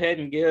just go ahead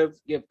and give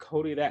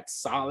Cody that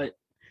solid,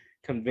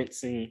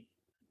 convincing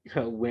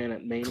win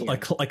at Mania.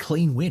 Like a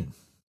clean win.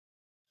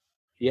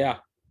 Yeah.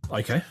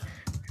 Okay.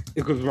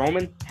 Because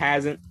Roman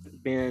hasn't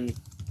been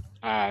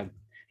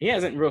he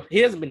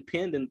hasn't been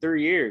pinned in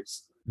 3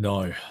 years.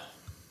 No.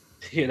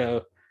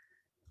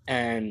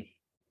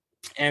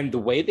 And the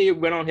way they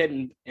went on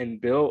ahead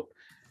and built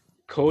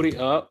Cody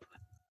up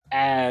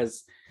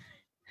as,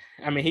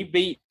 I mean, he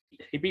beat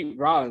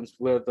Rollins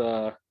with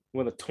a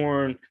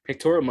torn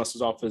pectoral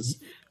muscles off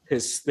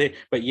his thing,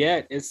 but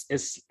yet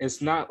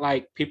it's not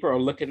like people are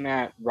looking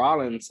at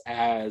Rollins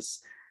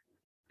as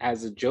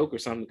a joke or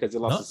something because he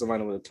lost to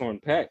somebody with a torn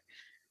pec.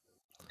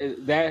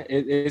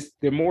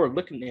 They're more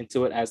looking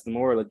into it as the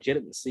more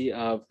legitimacy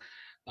of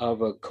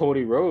a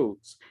Cody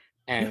Rhodes,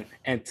 and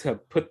to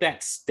put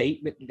that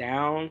statement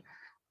down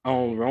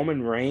on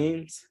Roman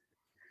Reigns,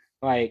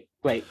 like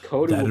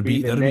Cody will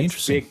be the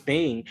next big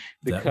thing,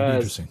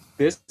 because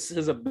this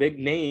is a big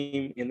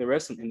name in the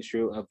wrestling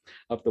industry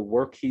of the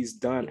work he's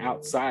done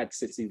outside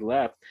since he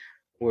left,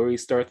 where he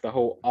started the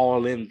whole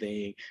All In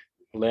thing,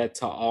 led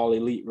to All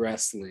Elite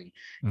Wrestling,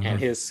 and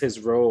his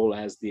role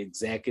as the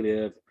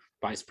executive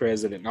vice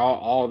president,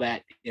 all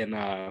that in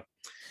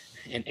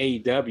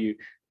AEW,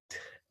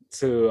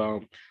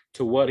 to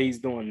what he's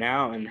doing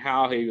now and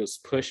how he was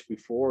pushed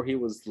before he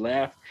was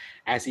left,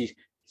 as he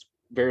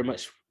very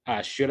much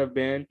should have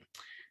been,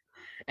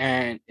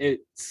 and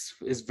it's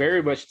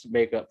very much to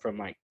make up from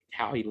like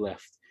how he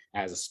left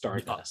as a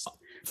Stardust.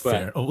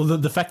 But well,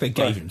 the fact they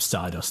gave him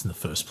Stardust in the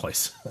first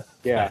place,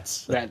 that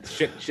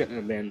shouldn't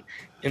have been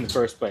in the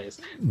first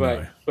place.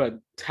 But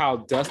how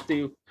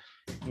Dusty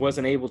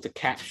wasn't able to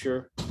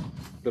capture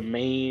the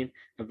main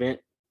event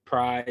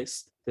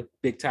prize, the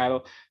big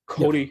title,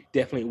 Cody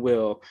definitely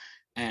will.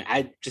 And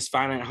I just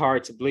find it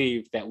hard to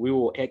believe that we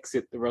will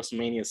exit the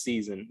WrestleMania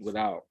season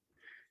without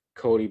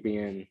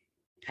Cody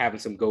having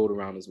some gold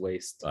around his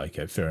waist.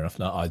 Okay, fair enough.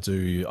 No, I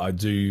see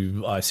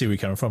where you're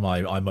coming from.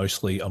 I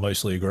mostly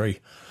agree.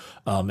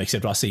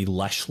 Except I see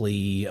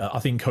Lashley. I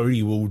think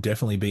Cody will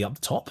definitely be up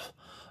the top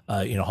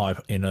in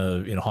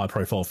a high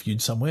profile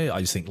feud somewhere.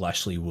 I just think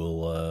Lashley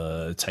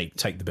will take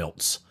the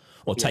belts,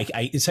 or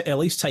at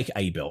least take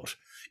a belt.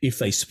 If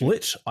they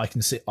split, I can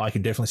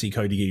definitely see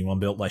Cody getting one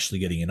belt, Lashley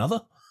getting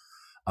another.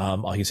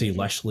 I can see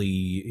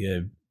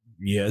Lashley.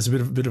 It's a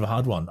bit of a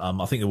hard one.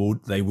 I think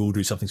they will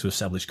do something to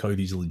establish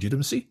Cody's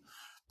legitimacy.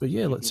 But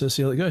let's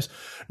see how it goes.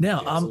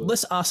 Now,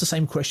 let's ask the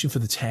same question for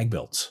the tag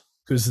belts,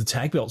 because the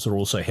tag belts are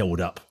also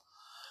held up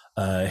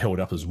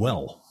as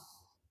well.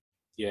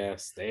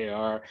 Yes, they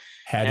are.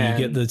 How do you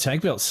get the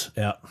tag belts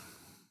out?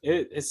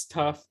 It's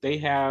tough. They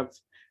have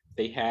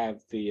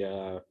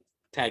the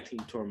tag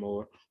team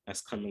turmoil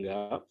that's coming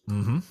up.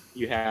 Mm-hmm.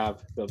 You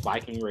have the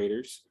Viking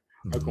Raiders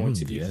are going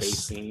to be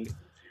facing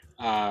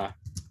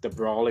the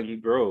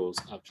Brawling Bros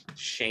of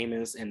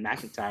Sheamus and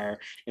McIntyre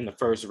in the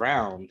first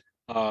round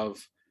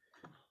of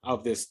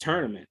this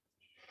tournament,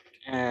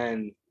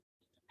 and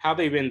how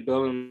they've been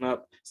building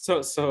up.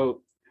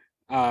 So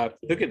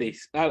look at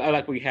these. I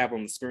like what we have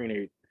on the screen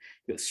here.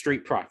 The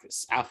Street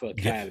Profits, Alpha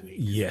Academy,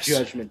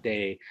 Judgment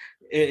Day.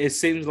 It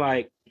seems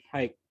like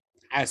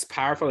as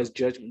powerful as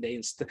Judgment Day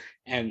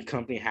and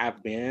company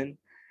have been,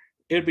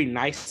 it'd be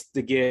nice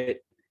to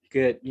get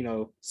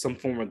some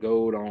form of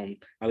gold on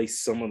at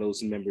least some of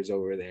those members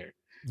over there.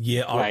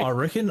 Yeah, I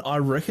reckon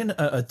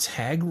a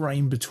tag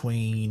reign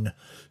between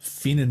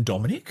Finn and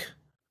Dominic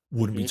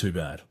wouldn't be too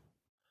bad.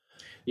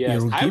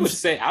 Yes, I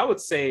would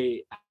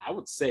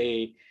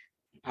say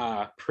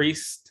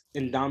Priest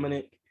and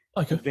Dominic.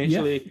 Okay.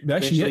 Eventually, to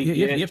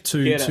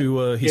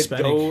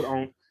Hispanic. Get gold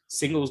on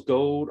singles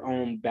gold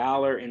on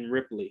Balor and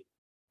Ripley.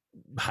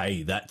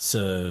 Hey, that'd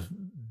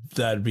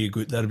be a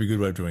good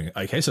way of doing it.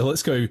 Okay, so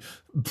let's go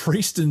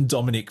Priest and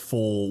Dominic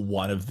for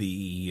one of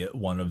the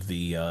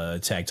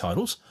tag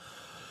titles.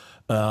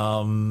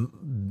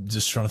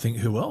 Just trying to think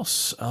who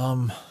else.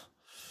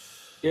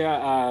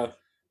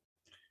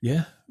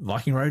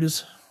 Viking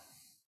Raiders.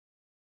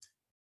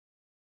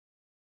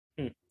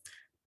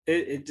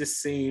 It just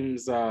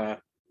seems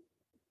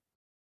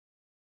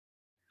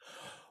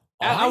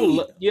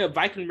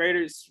Viking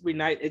Raiders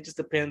Unite. It just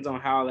depends on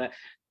how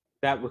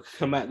that would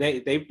come out.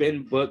 They've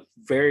been booked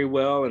very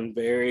well and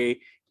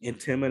very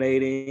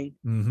intimidating.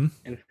 Mm-hmm.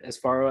 And as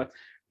far as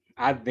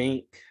I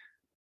think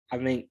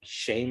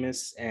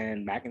Sheamus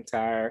and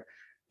McIntyre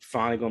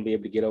finally going to be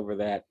able to get over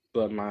that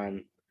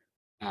bloodline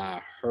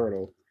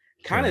hurdle.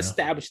 Kind of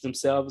established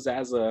themselves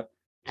as a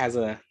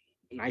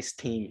nice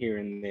team here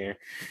and there,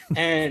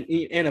 and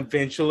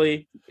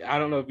eventually, I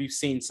don't know if you've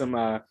seen some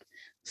of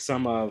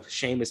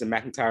Sheamus and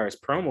McIntyre's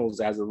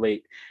promos as of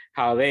late,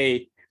 how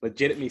they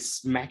legitimately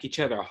smack each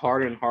other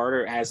harder and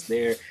harder as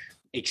their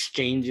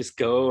exchanges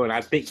go, and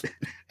I think,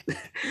 and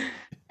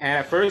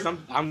at first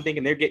I'm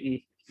thinking they're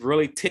getting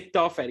really ticked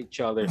off at each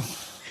other.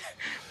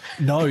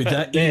 No,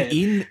 that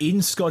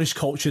in Scottish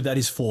culture, that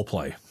is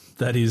foreplay.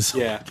 That is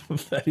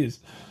that is.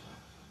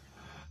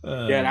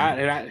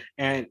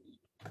 And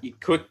you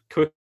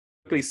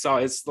quickly saw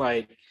it's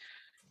like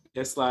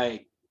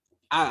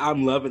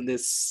I'm loving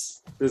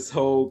this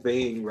whole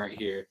thing right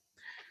here,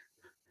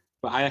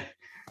 but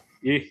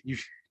you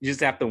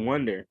just have to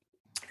wonder.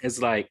 It's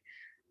like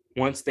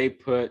once they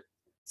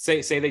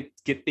say they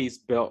get these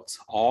belts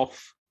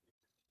off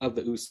of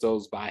the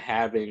Usos by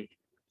having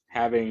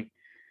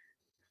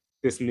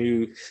this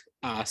new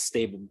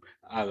stable,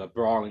 the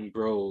Brawling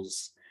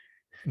Bros,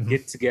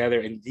 get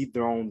together and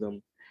dethrone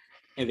them,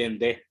 and then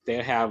they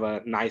have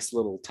a nice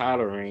little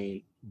title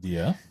reign.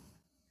 Yeah.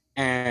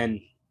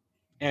 And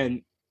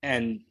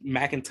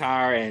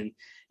McIntyre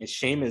and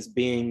Sheamus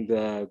being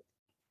the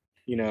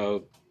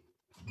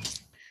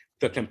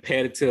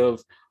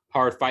competitive,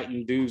 hard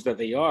fighting dudes that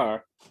they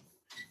are,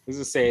 as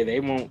I say, they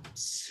won't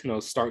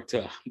start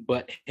to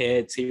butt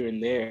heads here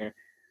and there,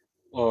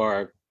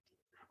 or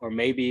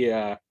maybe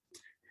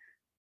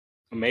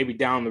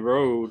down the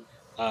road,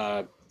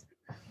 the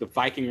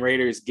Viking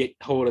Raiders get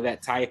hold of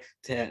that tag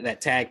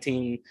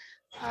team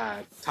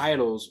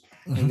titles,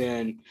 and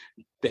then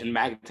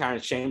McIntyre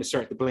and Sheamus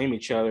start to blame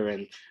each other,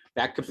 and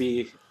that could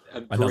be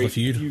a great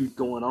feud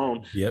going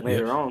on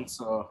later on.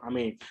 So, I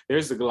mean,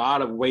 there's a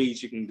lot of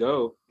ways you can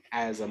go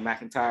as a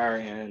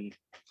McIntyre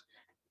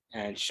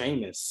and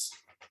Sheamus.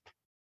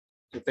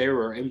 If they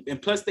were,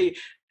 and plus they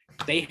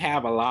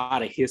have a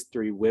lot of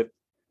history with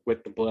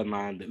the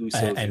bloodline, the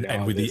Usos,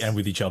 and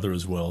with each other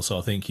as well. So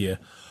I think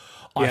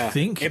I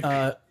think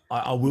I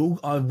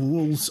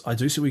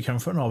do see where you're coming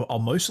from. I'll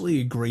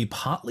mostly agree,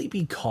 partly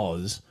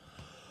because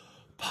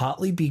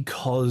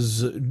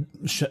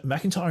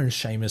McIntyre and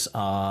Sheamus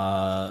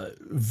are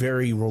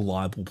very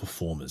reliable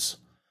performers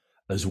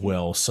as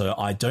well. So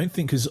I don't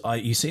think, because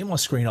you see on my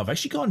screen, I've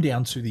actually gone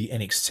down to the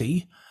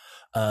NXT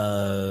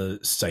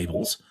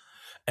stables,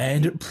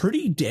 and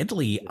Pretty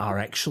Deadly are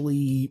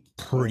actually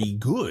pretty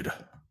good.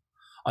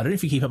 I don't know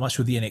if you keep up much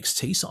with the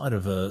NXT side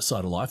of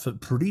life,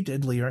 but Pretty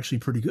Deadly are actually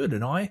pretty good,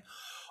 and I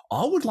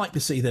would like to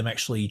see them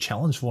actually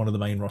challenge for one of the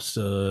main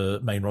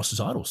roster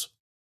titles.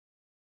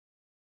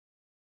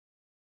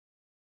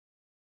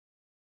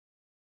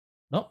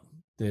 Oh,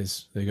 there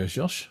goes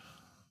Josh.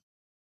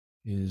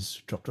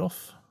 Is dropped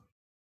off.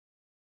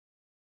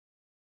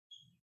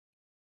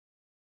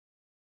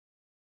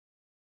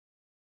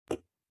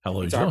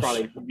 Hello, Josh. I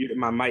probably muted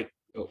my mic.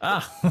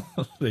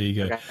 There you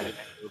go.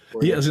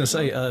 Yeah, I was going to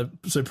say,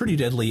 so Pretty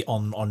Deadly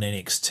on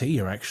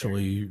NXT are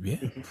actually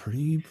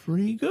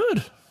pretty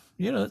good.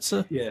 That's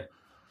a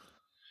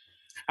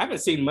I haven't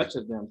seen much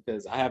of them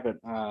because I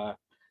haven't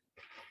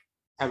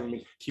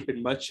been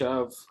keeping much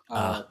of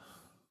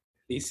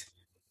these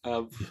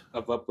of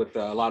up with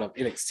a lot of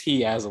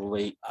NXT as of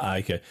late.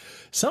 Okay,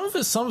 some of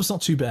it's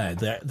not too bad.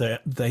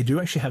 They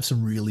do actually have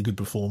some really good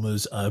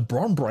performers.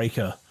 Bron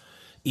Breakker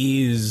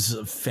is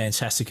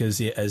fantastic as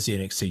the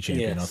NXT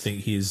champion. Yes. I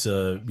think he's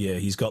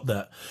got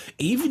that.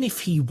 Even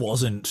if he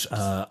wasn't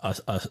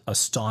a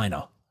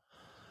Steiner,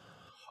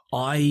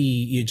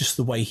 just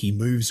the way he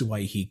moves, the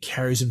way he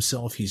carries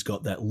himself, he's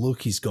got that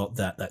look, he's got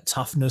that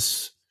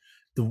toughness,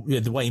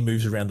 the way he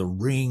moves around the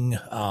ring.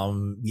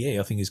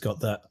 I think he's got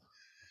that.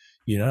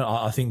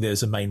 I think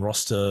there's a main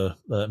roster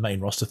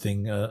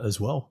thing as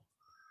well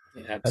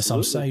at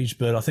some stage.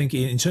 But I think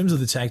in terms of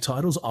the tag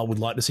titles, I would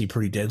like to see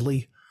Pretty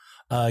Deadly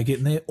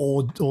getting there,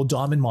 or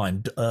Diamond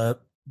Mine.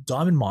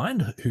 Diamond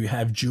Mine, who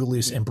have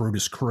Julius and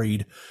Brutus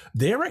Creed,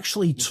 they're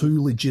actually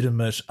two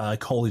legitimate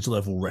college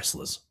level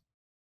wrestlers.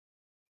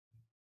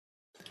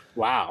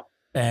 Wow.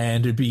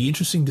 And it'd be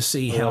interesting to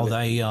see how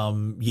they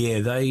were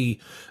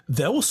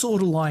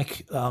sort of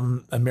like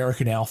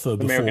American Alpha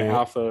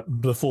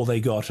before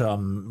they got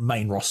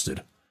main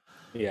rostered.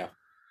 Yeah.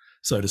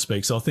 So to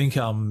speak. So I think,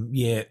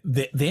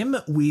 them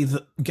with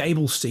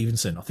Gable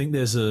Stevenson. I think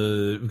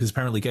because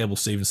apparently Gable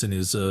Stevenson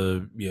is,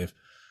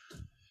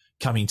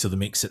 coming to the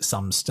mix at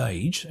some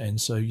stage. And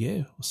so,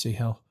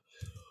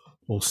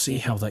 we'll see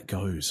how that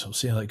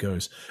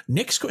goes.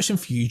 Next question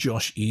for you,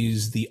 Josh,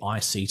 is the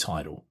IC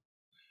title.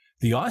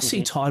 The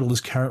IC title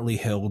is currently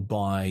held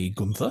by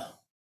Gunther.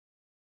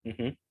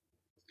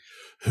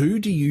 Who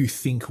do you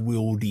think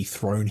will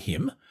dethrone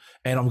him?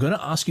 And I'm going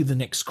to ask you the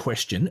next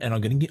question, and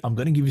I'm going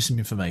to give you some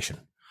information.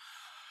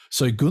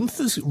 So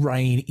Gunther's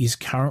reign is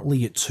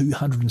currently at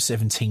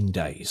 217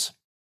 days.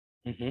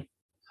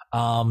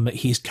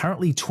 He's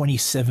currently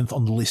 27th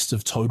on the list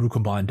of total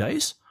combined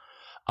days.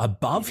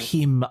 Above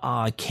him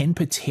are Ken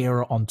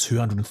Patera on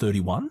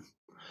 231,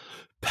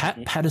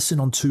 Pat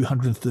Patterson on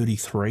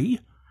 233,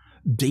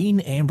 Dean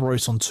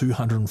Ambrose on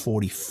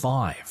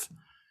 245,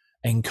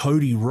 and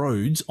Cody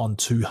Rhodes on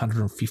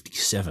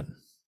 257.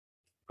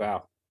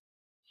 Wow.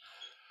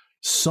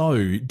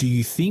 So, do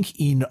you think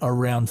in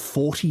around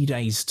 40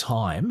 days'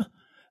 time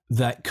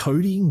that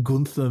Cody and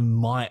Gunther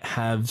might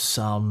have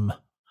some?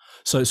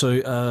 So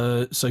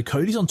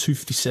Cody's on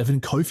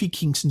 257. Kofi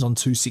Kingston's on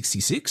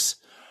 266.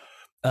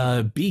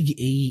 Big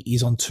E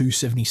is on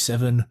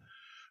 277.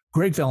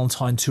 Greg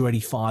Valentine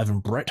 285,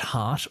 and Bret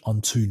Hart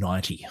on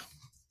 290.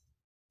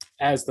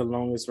 As the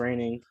longest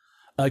reigning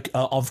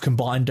of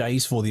combined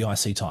days for the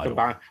IC title.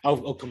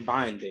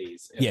 Combined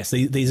days. Yes,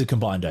 these are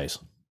combined days.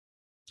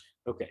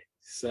 Okay,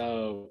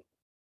 so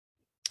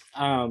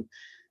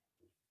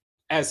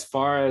as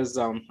far as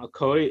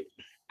Cody,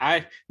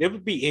 it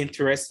would be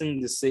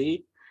interesting to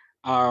see.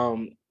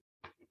 I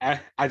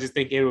just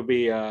think it would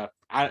be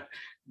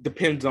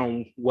depends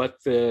on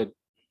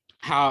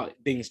how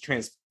things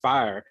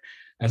transpire.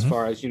 As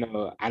far as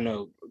I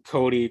know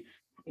Cody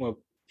will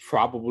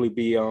probably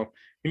be on.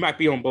 He might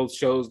be on both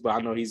shows, but I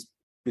know he's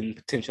been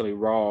potentially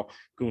Raw,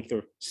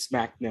 Gunther,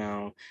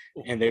 SmackDown,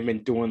 and they've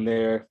been doing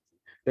their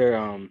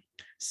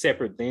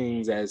separate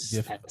things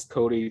as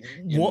Cody.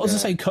 What was I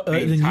say?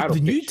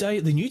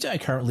 The New Day are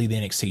currently the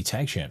NXT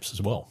Tag Champs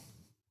as well.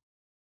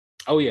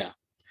 Oh yeah,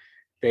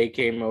 they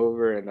came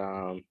over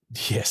and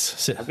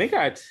yes, I think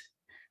I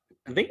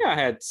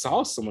had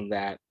saw some of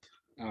that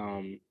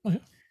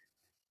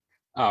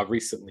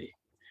recently.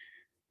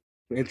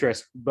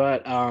 Interesting,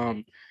 but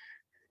I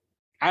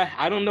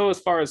don't know as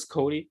far as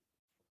Cody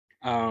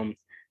and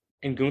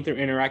Gunther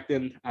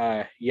interacting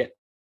yet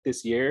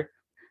this year.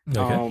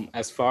 Okay.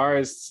 As far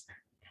as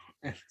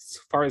in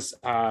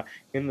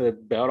the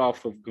belt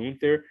off of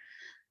Gunther,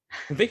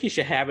 I think he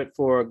should have it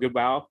for a good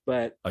while.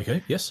 But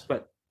okay, yes.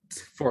 But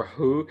for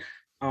who?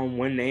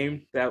 One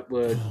name that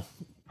would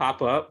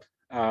pop up.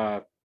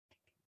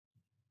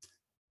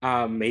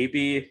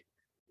 Maybe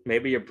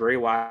a Bray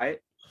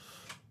Wyatt.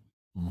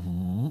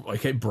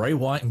 Okay, Bray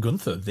Wyatt and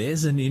Gunther.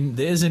 There's an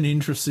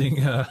interesting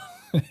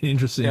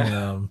interesting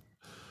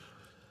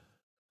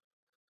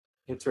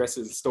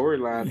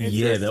storyline.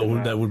 Yeah,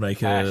 that would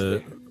make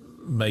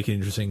it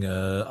interesting.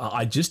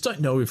 I just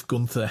don't know if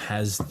Gunther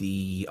has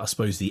the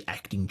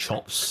acting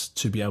chops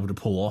to be able to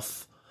pull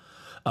off.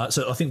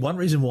 So I think one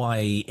reason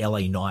why LA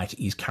Knight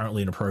is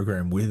currently in a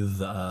program with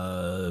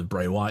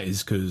Bray Wyatt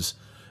is because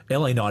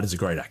LA Knight is a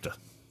great actor.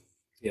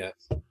 Yeah.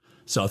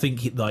 So I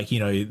think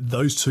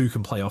those two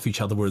can play off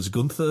each other. Whereas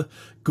Gunther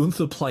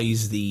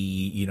plays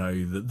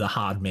the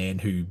hard man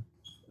who,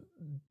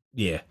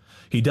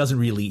 he doesn't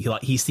really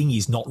his thing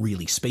is not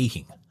really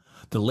speaking.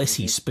 The less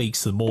he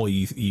speaks, the more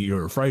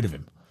you're afraid of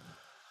him.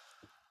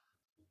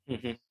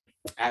 Mm-hmm.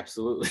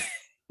 Absolutely.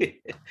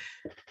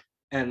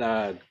 And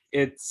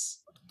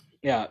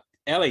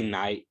LA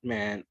Knight,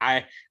 man,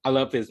 I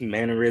love his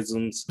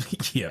mannerisms.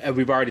 Yeah,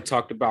 we've already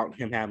talked about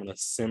him having a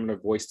similar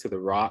voice to The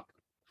Rock.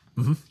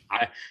 Mm-hmm.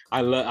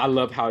 I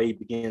love how he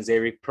begins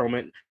every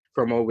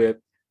promo with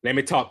 "Let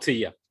me talk to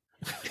you."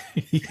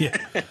 Yeah,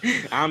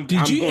 I'm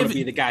going to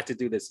be the guy to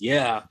do this.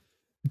 Yeah.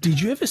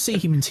 Did you ever see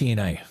him in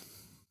TNA?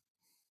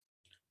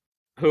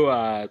 Who?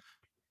 LA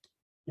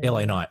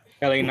Knight.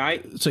 LA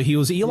Knight. So he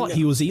was Eli. Yeah.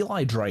 He was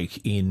Eli Drake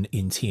in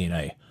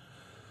TNA.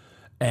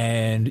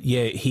 And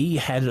yeah, he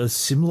had a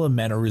similar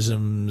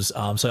mannerisms.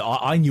 So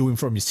I knew him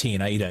from his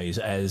TNA days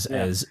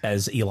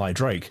as Eli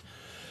Drake.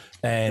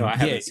 And I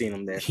haven't seen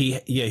him there.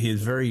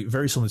 He's very,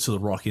 very similar to The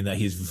Rock in that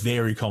he's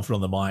very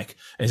confident on the mic.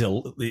 And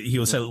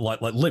he'll say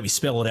like, let me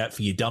spell it out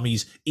for you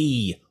dummies.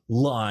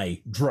 Eli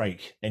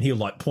Drake. And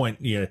he'll point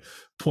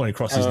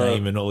across his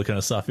name and all that kind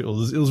of stuff. It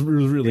was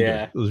really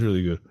good. It was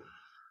really good.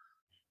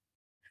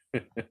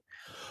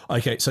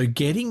 Okay, so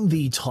getting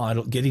the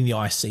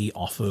IC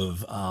off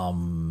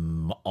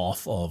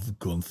of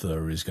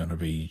Gunther is going to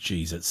be,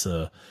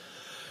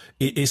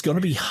 it's going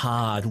to be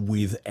hard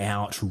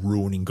without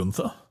ruining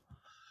Gunther.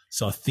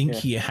 So I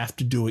think you have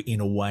to do it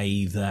in a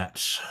way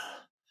that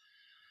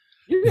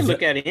you can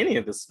look at any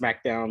of the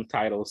SmackDown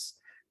titles.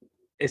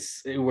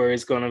 It's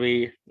going to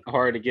be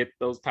hard to get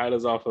those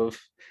titles off of.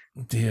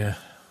 Yeah,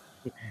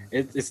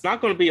 it's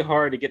not going to be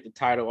hard to get the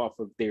title off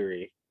of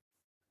Theory.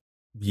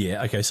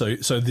 Yeah. Okay. So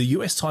the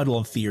US title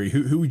on Theory,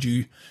 who would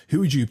you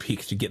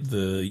pick to get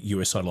the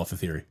US title off of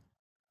Theory?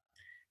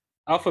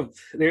 Off of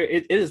there,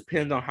 it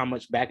depends on how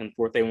much back and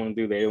forth they want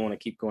to do. They want to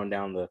keep going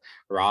down the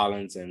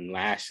Rollins and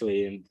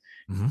Lashley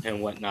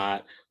and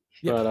whatnot.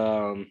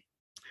 Yep.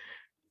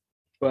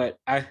 But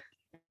I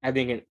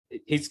think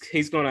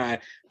he's gonna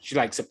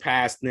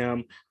surpass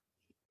them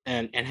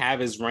and have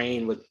his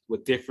reign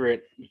with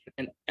different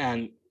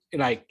and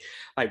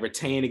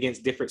retain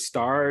against different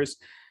stars,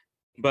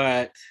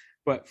 but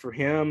for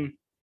him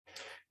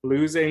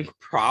losing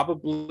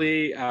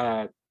probably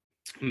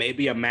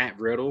maybe a Matt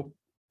Riddle.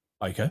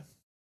 Okay.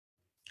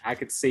 I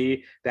could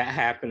see that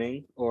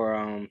happening,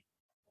 or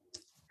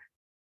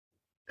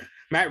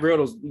Matt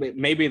Riddle's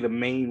maybe the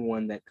main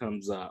one that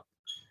comes up.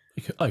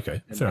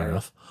 Okay, fair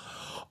enough.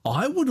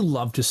 I would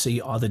love to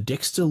see either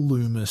Dexter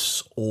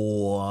Lumis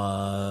or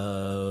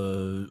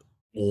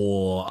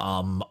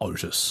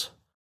Otis.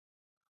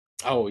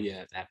 Oh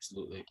yeah,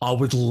 absolutely. I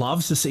would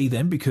love to see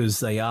them because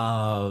they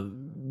are,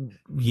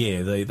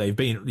 they've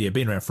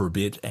been around for a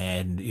bit,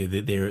 and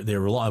they're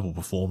reliable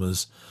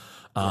performers.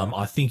 Yeah.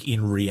 I think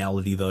in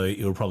reality though,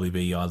 it'll probably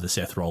be either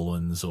Seth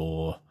Rollins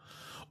or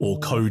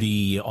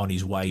Cody on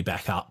his way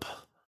back up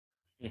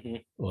Hmm.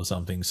 or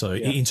something. So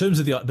Yeah. in terms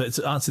of but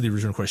to answer the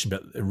original question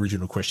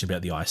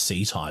about the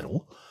IC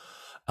title,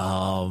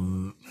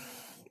 um,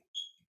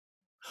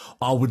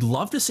 I would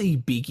love to see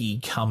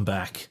Biggie come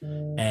back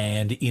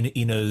and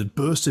in a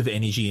burst of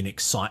energy and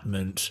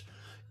excitement,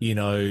 you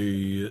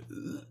know,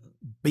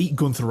 beat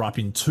Gunther up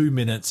in 2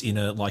 minutes in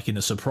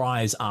a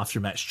surprise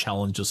after match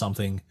challenge or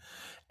something,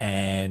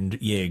 and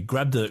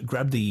grab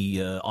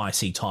the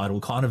IC title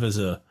kind of as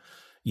a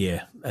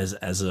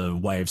as a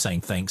way of saying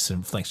thanks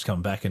and thanks for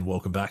coming back and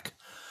welcome back.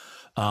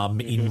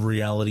 Hmm. In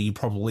reality,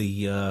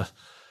 probably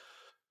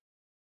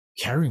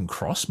Karrion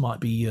Kross might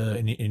be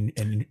an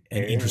Karrion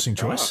interesting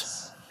choice.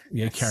 Cross.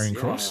 Yeah, That's Karrion yeah.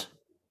 Kross.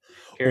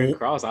 Karrion Or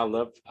Cross. I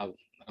love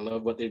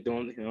what they're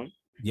doing to him.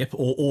 yep,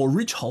 or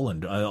Ridge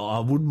Holland. I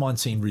wouldn't mind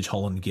seeing Ridge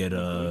Holland get Hmm.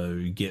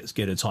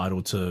 a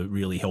title to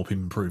really help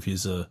him improve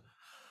his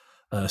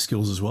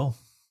skills as well.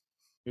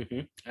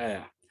 Hmm.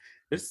 Yeah.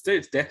 There's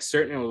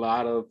certainly a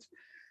lot of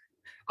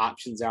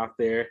options out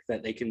there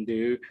that they can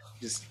do.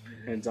 Just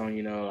depends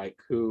on, like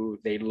who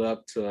they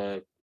love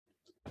to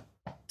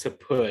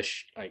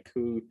push, like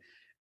who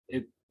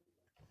it.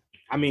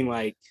 I mean,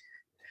 like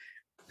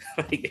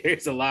like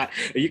there's a lot.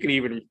 You can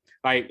even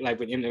like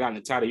with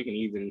Intercontinental title, you can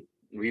even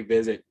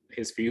revisit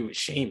his feud with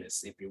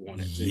Sheamus if you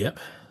wanted to. Yep.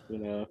 You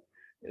know,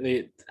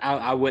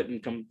 I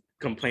wouldn't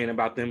complain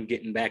about them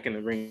getting back in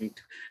the ring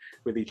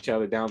with each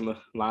other down the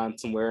line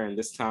somewhere, and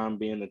this time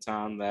being the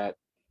time that,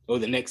 or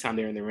the next time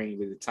they're in the ring,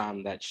 with the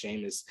time that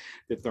Sheamus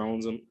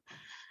dethrones them.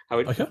 I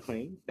would Okay.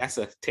 complain. That's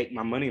a take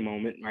my money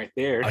moment right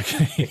there.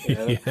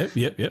 Okay.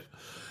 Yep.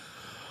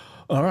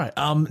 All right.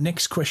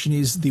 Next question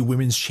is the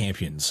women's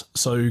champions.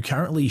 So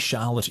currently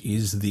Charlotte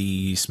is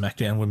the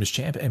SmackDown Women's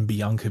Champ and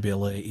Bianca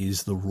Belair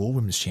is the Raw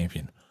Women's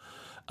Champion.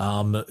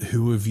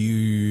 Who have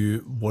you?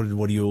 What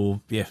are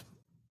your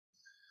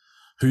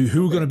Who are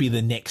going Okay. to be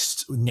the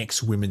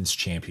next women's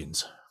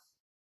champions?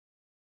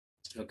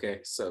 Okay.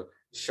 So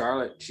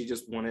Charlotte, she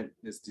just won it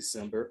this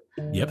December.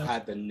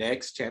 Yep. The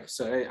next champ,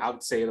 so I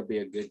would say it'll be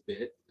a good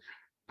bit.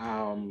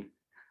 Um,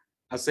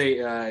 I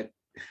say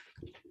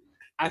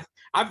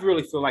I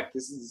really feel like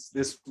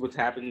this would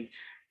happen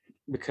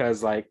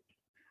because like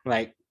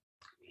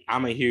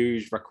I'm a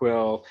huge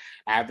Raquel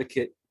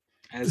advocate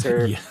as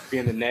her Yeah.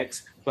 being the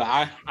next, but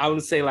I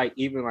would say like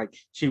even like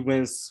she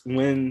wins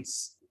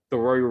the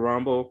Royal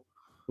Rumble,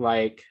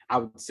 like I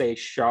would say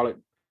Charlotte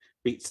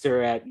beats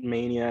her at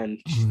Mania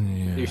and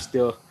they're Yeah.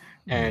 still,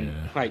 and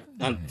Yeah. like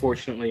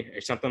unfortunately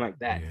or something like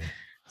that. Yeah.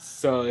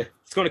 So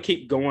it's going to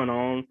keep going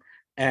on,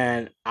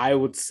 and I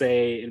would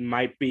say it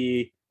might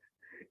be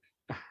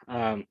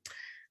um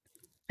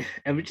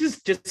and we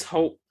just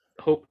hope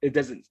it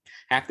doesn't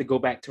have to go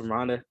back to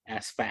Ronda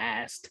as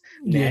fast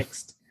Yeah.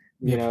 next.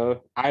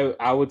 Yep.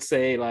 I would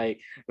say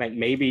like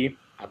maybe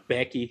a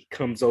Becky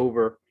comes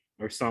over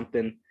or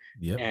something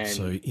Yep.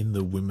 So and in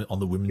the women's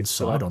gets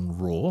put side up. on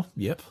Raw.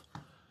 Yep.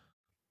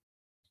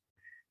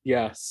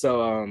 Yeah,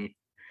 so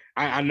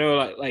I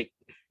know like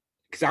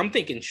because I'm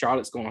thinking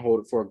Charlotte's going to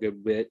hold it for a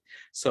good bit.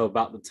 So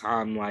about the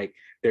time like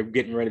they're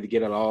getting ready to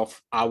get it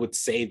off, I would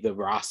say the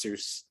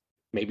rosters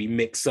maybe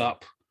mix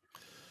up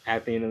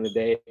at the end of the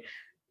day.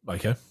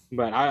 Okay.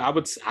 But I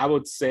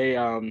would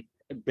say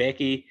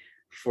Becky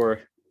for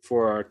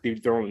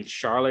dethroning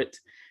Charlotte,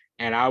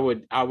 and I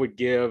would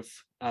give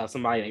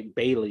somebody like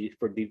Bailey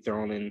for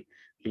dethroning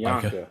Okay.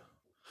 Bianca.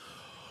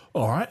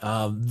 All right.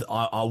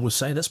 I would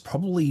say that's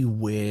probably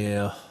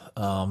where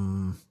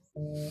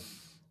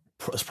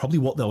it's probably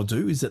what they'll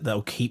do is that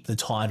they'll keep the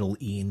title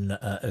in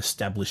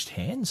established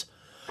hands.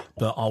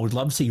 But I would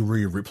love to see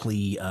Rhea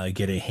Ripley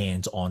get her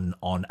hands on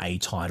a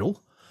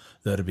title.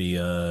 That'd be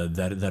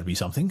that'd be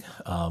something.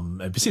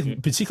 And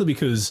particularly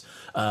because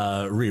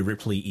Rhea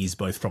Ripley is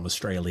both from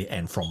Australia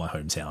and from my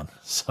hometown,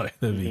 so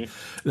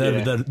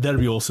that'd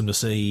be awesome to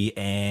see.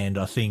 And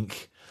I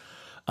think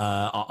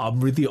I'm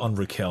with you on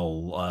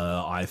Raquel.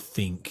 I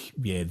think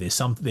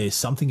there's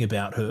something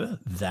about her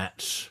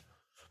that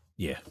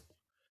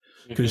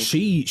because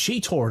she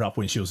tore it up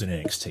when she was in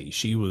NXT.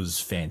 She was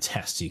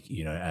fantastic,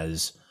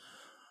 as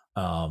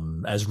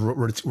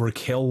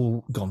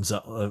Raquel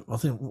Gonzalez. I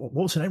think what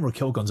was her name,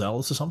 Raquel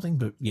Gonzalez or something.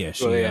 But yeah,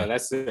 Well, she. yeah,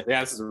 that's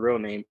the real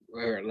name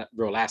or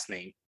real last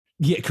name.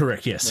 Yeah,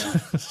 correct. Yes. Yeah.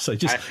 So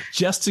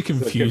just to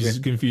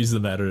confuse the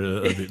matter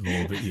a bit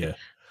more, but yeah.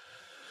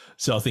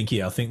 So I think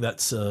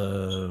that's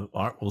all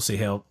right. We'll see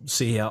how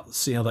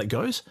that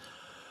goes.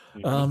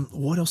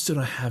 What else did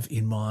I have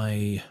in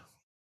my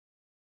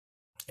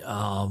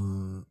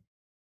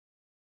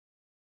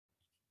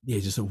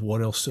just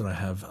what else did I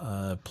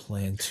have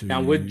planned to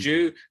Now would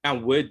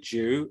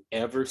you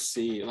ever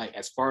see, like,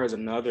 as far as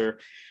another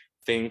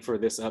thing for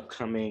this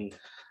upcoming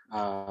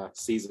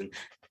season,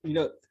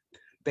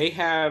 they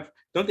have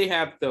don't they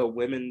have the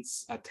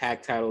women's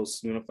tag titles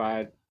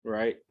unified,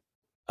 right?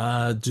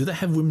 Do they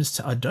have women's?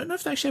 I don't know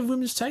if they actually have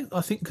women's tag.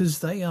 I think because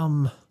they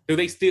Do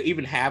they still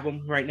even have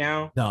them right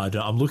now? No, I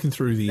don't. I'm looking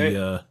through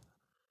the.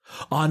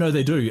 I know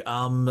they do.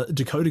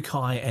 Dakota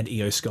Kai and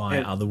Io Sky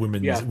And are the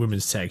yeah,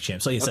 women's tag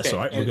champs. So yes, that's okay.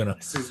 all right. We're And gonna.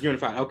 this is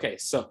unified. Okay,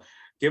 so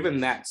given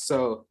that,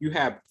 so you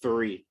have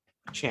three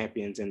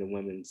champions in the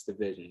women's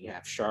division. You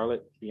have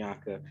Charlotte,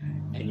 Bianca,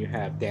 and you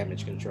have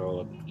Damage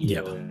Control of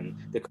Yep. Io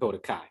and Dakota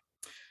Kai.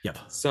 Yep.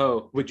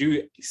 So would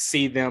you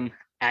see them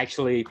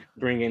actually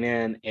bringing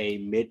in a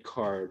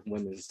mid-card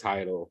women's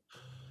title?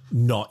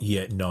 Not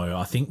yet. No,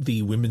 I think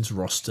the women's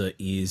roster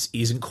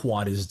isn't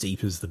quite as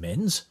deep as the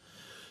men's.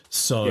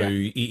 So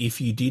Yeah.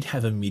 if you did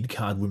have a mid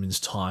card women's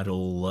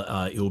title,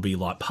 it will be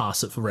like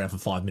pass it for around for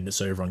 5 minutes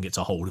so everyone gets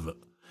a hold of it,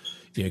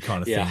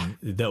 kind of Yeah. thing.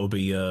 That would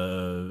be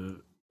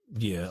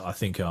yeah. I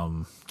think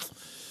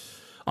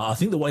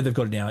the way they've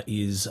got it now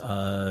is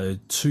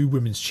two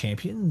women's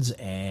champions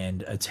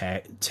and a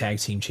tag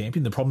team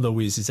champion. The problem though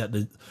is that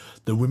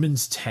the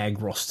women's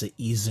tag roster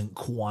isn't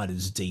quite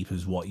as deep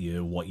as what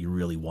you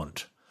really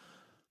want.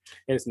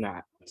 It's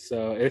not.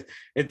 So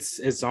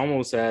it's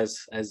almost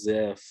as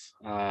if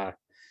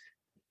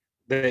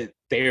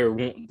they're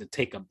wanting to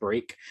take a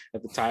break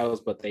of the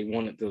titles, but they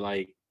wanted to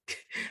like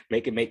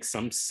make it make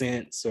some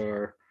sense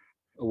or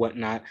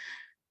whatnot.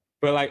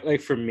 But like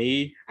for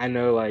me, I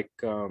know like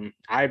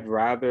I'd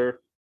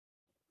rather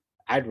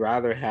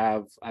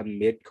have a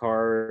mid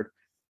card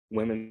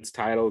women's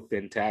title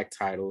than tag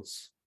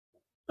titles.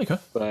 Okay.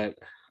 But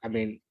I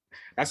mean,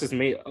 that's just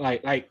me.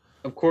 Like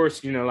of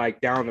course, like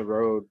down the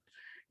road,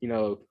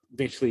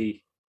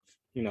 eventually,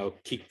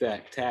 keep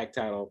that tag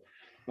title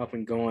up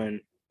and going.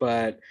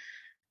 But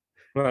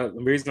the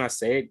reason I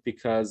say it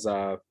because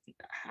I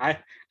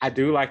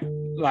do like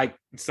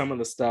some of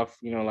the stuff,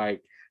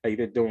 like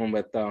they're doing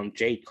with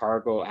Jade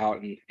Cargill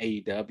out in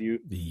AEW.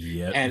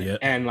 Yeah.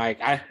 And like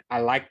I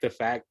like the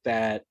fact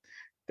that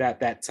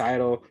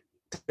title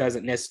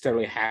doesn't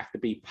necessarily have to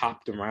be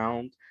popped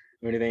around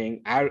or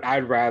anything.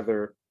 I'd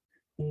rather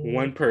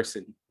one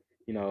person,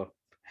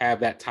 have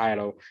that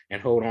title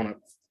and hold on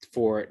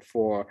for it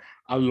for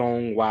a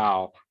long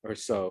while or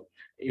so.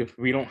 If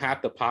we don't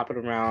have to pop it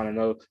around, I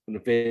know the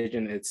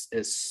division is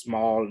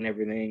small and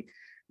everything.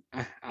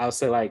 I'll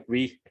say like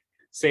we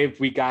say if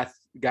we got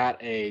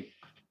a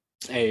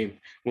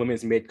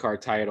women's mid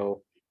card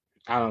title,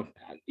 I don't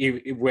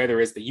whether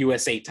it's the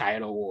USA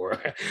title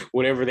or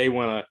whatever they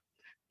want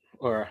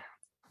to,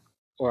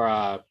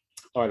 or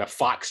the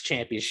Fox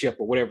Championship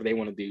or whatever they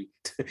want to do.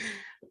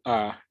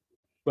 But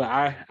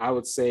I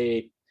would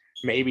say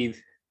maybe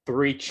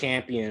 3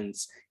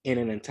 champions in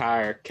an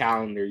entire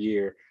calendar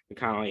year to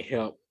kind of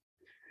help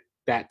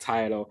that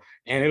title,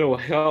 and it'll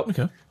help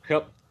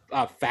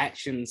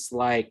factions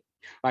like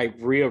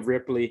Rhea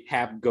Ripley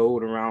have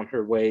gold around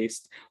her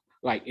waist.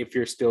 Like if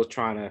you're still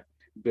trying to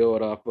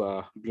build up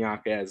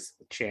Bianca as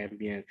a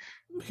champion,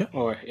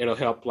 or it'll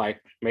help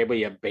like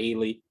maybe a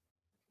Bayley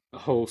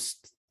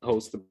host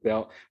the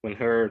belt when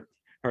her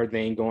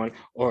thing going,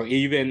 or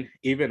even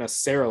a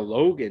Sarah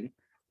Logan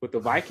with the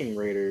Viking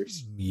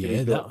Raiders.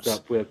 Yeah, built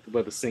up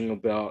with a single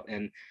belt,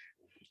 and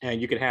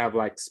you could have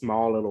like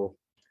small little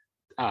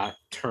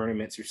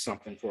tournaments or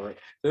something for it.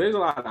 So there's a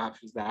lot of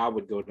options that I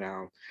would go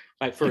down.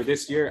 Like for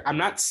this year, I'm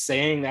not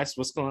saying that's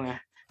what's going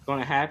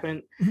to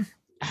happen.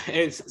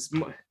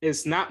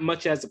 It's not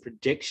much as a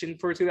prediction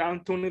for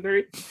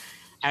 2023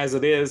 as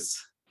it is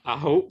a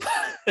hope.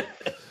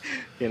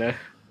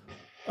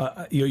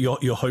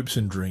 Your hopes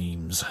and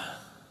dreams.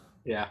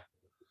 Yeah.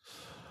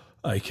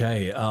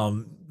 Okay.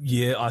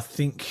 Yeah, I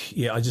think.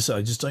 Yeah, I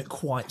just don't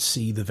quite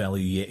see the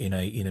value yet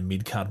in a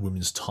mid card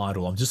women's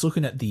title. I'm just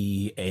looking at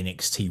the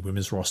NXT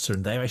women's roster,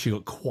 and they've actually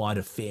got quite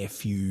a fair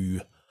few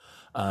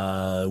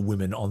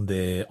women on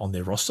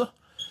their roster.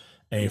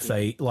 And if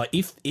they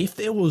if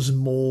there was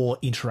more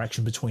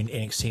interaction between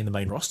NXT and the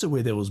main roster,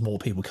 where there was more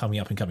people coming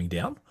up and coming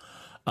down,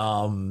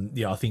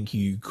 I think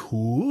you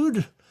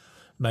could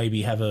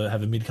maybe have a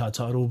mid card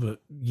title.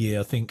 But yeah,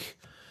 I think.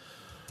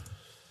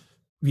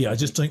 Yeah, I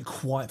just don't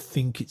quite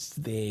think it's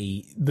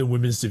there. The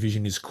women's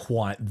division is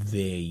quite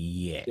there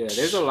yet. Yeah,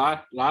 there's a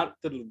lot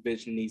the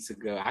division needs to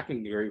go. I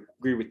can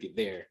agree with you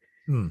there.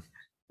 That's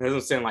what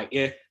I'm saying. Like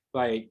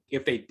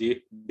if they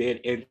did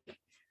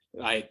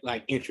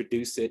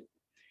introduce it,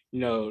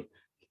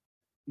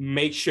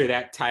 make sure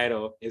that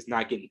title is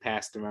not getting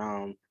passed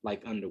around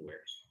like underwear.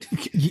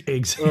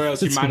 Exactly. Or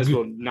else you might as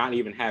well not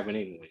even have it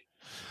anyway.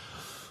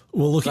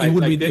 Well, look, it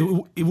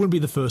wouldn't be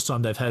the first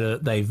time they've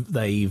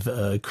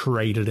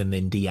created and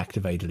then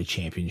deactivated a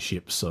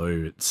championship. So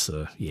it's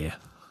yeah.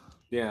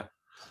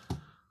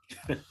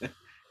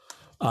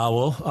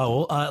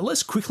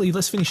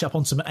 Let's finish up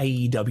on some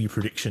AEW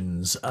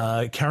predictions.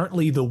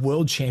 Currently, the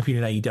world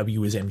champion in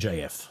AEW is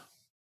MJF.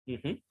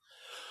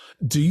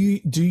 Mm-hmm.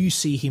 Do you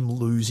see him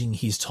losing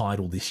his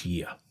title this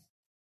year?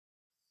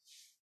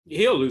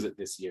 He'll lose it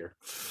this year.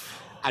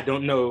 I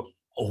don't know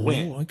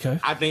when. Okay.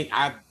 I think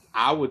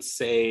I would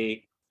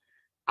say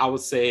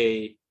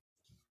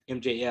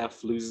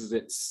MJF loses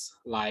it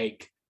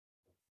like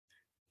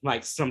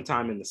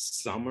sometime in the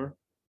summer.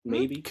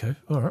 maybe. Okay,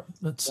 all right.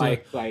 That's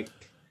Like I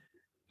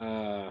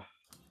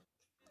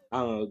don't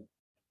know,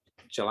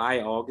 July,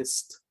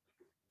 August.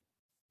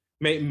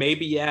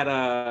 Maybe at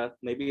All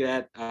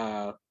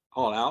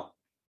Out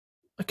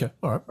okay,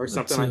 all right. or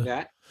something That's like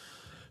that.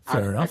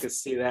 fair I enough. could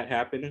see that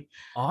happening.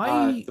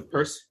 I The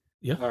person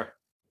yeah. or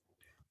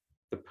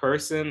the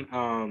person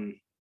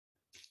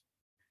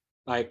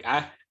like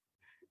I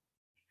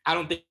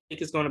don't think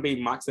it's going to be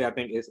Moxley. I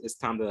think it's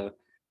time to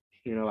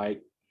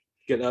like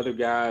get other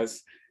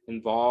guys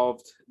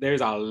involved. There's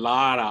a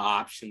lot of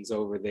options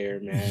over there,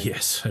 man.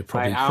 Yes, Like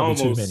I probably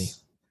too many.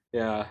 almost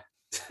yeah,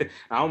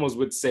 I almost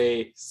would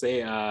say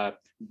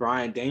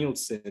Brian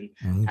Danielson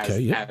Okay,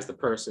 yep. as the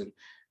person,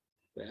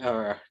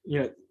 or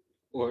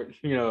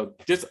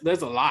just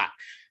there's a lot.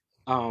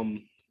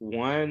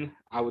 One,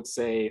 I would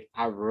say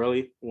I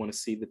really want to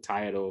see the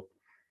title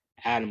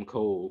Adam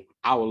Cole.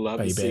 I would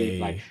love to see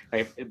Baby.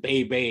 like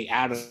Baby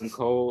Adam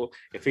Cole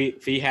if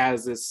he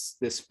has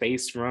this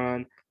face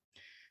run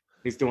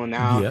he's doing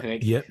now, Yep,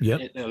 and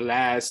yep. it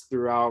lasts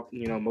throughout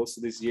most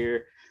of this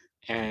year,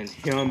 and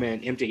him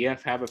and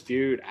MJF have a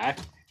feud. I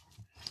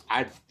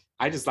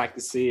I just like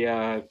to see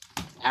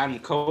Adam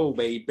Cole,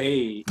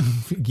 baby.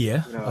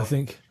 Yeah, I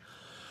think.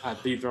 I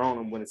dethrone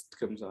him when it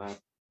comes on.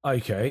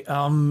 Okay.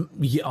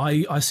 Yeah,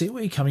 I see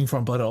where you're coming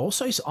from, but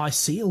I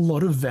see a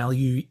lot of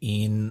value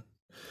in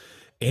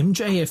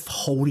MJF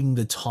holding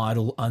the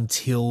title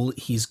until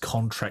his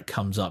contract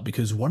comes up,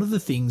 because one of the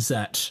things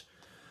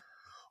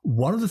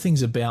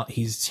about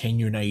his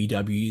tenure in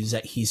AEW is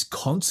that he's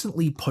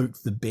constantly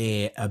poked the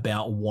bear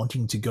about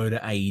wanting to go to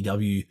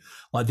AEW.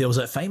 Like there was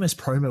that famous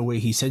promo where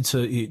he said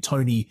to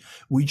Tony,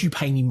 "Would you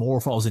pay me more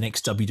if I was an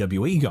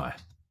ex-WWE guy?"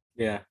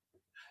 Yeah.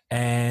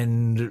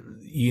 And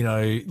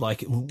like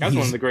that's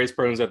one of the greatest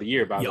promos of the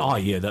year, by the way. Oh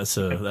yeah, that's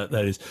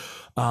that is.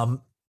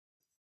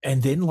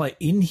 And then, like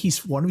in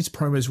one of his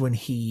promos when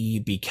he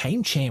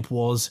became champ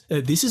was,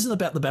 "This isn't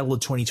about the battle of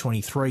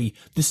 2023.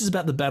 This is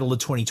about the battle of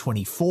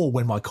 2024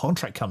 when my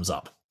contract comes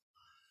up."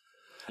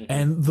 Mm-hmm.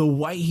 And the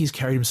way he's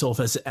carried himself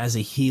as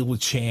a heel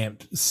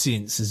champ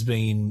since has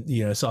been,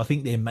 so I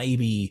think there may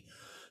be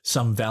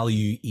some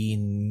value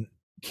in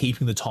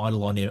keeping the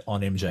title on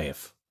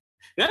MJF.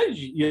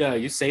 Yeah,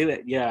 you say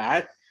that.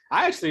 Yeah,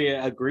 I actually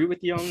agree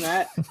with you on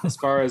that. As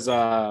far as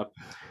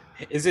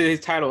is it his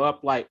title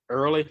up like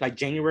early, like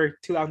January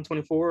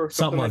 2024 or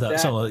something like that?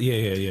 Something like,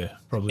 yeah,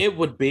 probably. It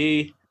would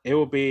be,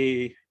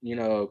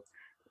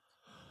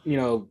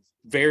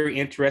 very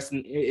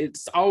interesting.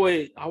 It's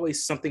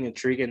always something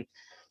intriguing.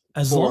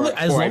 As long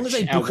as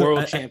they book a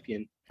world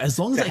champion. As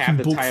long as they can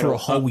book for a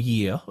whole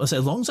year. I say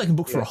as long as they can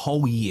book for a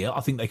whole year,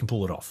 I think they can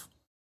pull it off.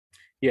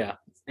 Yeah.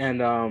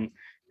 And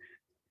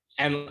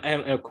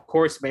of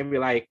course maybe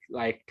like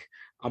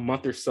a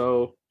month or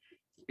so,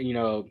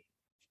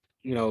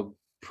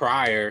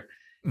 prior,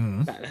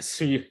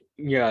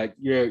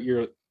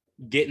 you're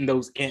getting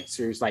those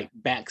answers like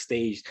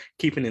backstage,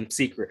 keeping them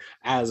secret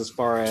as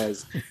far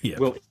as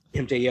will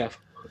MJF,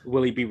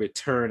 will he be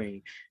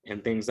returning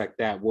and things like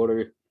that.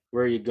 Where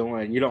are you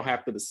going? You don't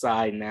have to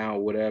decide now,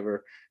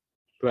 whatever.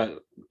 But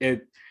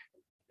it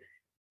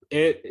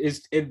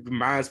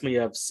reminds me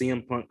of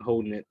CM Punk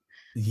holding it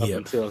up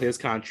until his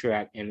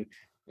contract, and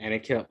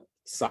it kept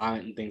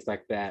silent and things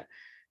like that.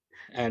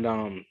 And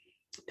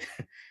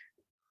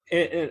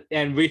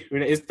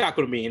it's not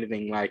going to be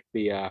anything like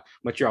the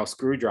Montreal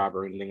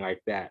Screwdriver or anything like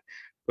that,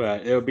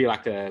 but it'll be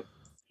like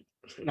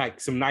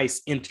some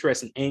nice,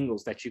 interesting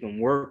angles that you can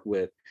work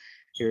with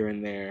here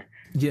and there.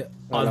 Yeah,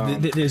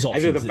 there's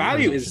options. The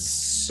value is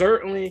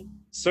certainly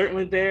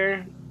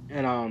there,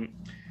 and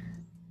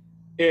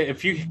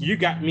if you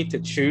got me to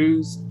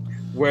choose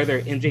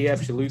whether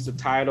MJF should lose the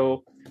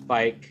title,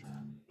 like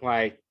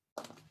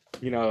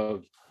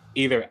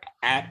either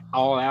at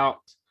All Out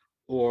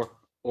or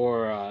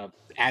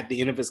at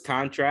the end of his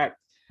contract,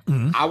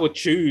 I would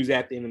choose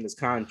at the end of his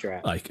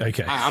contract. Like,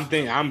 okay,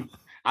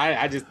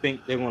 I just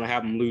think they want to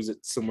have him lose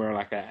it somewhere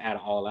like at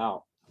All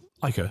Out.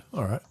 Okay,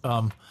 all right.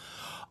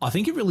 I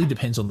think it really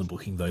depends on the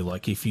booking though.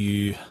 Like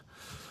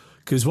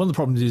because one of the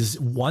problems is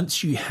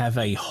once you have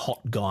a hot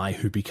guy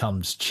who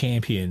becomes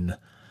champion,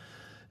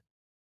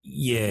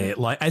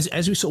 like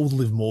as we saw with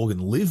Liv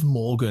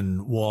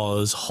Morgan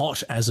was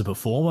hot as a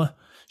performer.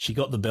 She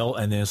got the belt,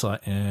 and then it's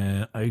like,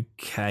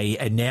 okay.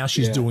 And now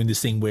she's doing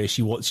this thing where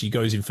she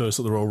goes in first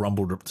at the Royal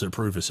Rumble to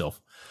prove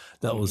herself.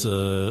 That was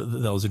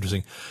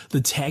interesting.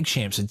 The tag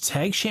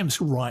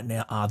champs right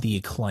now are the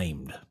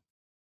Acclaimed.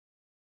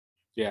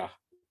 Yeah.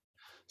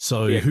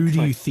 So who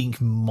do you think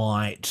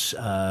might take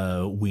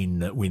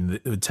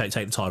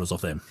the titles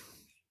off them?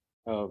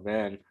 Oh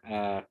man,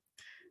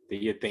 do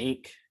you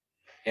think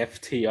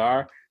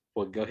FTR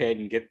will go ahead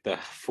and get the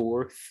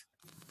fourth?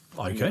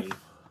 Okay.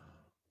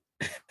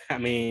 I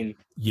mean,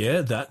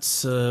 yeah, that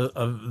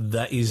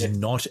is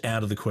not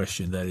out of the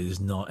question. That is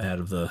not out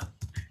of the.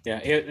 Yeah,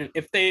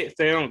 if they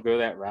don't go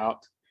that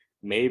route,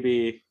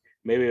 maybe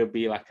it'll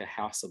be like a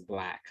House of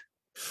Black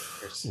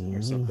or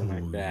something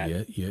like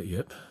that.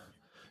 Yep.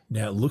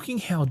 Now, looking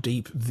how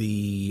deep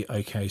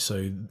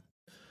so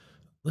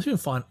see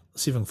if I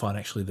can find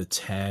actually the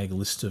tag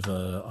list of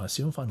I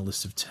see if I can find a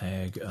list of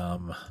tag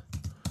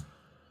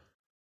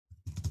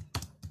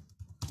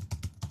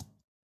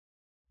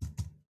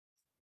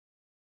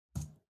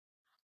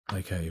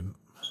okay,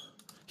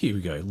 here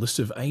we go. List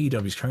of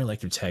AEW's currently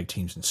active tag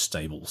teams and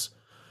stables.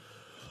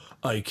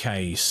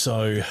 Okay,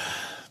 so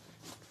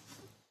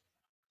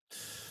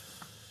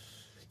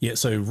yeah,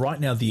 so right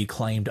now the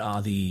Acclaimed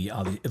are the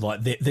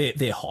like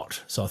they're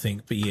hot. So I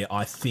think, but yeah,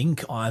 I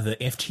think either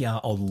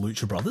FTR or the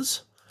Lucha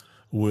Brothers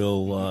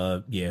will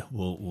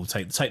will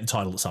take the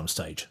title at some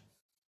stage.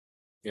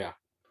 Yeah.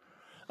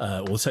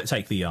 We'll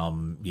take the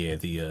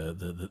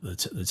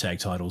the tag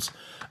titles.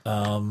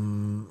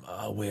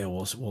 Where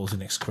was what was the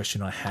next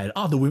question I had?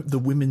 Oh, the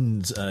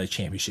women's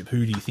championship.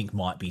 Who do you think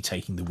might be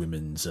taking the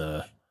women's?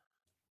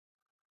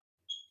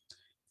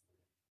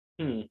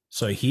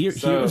 So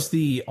here's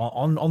the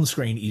on the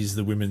screen is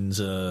the women's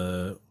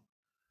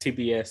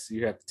TBS.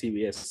 You have the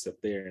TBS up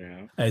there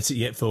now. It's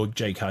for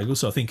Jade Cargill.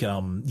 So I think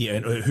and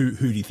who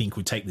do you think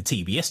would take the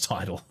TBS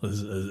title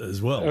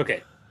as well?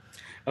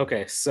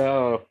 Okay,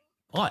 so.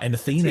 Oh, and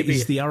Athena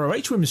is the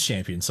ROH Women's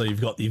Champion, so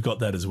you've got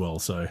that as well.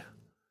 So,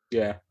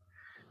 yeah,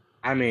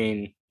 I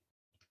mean,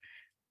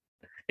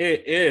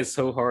 it is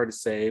so hard to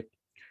say,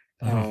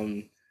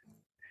 but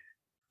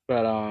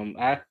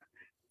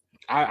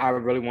I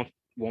really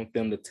want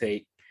them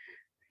to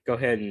go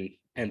ahead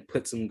and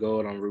put some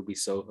gold on Ruby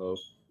Soho.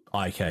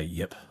 Okay,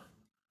 yep.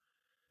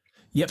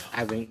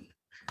 I think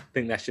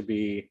that should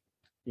be,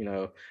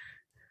 that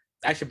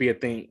should be a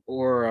thing,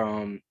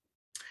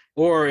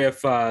 or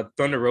if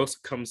Thunder Rosa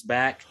comes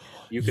back,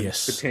 you can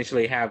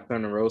potentially have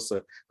Thunder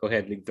Rosa go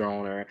ahead and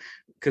dethrone her,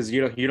 because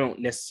you don't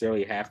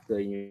necessarily have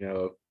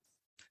to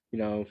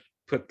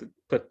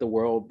put the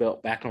world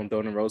belt back on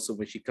Thunder Rosa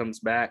when she comes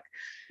back.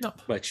 No.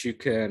 But you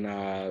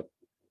can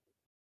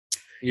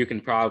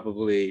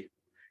probably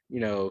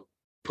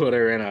put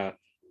her in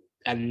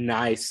a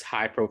nice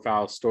high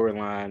profile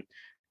storyline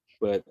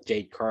with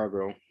Jade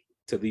Cargill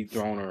to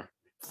dethrone her.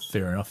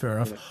 Fair enough.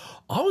 Yeah.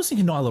 I was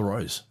thinking Nyla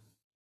Rose.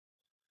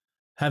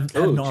 Have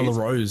Nyla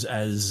Rose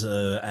as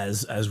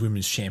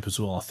women's champ as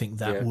well. I think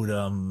that would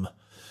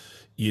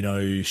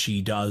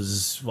she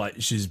does, like,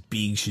 she's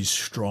big, she's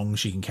strong,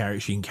 she can carry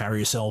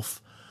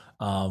herself.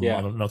 I'm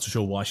not so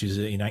sure why she's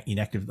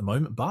inactive at the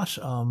moment, but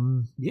I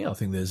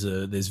think there's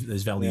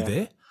value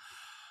there.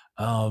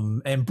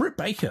 And Britt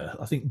Baker,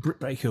 I think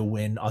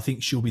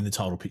she'll be in the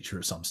title picture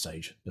at some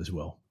stage as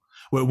well.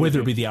 Whether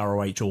it be the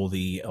ROH or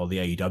the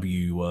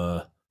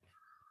AEW.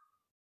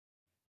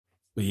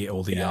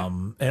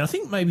 And I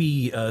think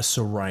maybe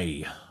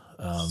Saraya.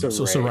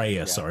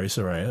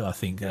 Saraya. I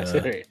think.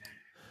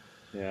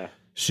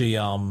 She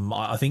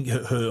I think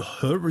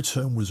her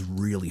return was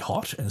really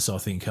hot, and so I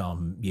think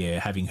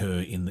having her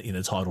in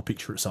the title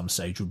picture at some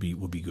stage would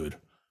be good.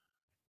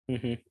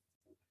 Mm-hmm.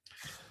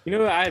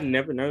 I had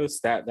never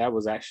noticed that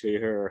was actually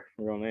her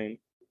real name.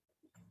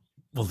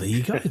 Well, there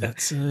you go.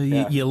 That's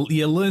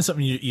you learn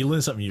something. You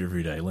learn something new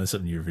every day.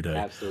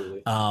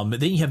 Absolutely. But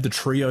then you have the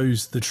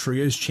trios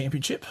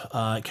championship.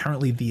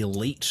 Currently, the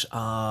Elite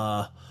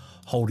are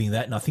holding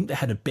that, and I think they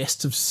had a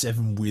best of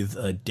 7 with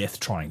a Death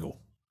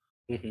Triangle.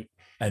 Mm-hmm.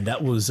 And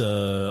that was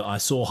I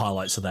saw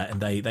highlights of that, and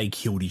they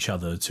killed each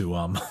other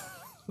to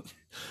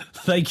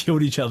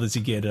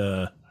get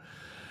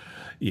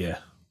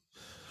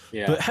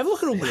Yeah. But have a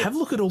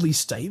look at all these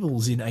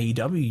stables in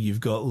AEW.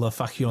 You've got La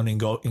Faction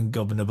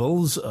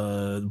Ingobernables,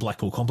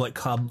 Blackpool Combat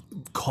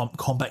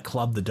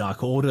Club, the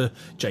Dark Order,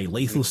 Jay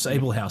Lethal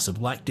stable, House of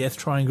Black, Death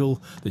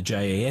Triangle, the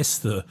JAS,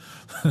 the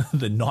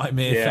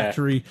Nightmare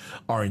Factory,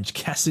 Orange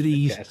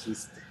Cassidy,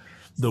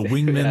 the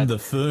Wingmen, the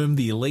Firm,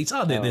 the Elites.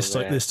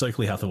 They're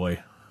Stokely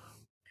Hathaway.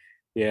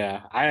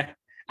 Yeah, I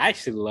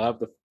actually love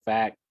the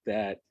fact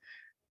that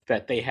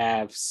they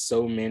have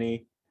so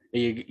many.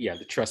 The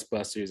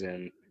Trustbusters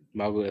and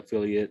Marvel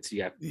affiliates.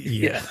 I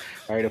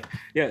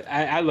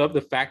love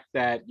the fact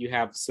that you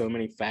have so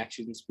many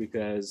factions,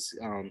 because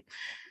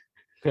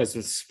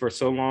for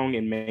so long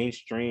in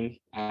mainstream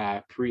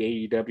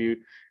pre AEW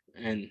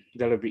and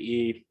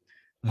WWE,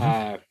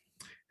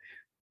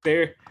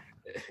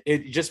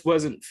 it just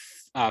wasn't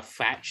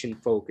faction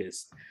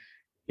focused.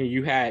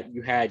 You had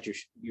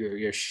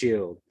your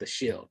Shield, the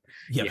Shield.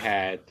 Yep. You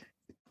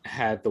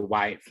had the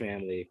Wyatt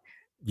family.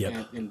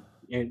 Yep.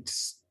 And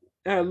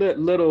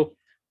little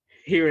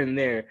here and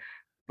there,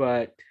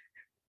 but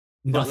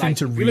nothing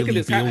to really look at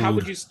this, build. how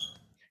would you?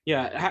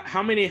 Yeah,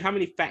 how many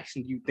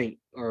factions do you think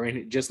are in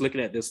it? Just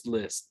looking at this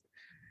list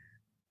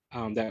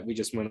that we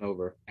just went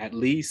over, at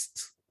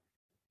least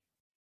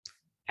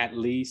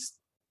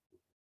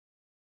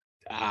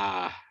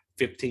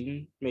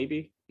 15,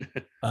 maybe.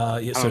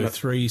 So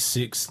 3,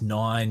 6,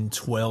 9,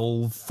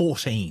 12,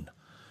 14.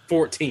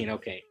 14.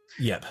 Okay.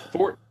 Yep.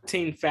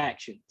 14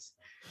 factions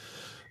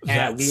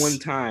at one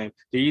time.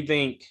 Do you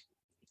think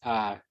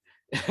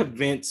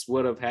Vince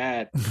would have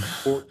had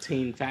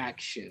 14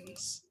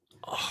 factions?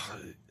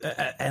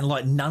 And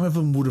like none of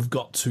them would have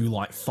got to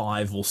like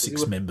 5 or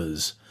 6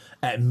 members.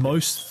 At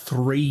most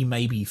 3,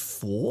 maybe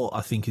 4.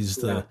 I think is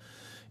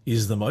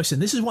is the most.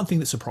 And this is one thing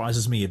that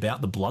surprises me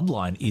about the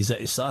Bloodline is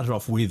that it started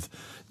off with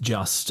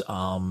just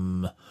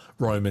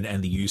Roman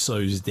and the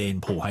Usos. Then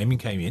Paul Heyman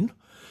came in.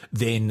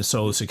 Then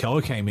Solo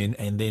Sikoa came in,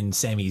 and then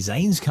Sami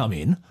Zayn's come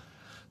in.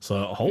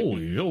 So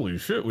holy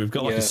shit, we've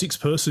got like a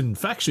 6-person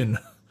faction.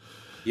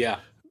 Yeah.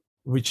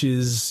 Which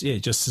is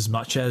just as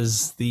much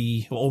as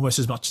almost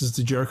as much as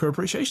the Jericho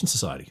Appreciation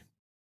Society.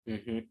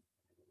 Mm-hmm.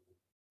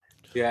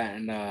 Yeah,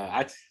 and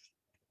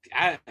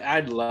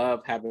I'd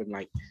love having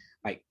like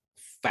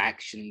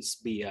factions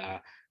be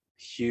a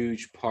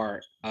huge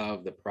part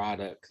of the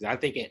product, because I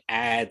think it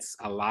adds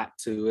a lot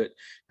to it.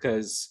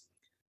 Because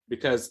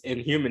in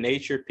human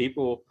nature,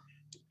 people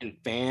and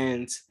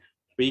fans,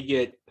 we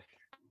get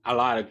a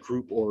lot of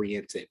group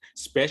oriented,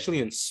 especially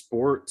in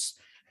sports.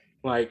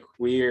 Like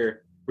we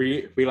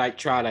like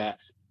try to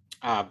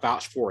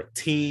vouch for a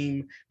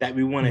team that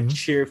we want to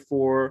cheer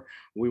for.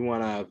 We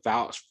want to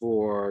vouch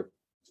for,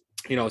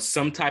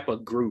 some type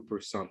of group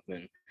or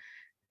something.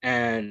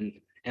 And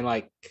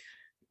like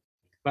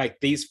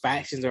these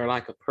factions are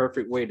like a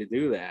perfect way to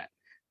do that.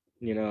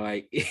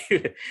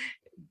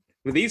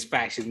 With these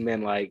factions,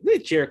 man, like the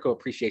Jericho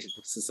Appreciation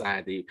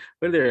Society,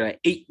 where there are like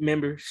 8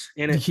 members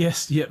in it.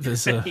 Yes, yep.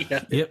 There's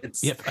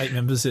 8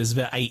 members. There's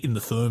about 8 in the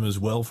firm as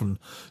well from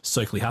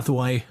Stokely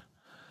Hathaway.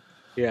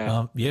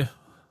 Yeah. Yeah.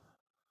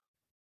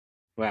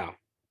 Wow.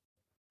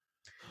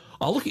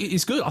 Oh, look,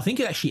 it's good. I think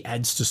it actually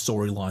adds to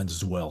storylines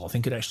as well. I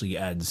think it actually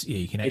adds. Yeah,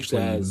 you can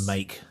actually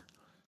make.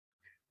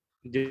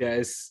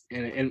 Yes,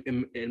 and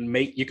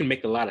you can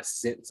make a lot of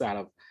sense out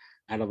of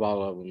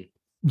all of them.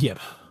 Yep.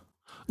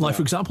 Like,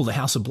 for example, the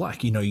House of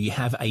Black, you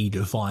have a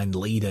defined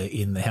leader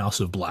in the House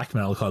of Black,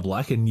 Malachi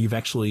Black, and you've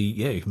actually,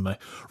 you can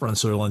run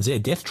storylines there.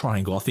 Death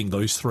Triangle, I think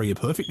those 3 are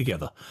perfect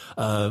together.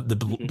 The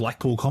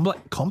Blackpool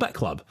Combat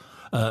Club,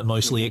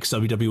 mostly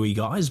ex-WWE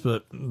guys,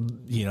 but,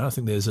 I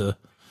think there's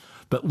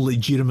but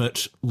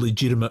legitimate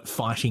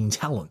fighting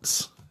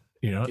talents,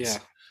 Yeah.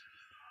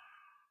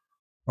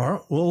 All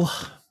right, we'll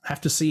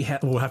have to see how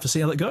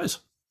that goes.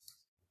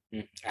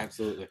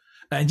 Absolutely.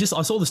 And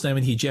I saw this name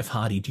in here, Jeff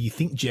Hardy. Do you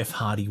think Jeff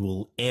Hardy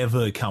will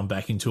ever come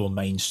back into a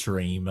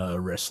mainstream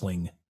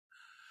wrestling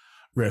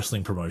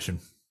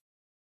promotion?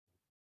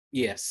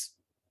 Yes.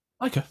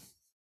 Okay.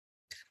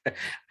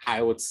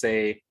 I would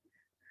say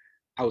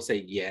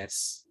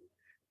yes,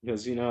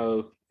 because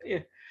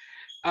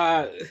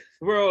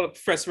World of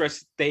Professional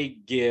Wrestling, they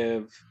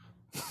give,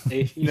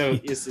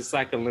 it's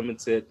like a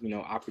limited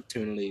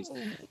opportunities,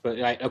 but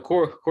like of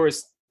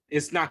course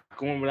it's not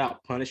going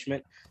without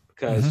punishment,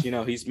 because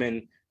he's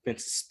been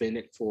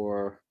suspended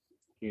for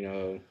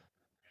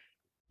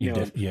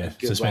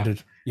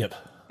suspended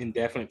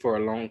indefinite for a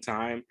long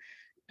time,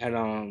 and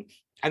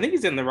I think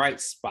he's in the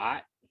right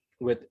spot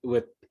with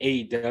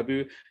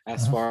AEW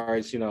as far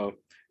as Tony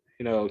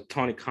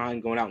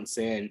Khan going out and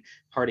saying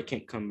Hardy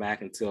can't come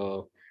back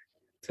until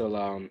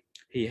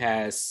he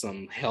has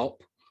some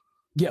help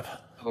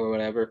or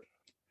whatever,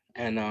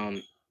 and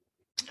I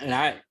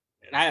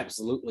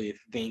absolutely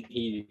think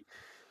he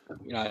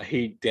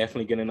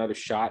definitely get another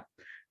shot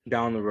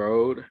down the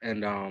road,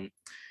 and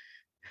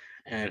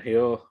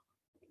he'll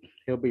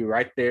be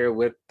right there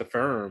with the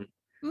firm.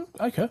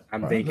 Okay,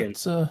 I'm thinking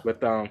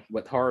with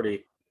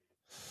Hardy.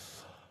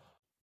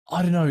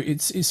 I don't know.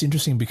 It's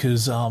interesting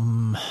because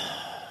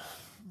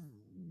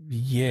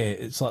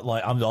it's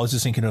like I was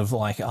just thinking of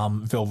like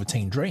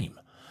Velveteen Dream.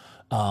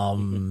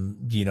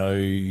 It'd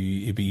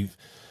be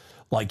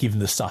like, given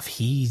the stuff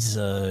he's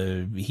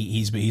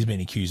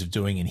been accused of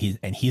doing,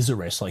 and his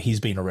arrest, like he's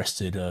been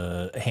arrested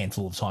a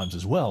handful of times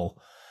as well.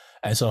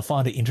 And so I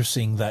find it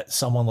interesting that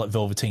someone like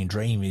Velveteen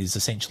Dream is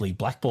essentially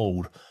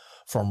blackballed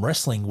from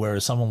wrestling,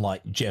 whereas someone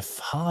like Jeff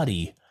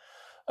Hardy,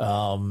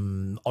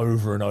 over and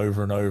over and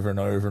over and over and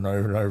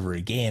over and over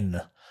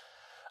again.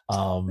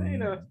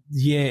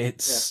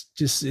 Just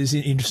it's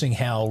interesting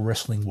how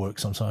wrestling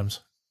works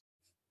sometimes.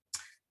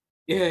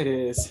 Yeah, it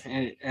is,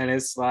 and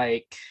it's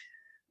like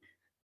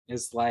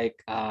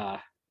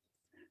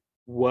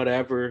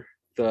whatever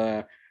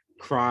the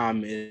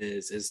crime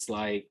is, it's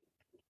like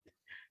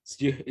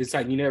you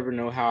never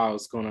know how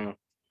it's gonna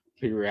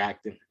be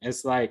reacting.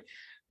 It's like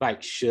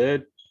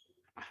should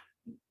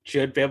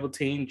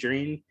Velveteen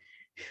Dream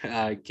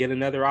get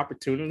another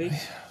opportunity?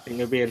 I think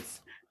it'll be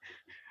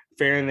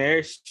fair in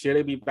there. Should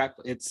it be back?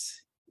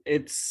 It's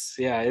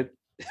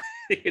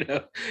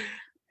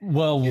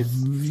Well,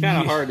 it's kind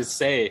of hard to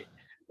say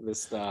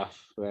this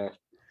stuff, but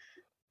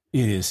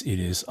it is.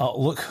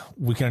 Look,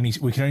 we can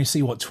only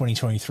see what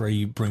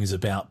 2023 brings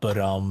about, but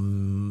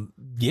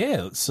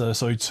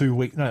so 2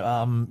 weeks.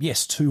 No,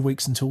 2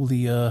 weeks until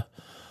the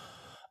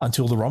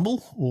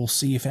Rumble. We'll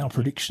see if our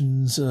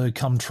predictions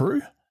come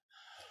true.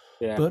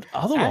 Yeah. But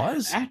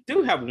otherwise, I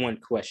do have one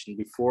question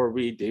before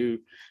we do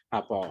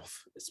hop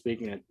off.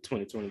 Speaking of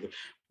 2020,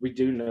 we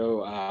do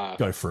know.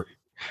 Go for it.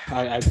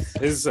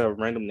 This is a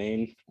random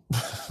name.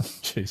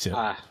 Jeez,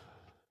 yeah.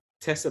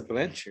 Tessa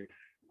Blanchard.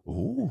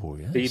 Oh,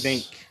 yes. Do you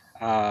think?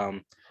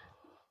 Do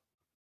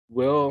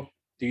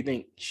you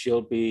think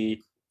she'll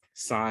be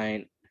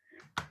signed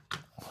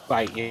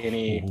fight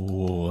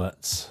Ooh,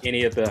 that's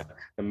any of the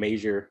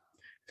major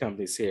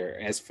companies here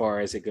as far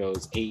as it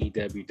goes,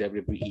 AEW,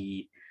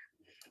 WWE,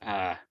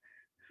 uh,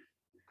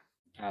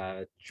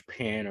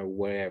 Japan or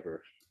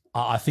whatever.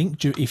 I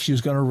think if she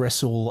was going to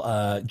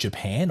wrestle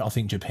Japan, I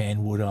think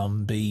Japan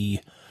would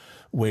be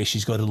where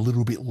she's got a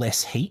little bit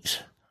less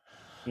heat.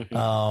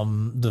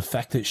 The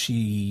fact that it's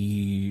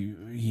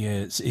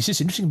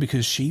just interesting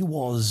because she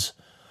was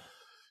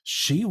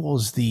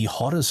the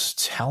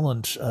hottest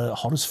talent,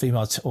 hottest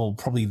female, or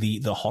probably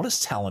the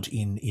hottest talent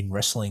in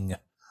wrestling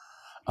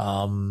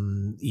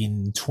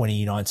in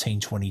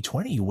 2019,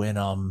 2020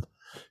 when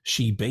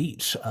she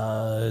beat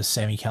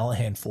Sami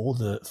Callihan for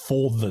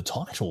the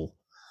title.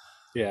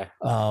 Yeah.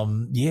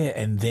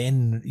 And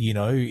then,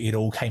 it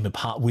all came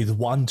apart with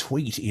one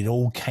tweet. It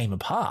all came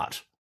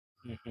apart.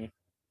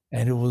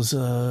 And it was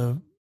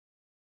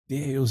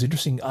it was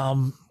interesting.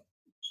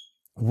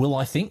 Will,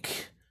 I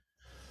think,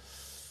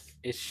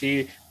 is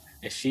she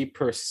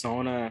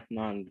persona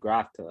non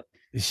grata?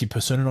 Is she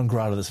persona non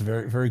grata? That's a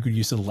very, very good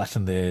use of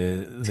Latin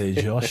there,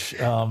 Josh.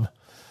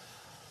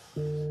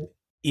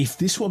 If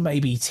this were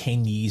maybe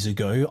 10 years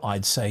ago,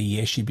 I'd say,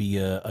 yeah, she'd be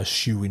a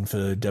shoe-in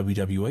for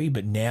WWE,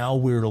 but now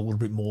we're a little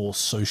bit more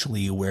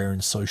socially aware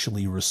and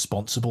socially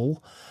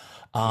responsible.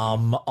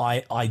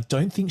 I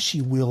don't think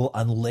she will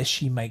unless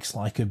she makes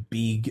like a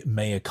big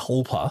mea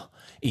culpa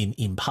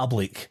in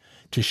public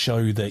to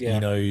show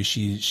that,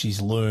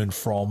 she's learned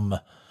from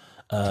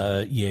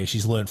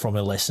she's learned from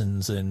her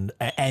lessons, and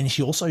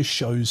she also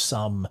shows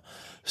some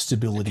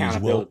stability as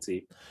well.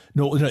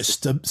 No,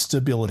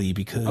 stability,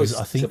 because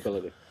I think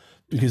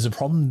because the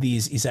problem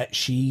is that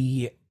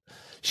she's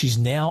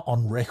now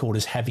on record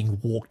as having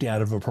walked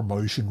out of a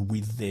promotion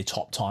with their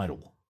top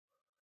title.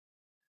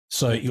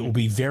 So it will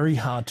be very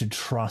hard to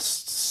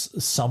trust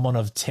someone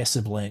of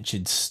Tessa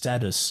Blanchard's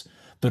status,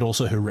 but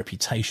also her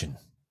reputation.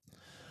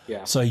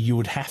 Yeah. So you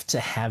would have to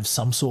have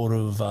some sort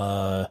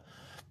of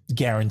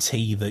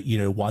guarantee that,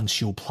 one,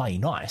 she'll play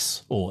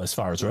nice, or as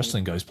far as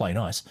wrestling goes, play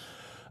nice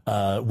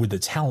with the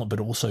talent, but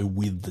also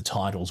with the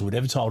titles.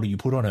 Whatever title you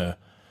put on her,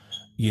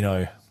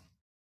 you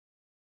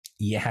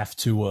have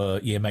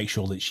to make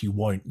sure that she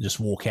won't just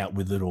walk out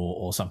with it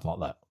or something like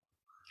that.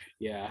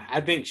 Yeah, I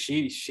think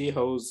she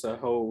holds a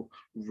whole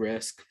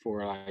risk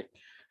for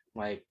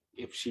like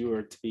if she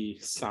were to be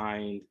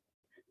signed,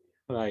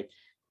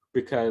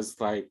 because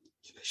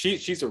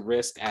she's a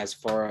risk as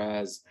far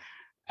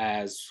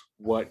as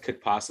what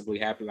could possibly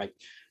happen.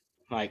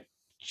 Like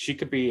she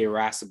could be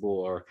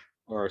irascible,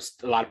 or a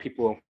lot of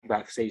people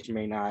backstage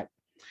may not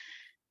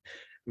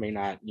be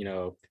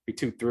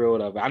too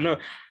thrilled of it. I know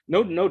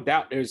no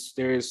doubt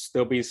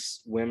there'll be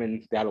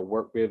women that'll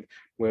work with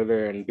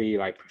her and be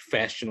like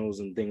professionals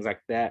and things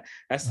like that.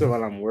 That's the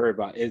what I'm worried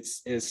about.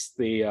 It's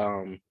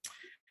the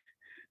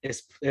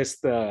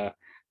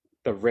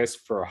risk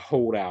for a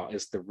holdout.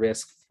 It's the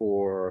risk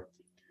for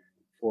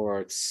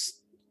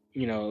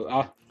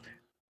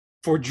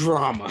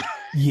drama.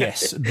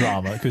 Yes,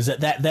 drama, because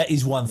that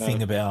is one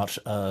thing about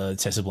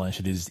Tessa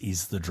Blanchard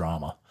is the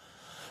drama.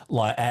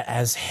 Like,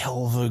 as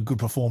hell of a good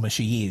performer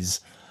she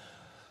is,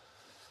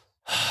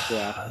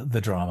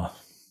 the drama.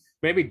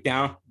 Maybe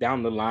down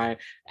the line,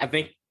 I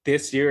think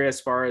this year, as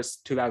far as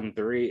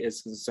 2003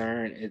 is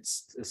concerned,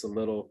 it's a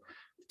little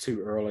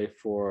too early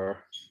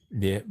for.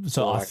 Yeah,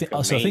 so I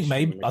think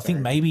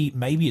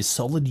maybe a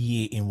solid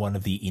year in one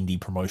of the indie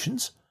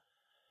promotions.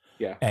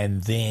 Yeah,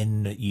 and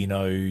then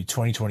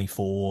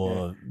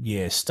 2024,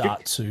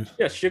 start to.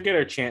 Yeah, she'll get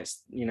her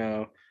chance.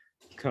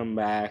 Come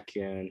back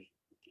and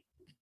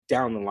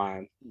down the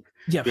line.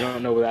 Yeah, we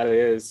don't know what that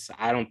is.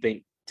 I don't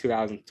think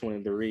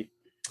 2023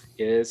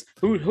 is.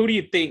 Who do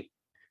you think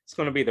is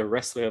going to be the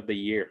wrestler of the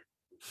year?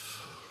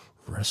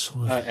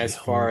 Wrestler as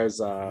far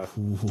as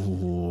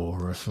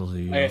wrestler of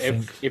the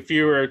year. If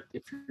you were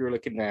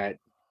looking at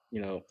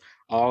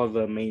all of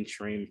the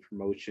mainstream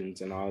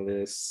promotions and all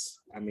this,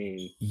 I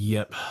mean,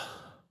 yep.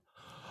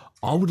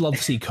 I would love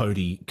to see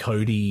Cody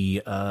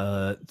take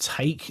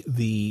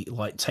the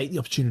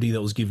opportunity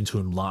that was given to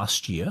him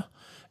last year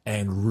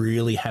and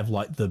really have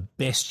like the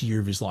best year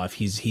of his life.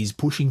 He's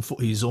pushing for,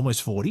 he's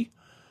almost 40,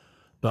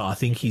 but I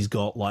think he's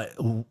got like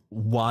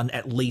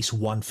at least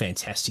one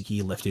fantastic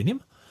year left in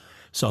him.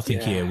 So I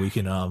think we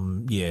can I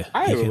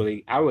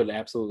would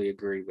absolutely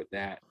agree with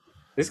that.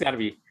 This got to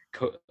be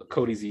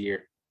Cody's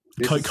year.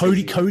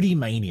 Cody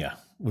Mania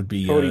would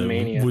be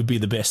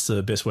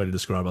the best way to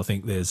describe it. I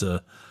think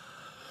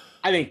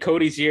I think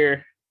Cody's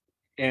year,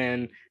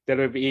 and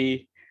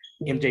WWE,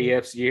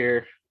 MJF's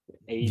year,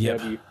 AEW.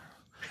 Yep.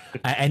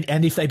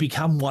 And if they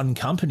become one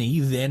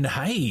company, then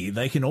hey,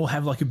 they can all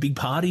have like a big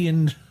party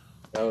and.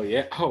 Oh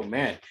yeah! Oh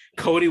man,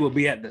 Cody will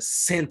be at the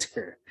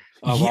center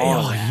of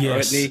all that.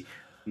 Yes.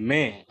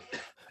 Man.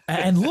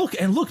 and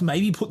look,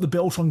 maybe put the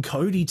belt on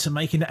Cody to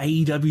make an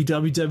AEW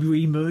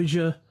WWE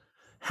merger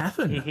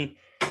happen.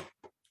 Mm-hmm.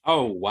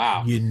 Oh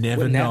wow! You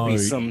never know. That be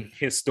some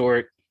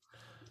historic,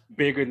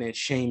 bigger than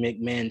Shane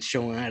McMahon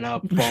showing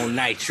up on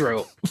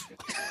Nitro.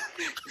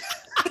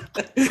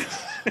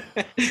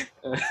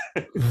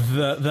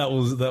 that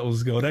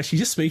was good. Actually,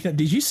 just speaking,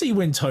 did you see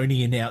when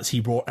Tony announced he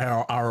brought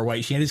our ROH?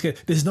 He just go,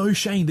 "There's no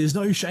Shane. There's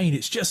no Shane.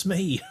 It's just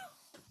me."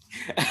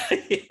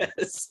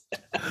 Yes.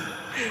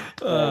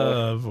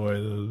 Oh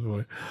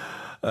boy.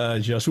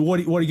 Josh, what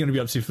are you going to be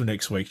up to for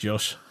next week,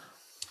 Josh?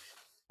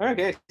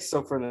 Okay,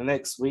 so for the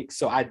next week,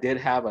 so I did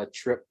have a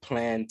trip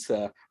planned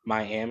to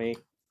Miami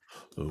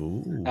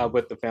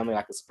with the family,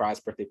 like a surprise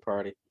birthday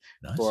party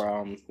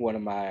for one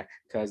of my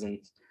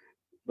cousins.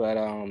 But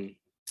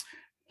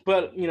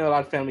you know, a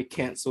lot of family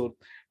canceled,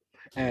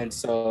 and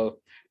so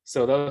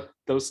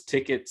those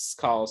tickets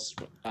cost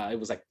it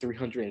was like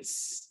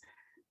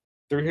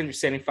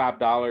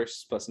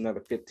 $375 plus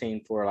another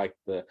 $15 for like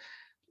the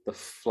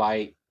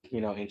flight,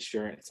 you know,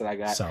 insurance that I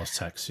got. Sales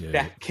tax, yeah.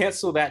 That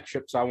canceled that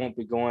trip, so I won't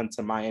be going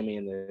to Miami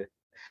in the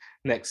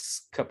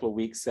next couple of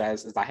weeks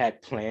as I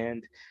had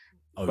planned.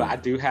 But I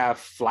do have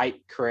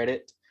flight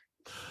credit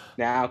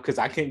now because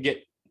I can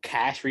get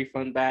cash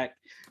refund back,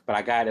 but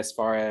I got as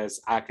far as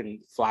I can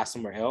fly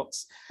somewhere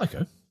else.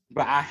 Okay.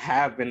 But I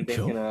have been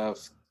thinking of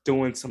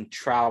doing some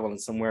traveling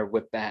somewhere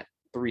with that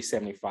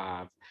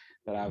 375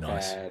 that I've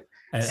had.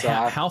 And so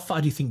how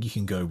far do you think you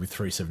can go with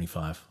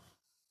 375?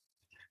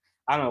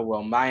 I don't know.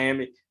 Well,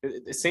 Miami,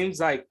 it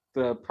seems like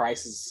the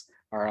prices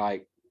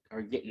are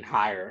getting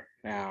higher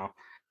now.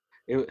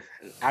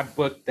 I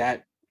booked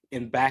that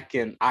back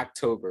in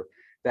October.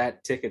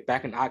 That ticket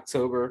back in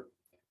October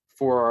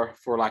for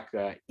like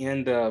a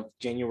end of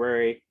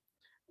January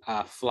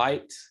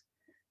flight,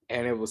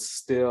 and it was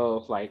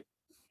still like,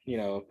 you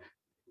know,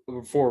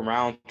 for a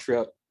round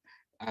trip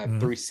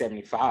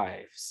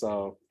 375.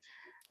 So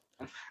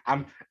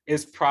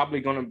it's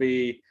probably going to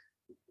be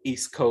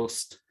East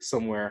Coast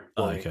somewhere.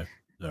 Okay.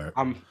 All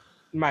right.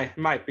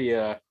 Might be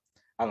a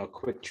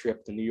quick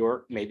trip to New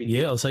York. Maybe.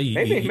 Yeah, I'll say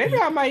maybe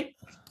I might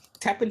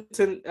tap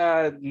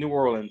into New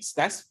Orleans.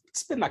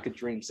 It's been like a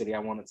dream city I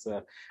wanted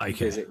to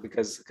visit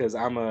because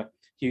I'm a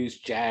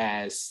huge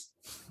jazz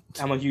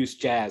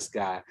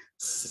guy.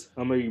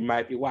 Some of you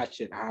might be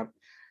watching.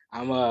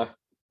 I'm a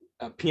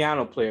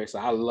piano player, so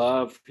I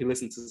love to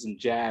listen to some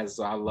jazz.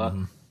 So I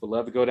would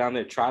love to go down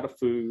there, try the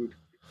food,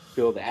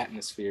 feel the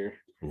atmosphere.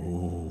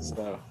 Ooh.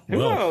 So who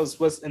knows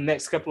what's in the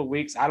next couple of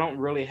weeks. I don't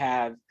really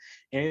have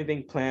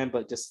anything planned,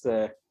 but just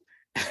to,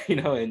 you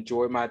know,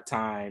 enjoy my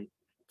time.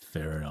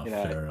 Fair enough.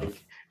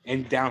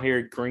 And down here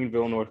in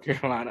Greenville, North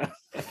Carolina.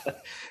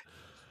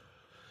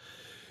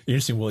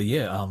 Interesting. Well,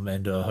 yeah,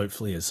 and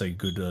hopefully it's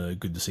good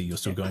to see you're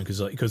still going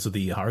because of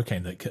the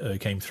hurricane that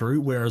came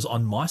through. Whereas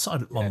on my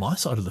side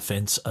of the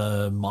fence,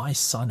 my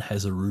son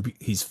has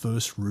his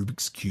first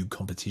Rubik's Cube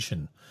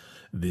competition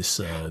this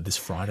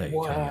Friday.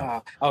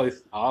 Wow! Oh,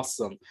 it's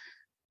awesome.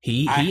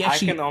 I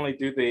can only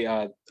do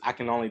the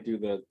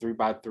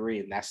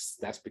 3x3, and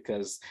that's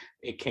because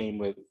it came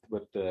with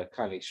the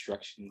kind of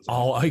instructions.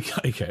 Oh,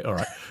 okay, all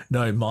right.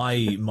 No,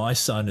 my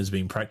son has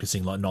been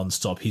practicing like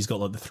nonstop. He's got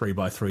like the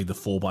 3x3, the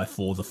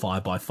 4x4, the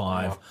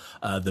 5x5,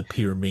 the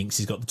Pyraminx.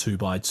 He's got the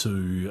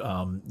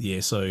 2x2.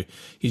 Yeah, so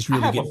he's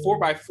really. I have a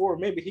 4x4.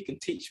 Maybe he can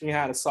teach me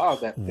how to solve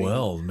that thing.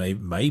 Well,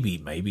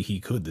 maybe he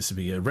could. This would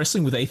be a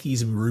Wrestling with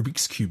Atheism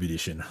Rubik's Cube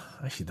edition.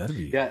 Actually, that'd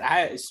be.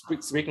 Yeah,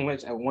 speaking of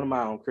which, one of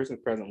my own Christmas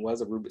presents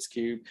was a Rubik's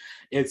Cube.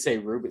 It's a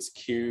Rubik's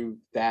Cube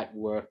that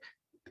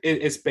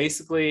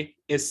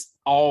it's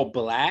all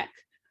black,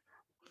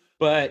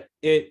 but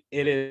it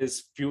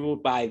is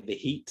fueled by the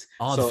heat.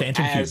 Oh, so the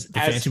Phantom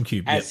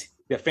Cube.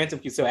 The Phantom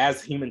Cube. So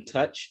as human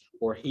touch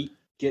or heat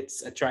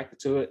gets attracted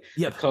to it,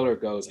 the color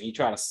goes, and you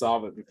try to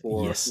solve it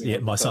before. Yes,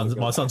 my son's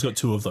got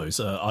two of those.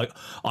 I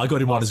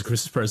got him one as a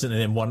Christmas present,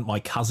 and then my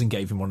cousin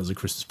gave him one as a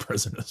Christmas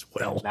present as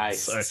well.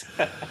 Nice, so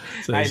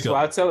nice. Well,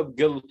 I tell him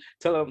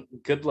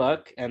good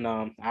luck, and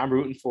I'm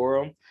rooting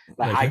for him.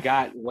 I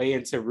got way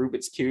into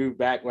Rubik's Cube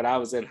back when I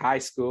was in high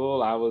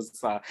school. I was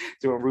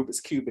doing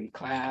Rubik's Cube in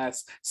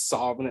class,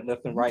 solving it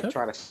left and right,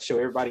 trying to show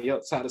everybody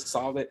else how to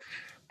solve it.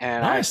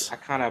 And nice.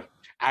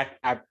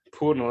 I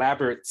pulled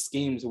elaborate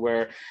schemes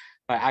where.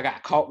 I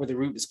got caught with the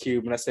Rubik's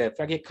Cube, and I said,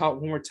 if I get caught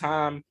one more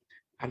time,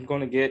 I'm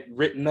going to get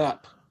written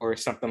up or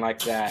something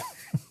like that.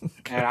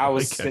 And I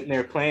was sitting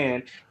there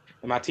playing,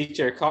 and my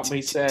teacher caught me.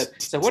 He said,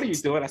 what are you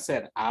doing? I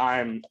said,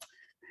 I'm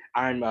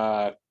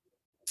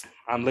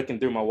looking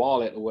through my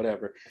wallet or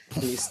whatever.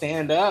 Can you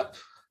stand up?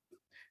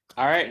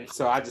 All right. And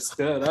so I just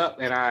stood up,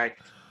 and I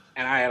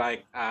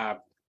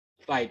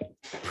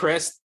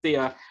pressed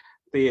the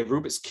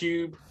Rubik's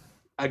Cube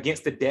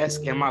against the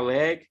desk and my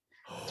leg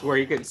to where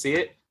you couldn't see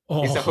it.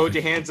 He said, hold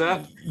your hands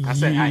up. I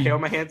said, I held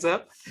my hands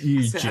up.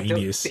 You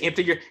genius.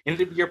 Empty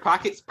your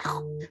pockets.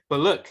 But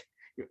look,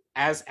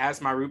 as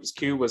my Rubik's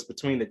Cube was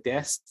between the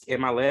desk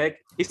and my leg,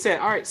 he said,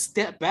 all right,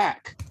 step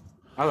back.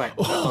 I was like,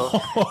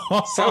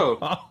 uh-oh. So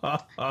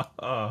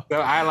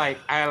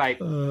I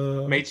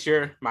made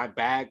sure my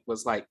bag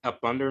was like up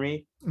under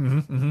me.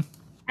 And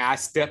I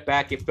stepped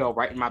back, it fell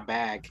right in my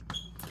bag,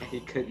 and he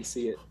couldn't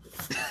see it.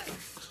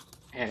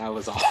 And I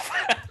was off.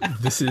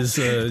 This is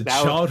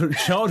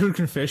childhood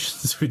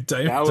confessions with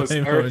Damo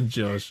and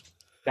Josh.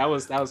 That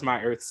was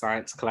my earth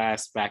science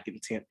class back in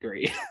 10th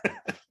grade.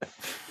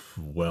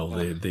 Well,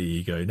 there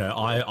you go. No,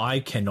 I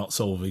cannot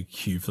solve a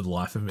queue for the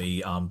life of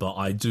me. But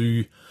I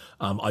do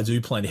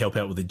plan to help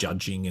out with the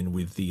judging and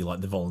with the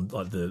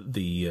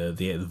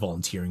the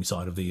volunteering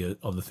side of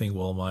the thing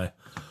while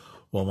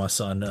my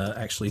son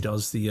actually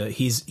does the.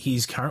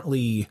 He's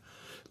currently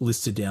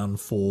listed down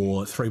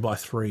for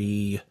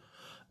 3x3.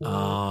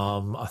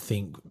 I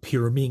think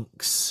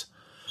Pyraminx,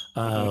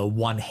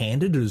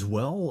 one-handed as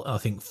well. I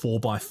think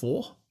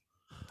 4x4.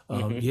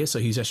 Yeah, so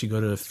he's actually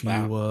got a few.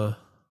 Wow.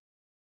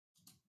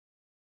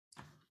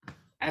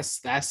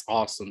 That's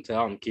awesome.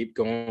 Tell him keep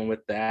going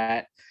with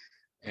that,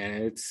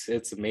 and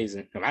it's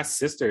amazing. My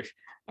sister,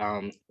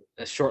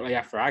 shortly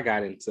after I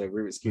got into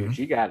Rubik's Cube,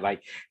 she got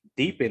like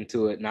deep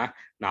into it. Not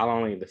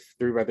only the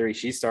 3x3,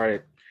 she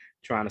started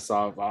trying to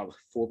solve all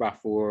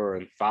 4x4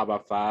 and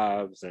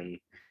 5x5s and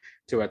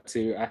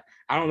 2x2.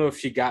 I don't know if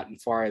she got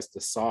as far as to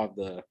solve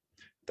the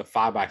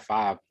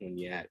 5x5 one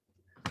yet.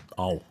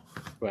 Oh,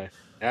 but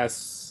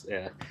that's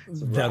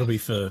that'll be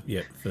for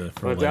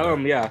well, tell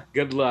them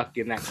good luck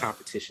in that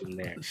competition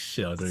there.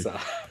 Sure do. So.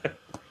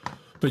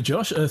 But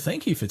Josh,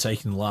 thank you for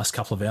taking the last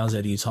couple of hours out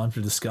of your time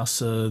to discuss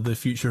the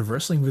future of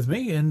wrestling with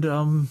me,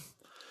 and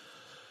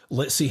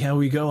let's see how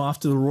we go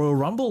after the Royal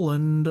Rumble,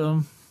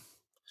 and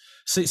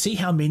see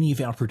how many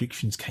of our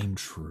predictions came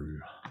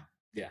true.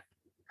 Yeah.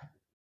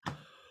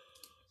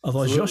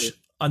 Otherwise, Absolutely. Josh,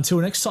 until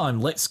next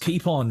time, let's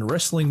keep on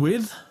wrestling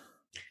with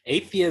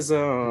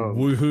atheism.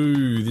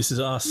 Woohoo! This is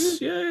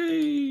us.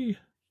 Yay!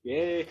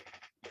 Yay!